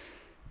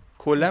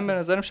 کلا به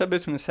نظرم شاید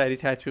بتونه سریع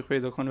تطبیق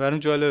پیدا کنه. برام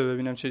جالبه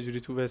ببینم چه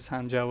جوری تو وست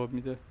هم جواب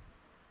میده.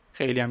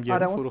 خیلی هم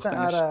گرم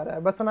فروختنش. آره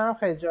واسه منم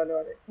خیلی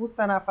جالبه. اون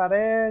سه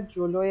نفره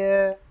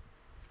جلوی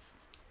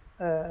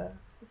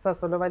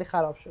ساسولو ولی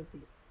خراب شد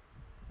دیگه.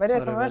 ولی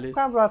احتمالاً فکر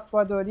کنم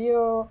راسپادوری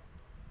و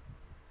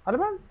حالا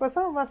من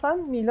مثلا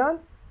میلان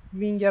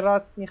وینگ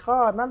راست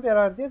میخواد، من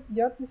براردی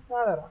زیاد دوست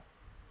ندارم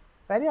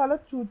ولی حالا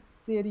تو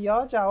سری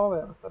ها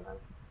جوابه مثلا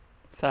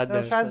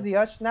 100% شاید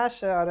زیاش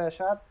نشه. آره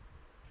شاید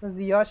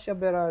زیاش یا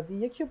براردی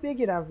یکی رو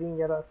بگیرم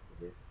وینگ راست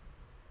دیگه.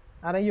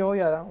 الان یهو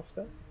یادم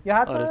افتاد. یا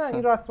حتی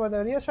این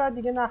راسپادوری شاید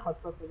دیگه نخواد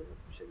ساسولو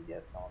بشه دیگه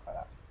اسلام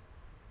طرف.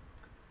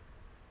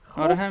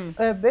 آره هم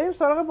بریم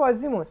سراغ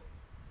بازیمون.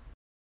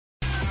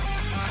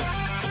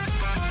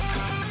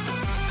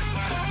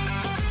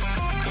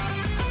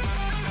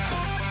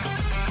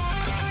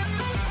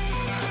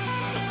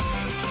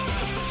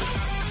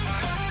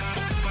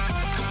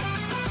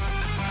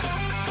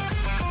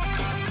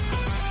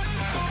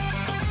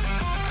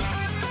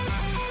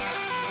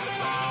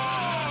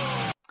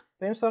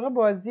 بریم سراغ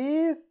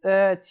بازی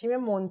تیم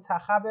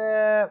منتخب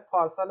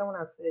پارسالمون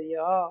از سری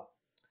آ.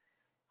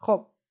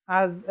 خب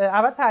از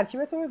اول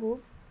ترکیب تو بگو.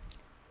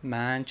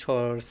 من 4-3-3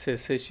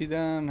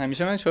 چیدم.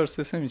 همیشه من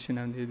 4-3-3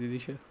 میچینم دیگه، دیدی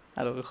که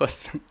علاقه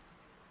خواستم.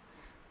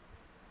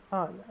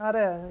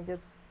 آره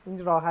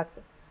این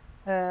راحته.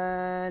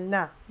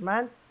 نه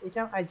من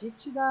یکم عجیب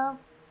چیدم،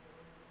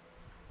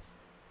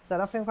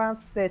 دارم فکر کنم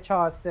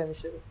 3-4-3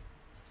 میشه.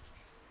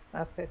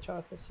 نه 3-4-3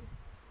 چیدم.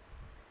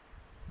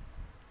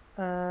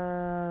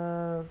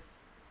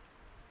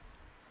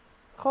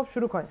 خب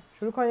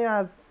شروع کنیم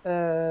از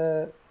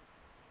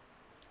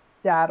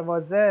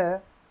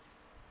دروازه.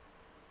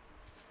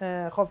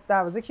 خب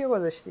دروازه کیو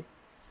گذاشتی؟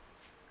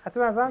 حتی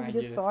مثلا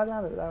دیگه سوال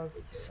نداره دروازه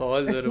کی؟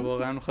 سوال داره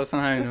واقعا. خواستم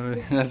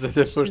همینو ازت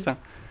بپرسم.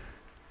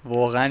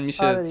 واقعا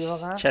میشه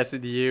کسی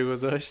دیگه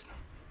گذاشت؟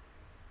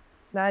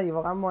 نه دیگه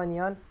واقعا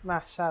مانیان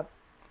محشر.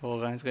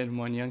 واقعا غیر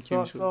مانیان کی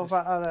میشه گذاشت؟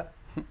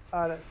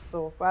 آره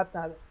صحبت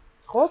نداره.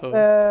 خب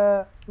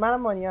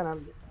منم مانیانم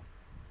دیگه.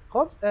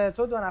 خب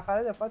تو دو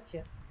نفره دفاع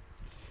کیه؟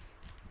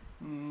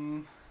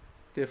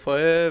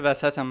 دفاع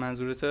وسط هم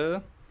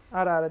منظورته؟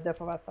 آره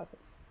دفاع وسط.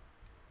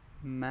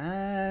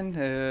 من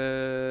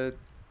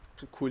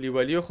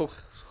کولیبالی خب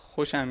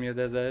خوشم میاد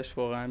ازش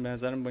واقعا، به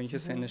نظرم با اینکه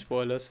سنش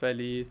بالاست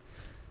ولی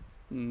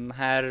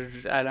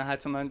الان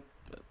حتی من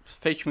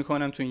فکر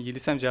میکنم تو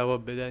انگلیس هم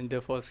جواب بده، این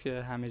دفاعست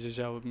که همه جا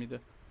جواب میده.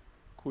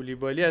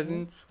 کولیبالی از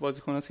این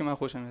بازیکناست که من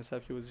خوشم میاد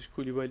سبک بازیش.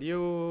 کولیبالی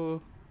و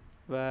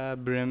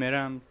برمر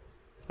هم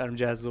برام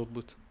جذاب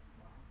بود.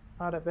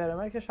 آره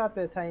برمر که شاید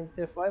بهترین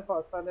دفاع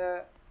پارسال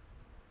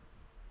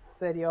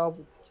سری آ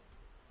بود.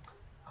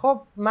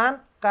 خب من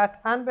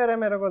قطعاً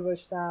برمر رو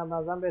گذاشتم،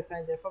 مثلا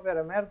بهترین دفاع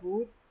برمر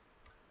بود.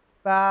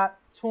 و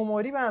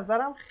توموری به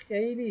نظرم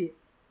خیلی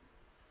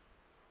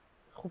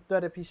خوب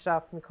داره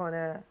پیشرفت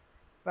میکنه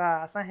و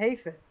اصلا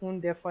حیفه اون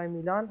دفاع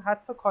میلان.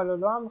 حتی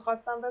کالولو هم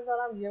میخواستم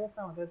بذارم دیگه،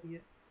 گفتم آره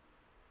دیگه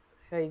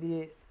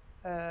خیلی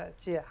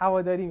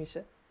هواداری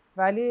میشه،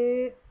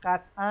 ولی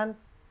قطعاً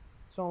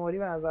توموری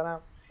به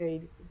نظرم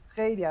خیلی خوب،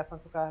 خیلی اصلا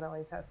تو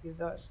قهرمانی تاثیر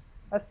داشت.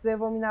 و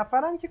سومین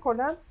نفرم که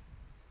کلا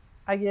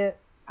اگه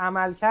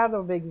عملکرد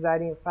رو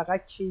بگذاریم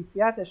فقط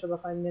کیفیتش رو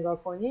بخوایم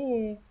نگاه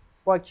کنیم،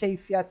 با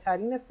کیفیت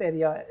ترین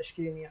سری آ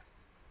اشکرینیه.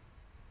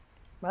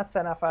 من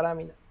 3 نفرم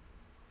اینه.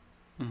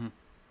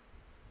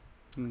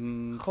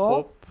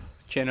 خب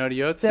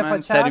کناریات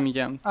من سری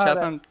میگم. آره.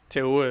 چپم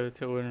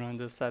تئو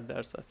هرناندز 100%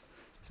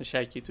 اصلا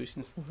شکی توش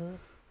نیست.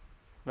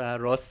 و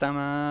راستم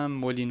هم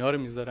مولینار رو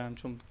میذارم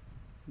چون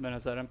به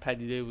نظرم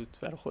پدیده بود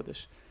برای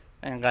خودش،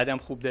 اینقدر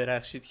خوب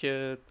درخشید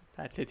که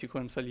اتلتیکو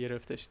امسال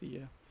گرفتش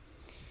دیگه.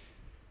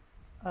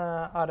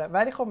 آره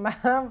ولی خب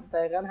منم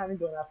دقیقاً همین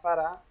 2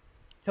 نفرم.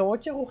 تئو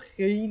که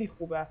خیلی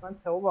خوبه، اصلا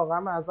تئو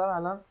واقعا به نظر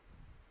الان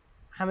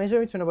همه جا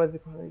میتونه بازی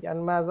کنه دیگه.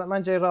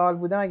 من جای رئال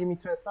بودم اگه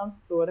میتونستم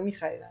دوباره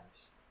میخریدمش.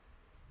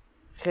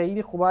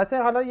 خیلی خوبه.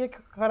 حالا یک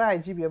کار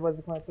عجیبیه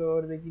بازیکن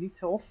تئو رو بگیری،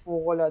 تئو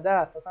فوق العاده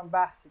است، اصلا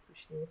بحثی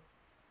توش نیست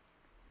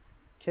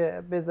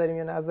که بذاریم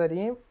یا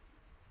نذاریم.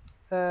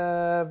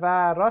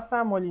 و راست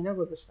هم مولینا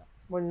گذاشتم.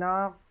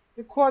 مولینا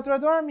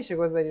کوادرادو هم میشه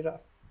گذاری،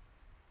 راست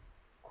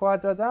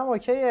کوادرادو هم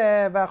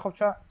اوکیه و خب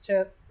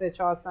چه 3-4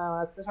 سنم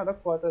هستش، حالا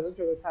کوادرادو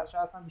جلوتر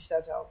شاید اصلا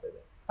بیشتر جواب بده.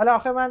 حالا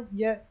آخه من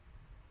یه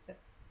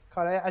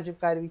کارهای عجیب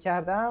غریبی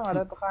کردم،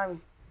 حالا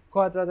بخوام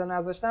کوادرادو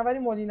نذاشتم، ولی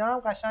مولینا هم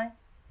قشنگ.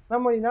 من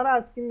مولینا رو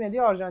از تیم ملی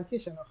آرژانتین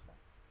شناختم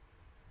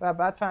و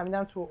بعد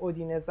فهمیدم تو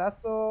اودینزه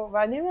است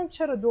و نمیدونم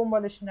چرا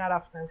دنبالش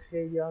نرفتن،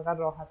 خیلی انقدر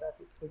راحت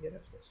اتلتیکو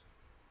گرفتش.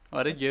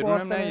 آره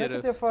گرونم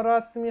نگرفت. دفاع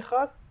راست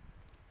میخواست،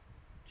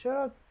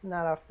 چرا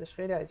نرفتش؟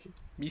 خیلی عجیب.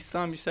 20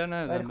 تا هم بیشتر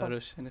ندادن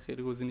براش، یعنی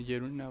خیلی گزینه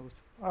گرونی نبود.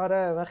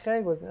 آره و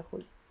خیلی گزینه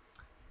خوبی.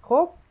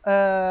 خب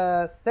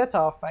 3 تا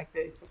هافبک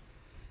داری تو.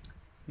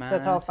 3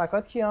 تا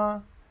هافبکات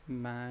کیان؟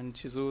 من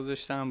چیزو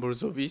گذاشتم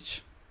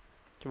بروزوویچ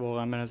که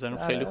واقعا به نظرم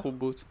خیلی خوب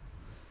بود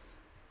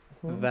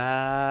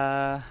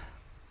و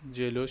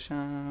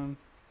جلوشم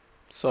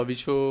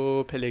ساویچ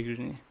و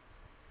پلگرینی.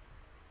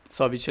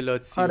 ساویچ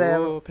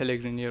لاتزیو و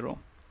پلگرینی روم.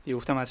 دیگه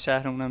گفتم از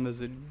شهرمونم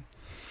بذاریم.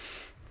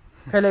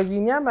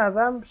 پلگرینی هم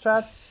مثلا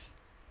شاید،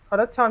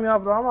 حالا تامی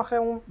ابراهام آخه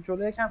اون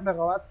جلوی یکم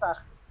رقابت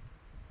سخت،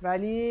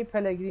 ولی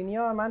پلگرینی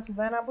ها من تو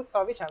ذهنم بود،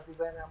 ساویچ هم تو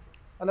ذهنم بود.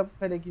 حالا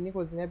پلگرینی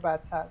گزینه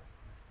بدتر.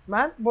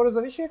 من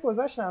بروزوویچ رو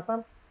گذاشتم،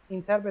 اصلا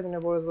اینتر بدون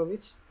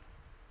بروزوویچ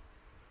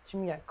چی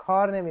میگن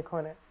کار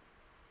نمیکنه،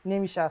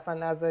 نمیشه اصلا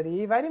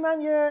نظری. ولی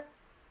من یه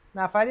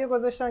نفری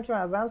گذاشتم که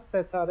مثلا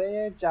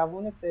ستاره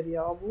جوون سری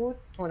آ بود،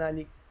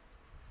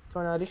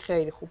 تونالی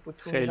خیلی خوب بود،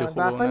 خیلی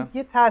خوبه، اصلا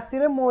یه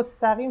تاثیر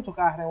مستقیم تو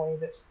قهرمانی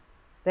داشت.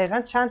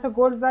 دقیقاً چند تا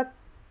گل زد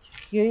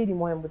خیلی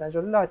مهم بودن.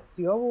 جلوی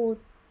لاتزیو بود،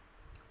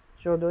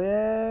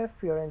 جلوی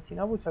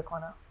فیورنتینا بود فکر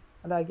کنم،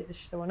 حالا اگه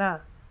اشتباه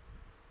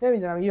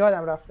نمیدونم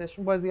یادم رفتش.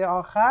 اون بازی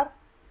آخر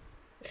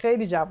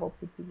خیلی جواب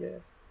بود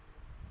دیگه،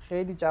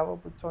 خیلی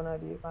جواب بود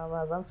تونالی و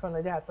مثلا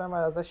تونالی حتما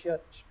بعد ازش یاد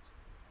بشه.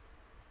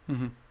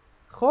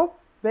 خب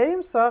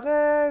بریم سراغ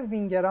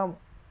وینگرام.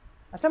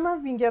 حتی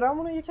من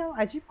وینگرامونو یکم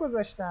عجیب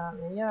گذاشتم،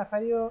 یعنی یه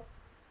نفری رو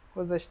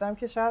گذاشتم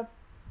که شاید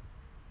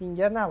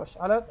وینگر نباشه.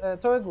 حالا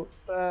تو بگو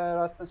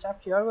راست و چپ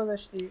کیار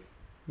گذاشتی؟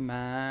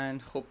 من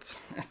خب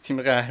از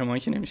تیم قهرمانی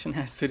که نمیشه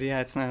نصوری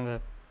حتما و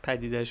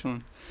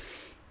پدیدهشون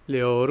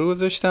لیاو رو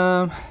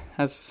گذاشتم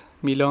از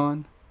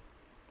میلان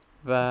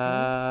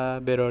و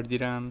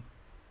براردیرم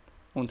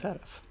اون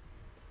طرف.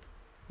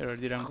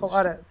 براردیرم خب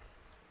آره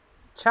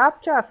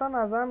چپ که اصلا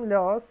نظرم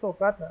لیاو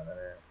صحبت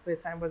نداره،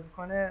 بهترین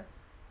بازیکن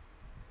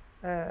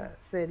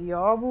سری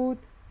آ بود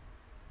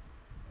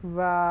و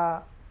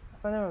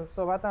اصلا نمیدونم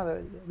صحبت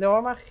نداره دیگه.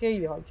 لیاو من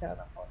خیلی حال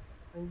کردم،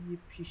 اصلا یه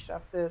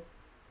پیشرفت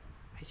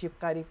عجیب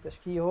غریب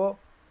داشت که یهو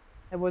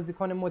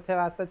بازیکن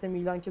متوسط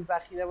میلان که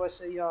ذخیره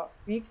باشه یا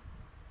فیکس،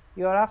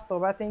 یا رفت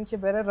صحبت این که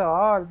بره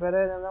رئال،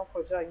 بره نمیدونم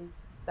کجا، این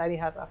در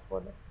این حد رفت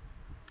بالا.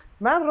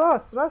 من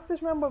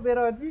راستش من با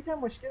براردی که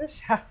مشکل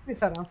شخصی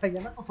دارم،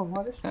 وگرنه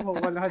آمارش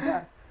فوق‌العاده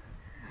است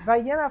و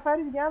یه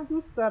نفری دیگه هم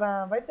دوست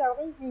دارم ولی در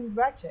واقع وینگ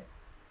بکه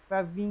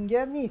و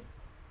وینگر نیست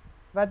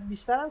و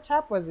بیشترم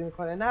چپ بازی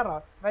میکنه نه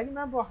راست. ولی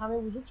من با همه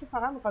وجود چون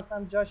فقط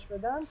میخواستم جاش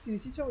بدم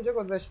پیریشیچ رو اونجا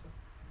گذاشتم،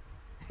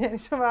 یعنی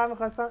چون فقط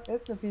میخواستم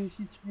اسم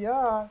پیریشیچ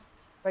بیاد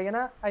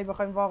وگرنه اگه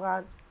بخوایم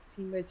واقعا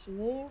تیم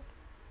بچینیم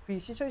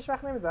پیشیچو هیچ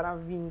وقت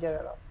نمیذارم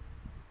وینگر راست،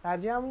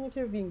 ترجیح همونه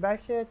که وینگ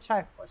بک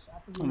چپ باشه.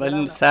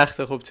 ولی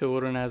سخته خب تئو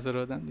رو نظر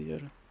آدم دیگه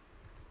رو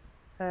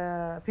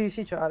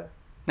پیشیچو. آره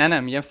نه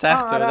میگم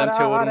سخته آدم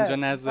تئو رو اونجا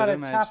نظره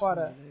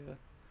مجبور.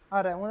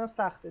 آره اونم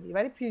سخته دیگه،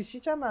 ولی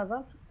پیشیچ هم مثلا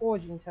تو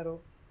اوج اینترو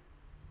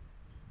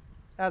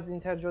از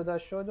اینتر جدا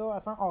شد و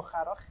اصلا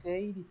آخرها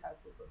خیلی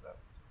تاثیرگذار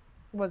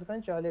بود.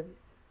 بازیکن جالبیه.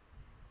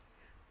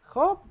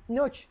 خب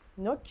نوک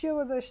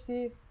کیو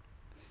گذاشتی؟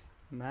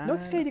 نوک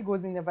خیلی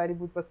گزینه ولی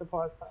بود واسه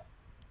پارسال.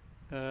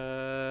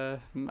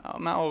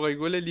 من آقای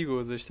گل لیگ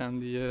گذاشتم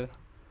دیگه.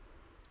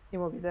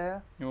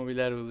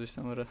 ایموبیله رو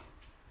گذاشتم. آره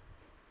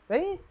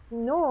ببین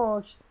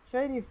نوک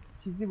خیلی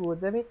چیزی بود.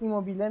 ببین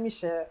ایموبیله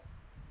میشه،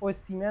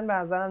 اوسیمن به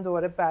نظرم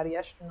دوباره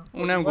برگشت،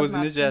 اونم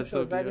گزینه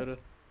جذابیه.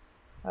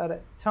 آره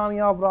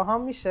تامی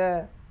آبراهام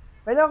میشه.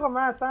 ولی آقا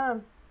من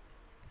اصلا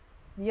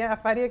یه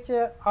نفریه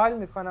که حال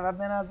میکنه و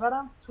به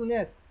نظرم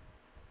تونست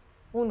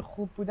اون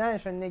خوب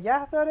بودنش رو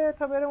نگه داره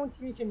تا بره اون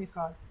تیمی که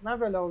میخواد. من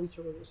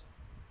ولاویچو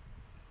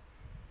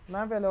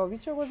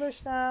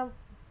گذاشتم.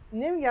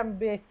 نمیگم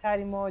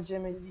بهترین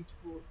مهاجم لیگ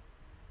بود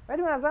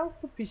ولی من ازم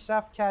خوب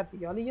پیشرفت کرد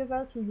دیگه. حالا یه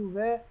ذره تو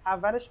یووه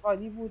اولش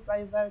عالی بود و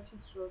یه ذره چیز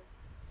شد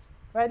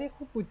ولی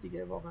خوب بود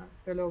دیگه. واقعا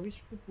ولاویچ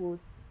خوب بود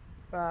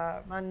و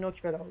من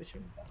نوک ولاویچو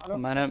میذارم. حالا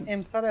منم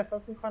امسال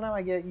احساس میکنم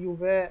اگه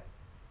یووه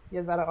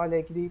یه ذره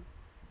آلگری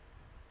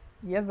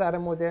یه ذره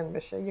مدرن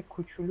بشه، یه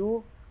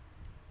کوچولو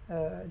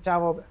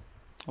جوابه.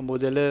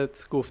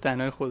 مدلت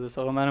گفتنهای خودت.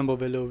 آقا منم با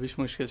ولاویچ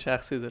مشکل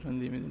شخصی دارم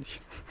دیگه، میدونی.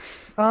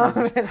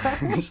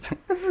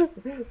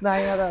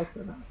 نه یاد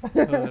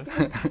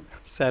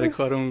سر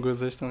کارمون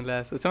گذاشتم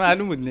لحظه تو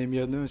معلوم بود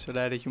نمیاد، نمیشه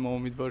هر کی ما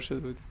امیدوار شده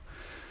بودیم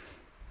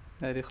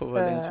ولی خب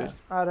حالا اینجوری.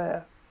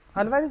 آره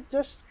حالا ولی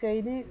جاش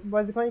خیلی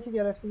بازیکنی که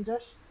گرفتیم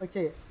جاش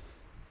اوکیه،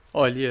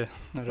 عالیه.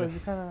 آره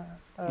بازیکن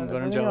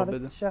امیدوارم جواب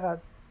بده. چقدر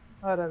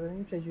آره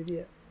ببینیم چه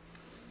جوریه.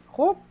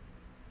 خب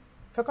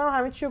فکر کنم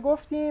همه چی رو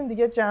گفتیم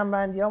دیگه.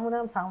 جمع‌بندیامون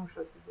هم تموم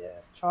شد دیگه.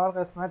 4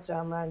 قسمت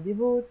جمع‌بندی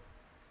بود.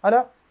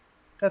 حالا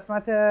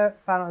قسمت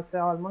فرانسه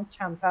آلمان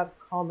کمتر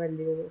کامل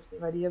لیگو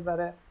گفتیم ولی یه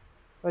ذره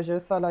راجع به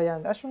سال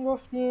آیندهشون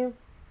گفتیم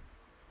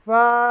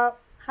و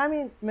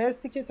همین.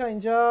 مرسی که تا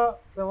اینجا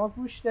به ما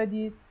گوش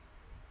دادید.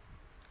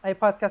 اگه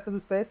پادکست رو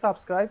دوست دارید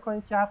سابسکرایب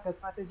کنید که هر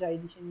قسمت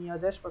جدیدی که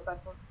میادش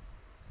واسهتون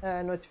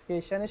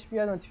نوتیفیکیشنش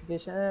بیاد.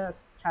 نوتیفیکیشن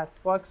کست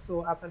باکس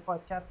و اپل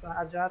پادکست و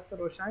هر جا هست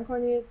روشن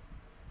کنید.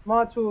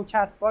 ما تو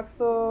کست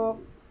باکس و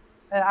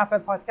اپل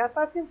پادکست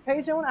هستیم.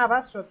 پیجمون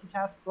عوض شد تو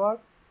کست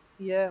باکس،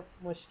 یه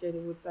مشکلی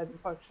بود زدیم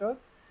پاک شد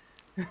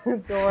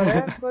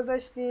دوباره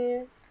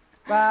گذاشتیم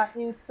و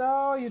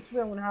اینستا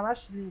یوتیوبمون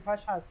همش لینکاش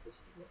هستش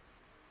دیگه.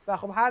 و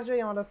خب هر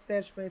جایی ما رو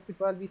سرچ کنید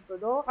فوتبال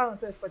 22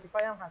 تو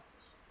اسپاتیفای هم هستش.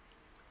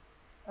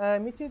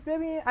 میتونید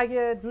ببینید.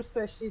 اگه دوست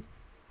داشتید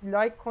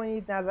لایک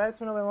کنید،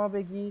 نظرتون رو به ما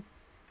بگید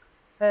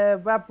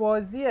و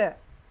بازی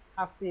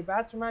هفته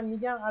بعد من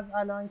میگم از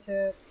الان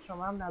که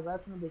شما هم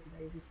نظرتون رو بگید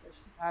اگه دوست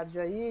داشتید. هر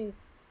جایی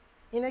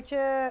اینه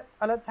که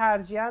حالا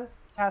ترجیحاً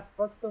کست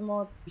باکس رو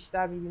ما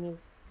بیشتر میبینیم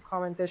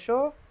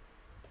کامنتشو،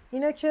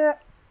 اینه که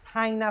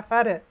 5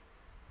 نفر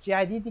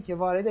جدیدی که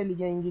وارد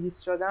لیگ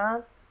انگلیس شدن،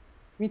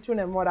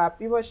 میتونه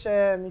مربی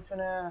باشه،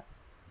 میتونه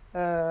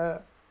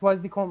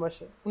بازیکن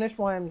باشه، اونش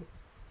مهم نیست.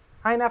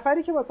 5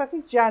 نفری که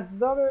واسهتون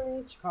جذابه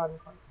ببینید چیکار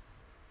میکنه.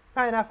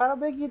 5 نفر رو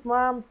بگید، ما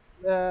هم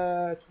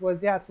تو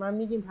بازی حتما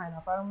میگیم 5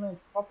 نفرمون رو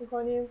انتخاب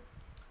میکنیم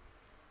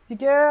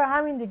دیگه.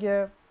 همین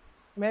دیگه.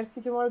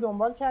 مرسی که ما رو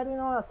دنبال کردین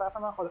و از طرف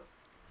من خدا.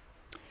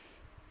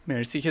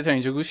 مرسی که تا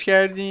اینجا گوش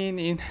کردین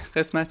این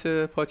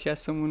قسمت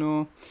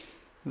پادکستمونو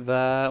و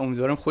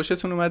امیدوارم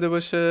خوشتون اومده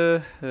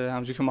باشه.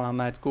 همونجوری که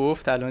محمد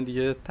گفت الان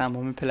دیگه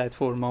تمام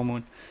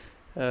پلتفرمامون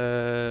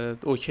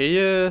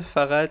اوکیه،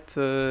 فقط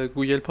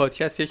گوگل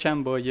پادکست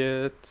یکم با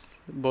یه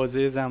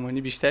بازه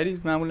زمانی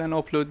بیشتری معمولا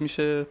آپلود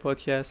میشه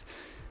پادکست،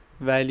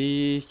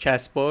 ولی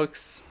کست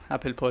باکس،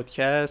 اپل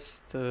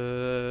پادکست،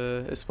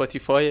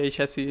 اسپاتیفای ای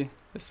کسی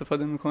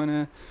استفاده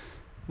میکنه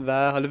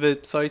و حالا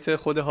وبسایت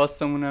خود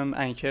هاستمون هم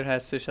انکر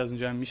هستش، از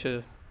اونجا هم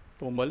میشه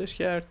دنبالش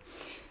کرد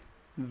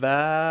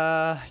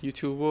و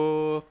یوتیوب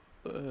و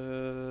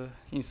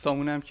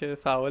اینستامون هم که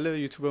فعاله،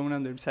 یوتیوبمون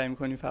هم داریم سعی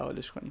میکنیم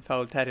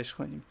فعالترش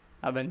کنیم.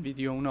 اولین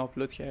ویدیومون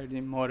آپلود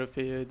کردیم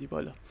معارفه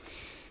دیبالا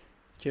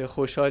که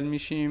خوشحال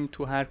میشیم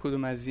تو هر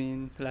کدوم از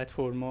این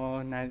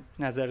پلتفرما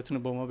نظرتون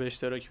رو با ما به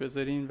اشتراک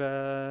بذارین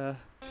و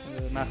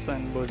مخصوصا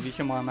بازی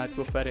که محمد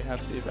گفت برای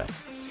هفته بعد.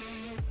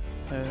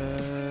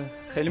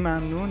 خیلی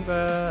ممنون و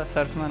از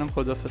طرف منم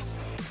خداحافظ.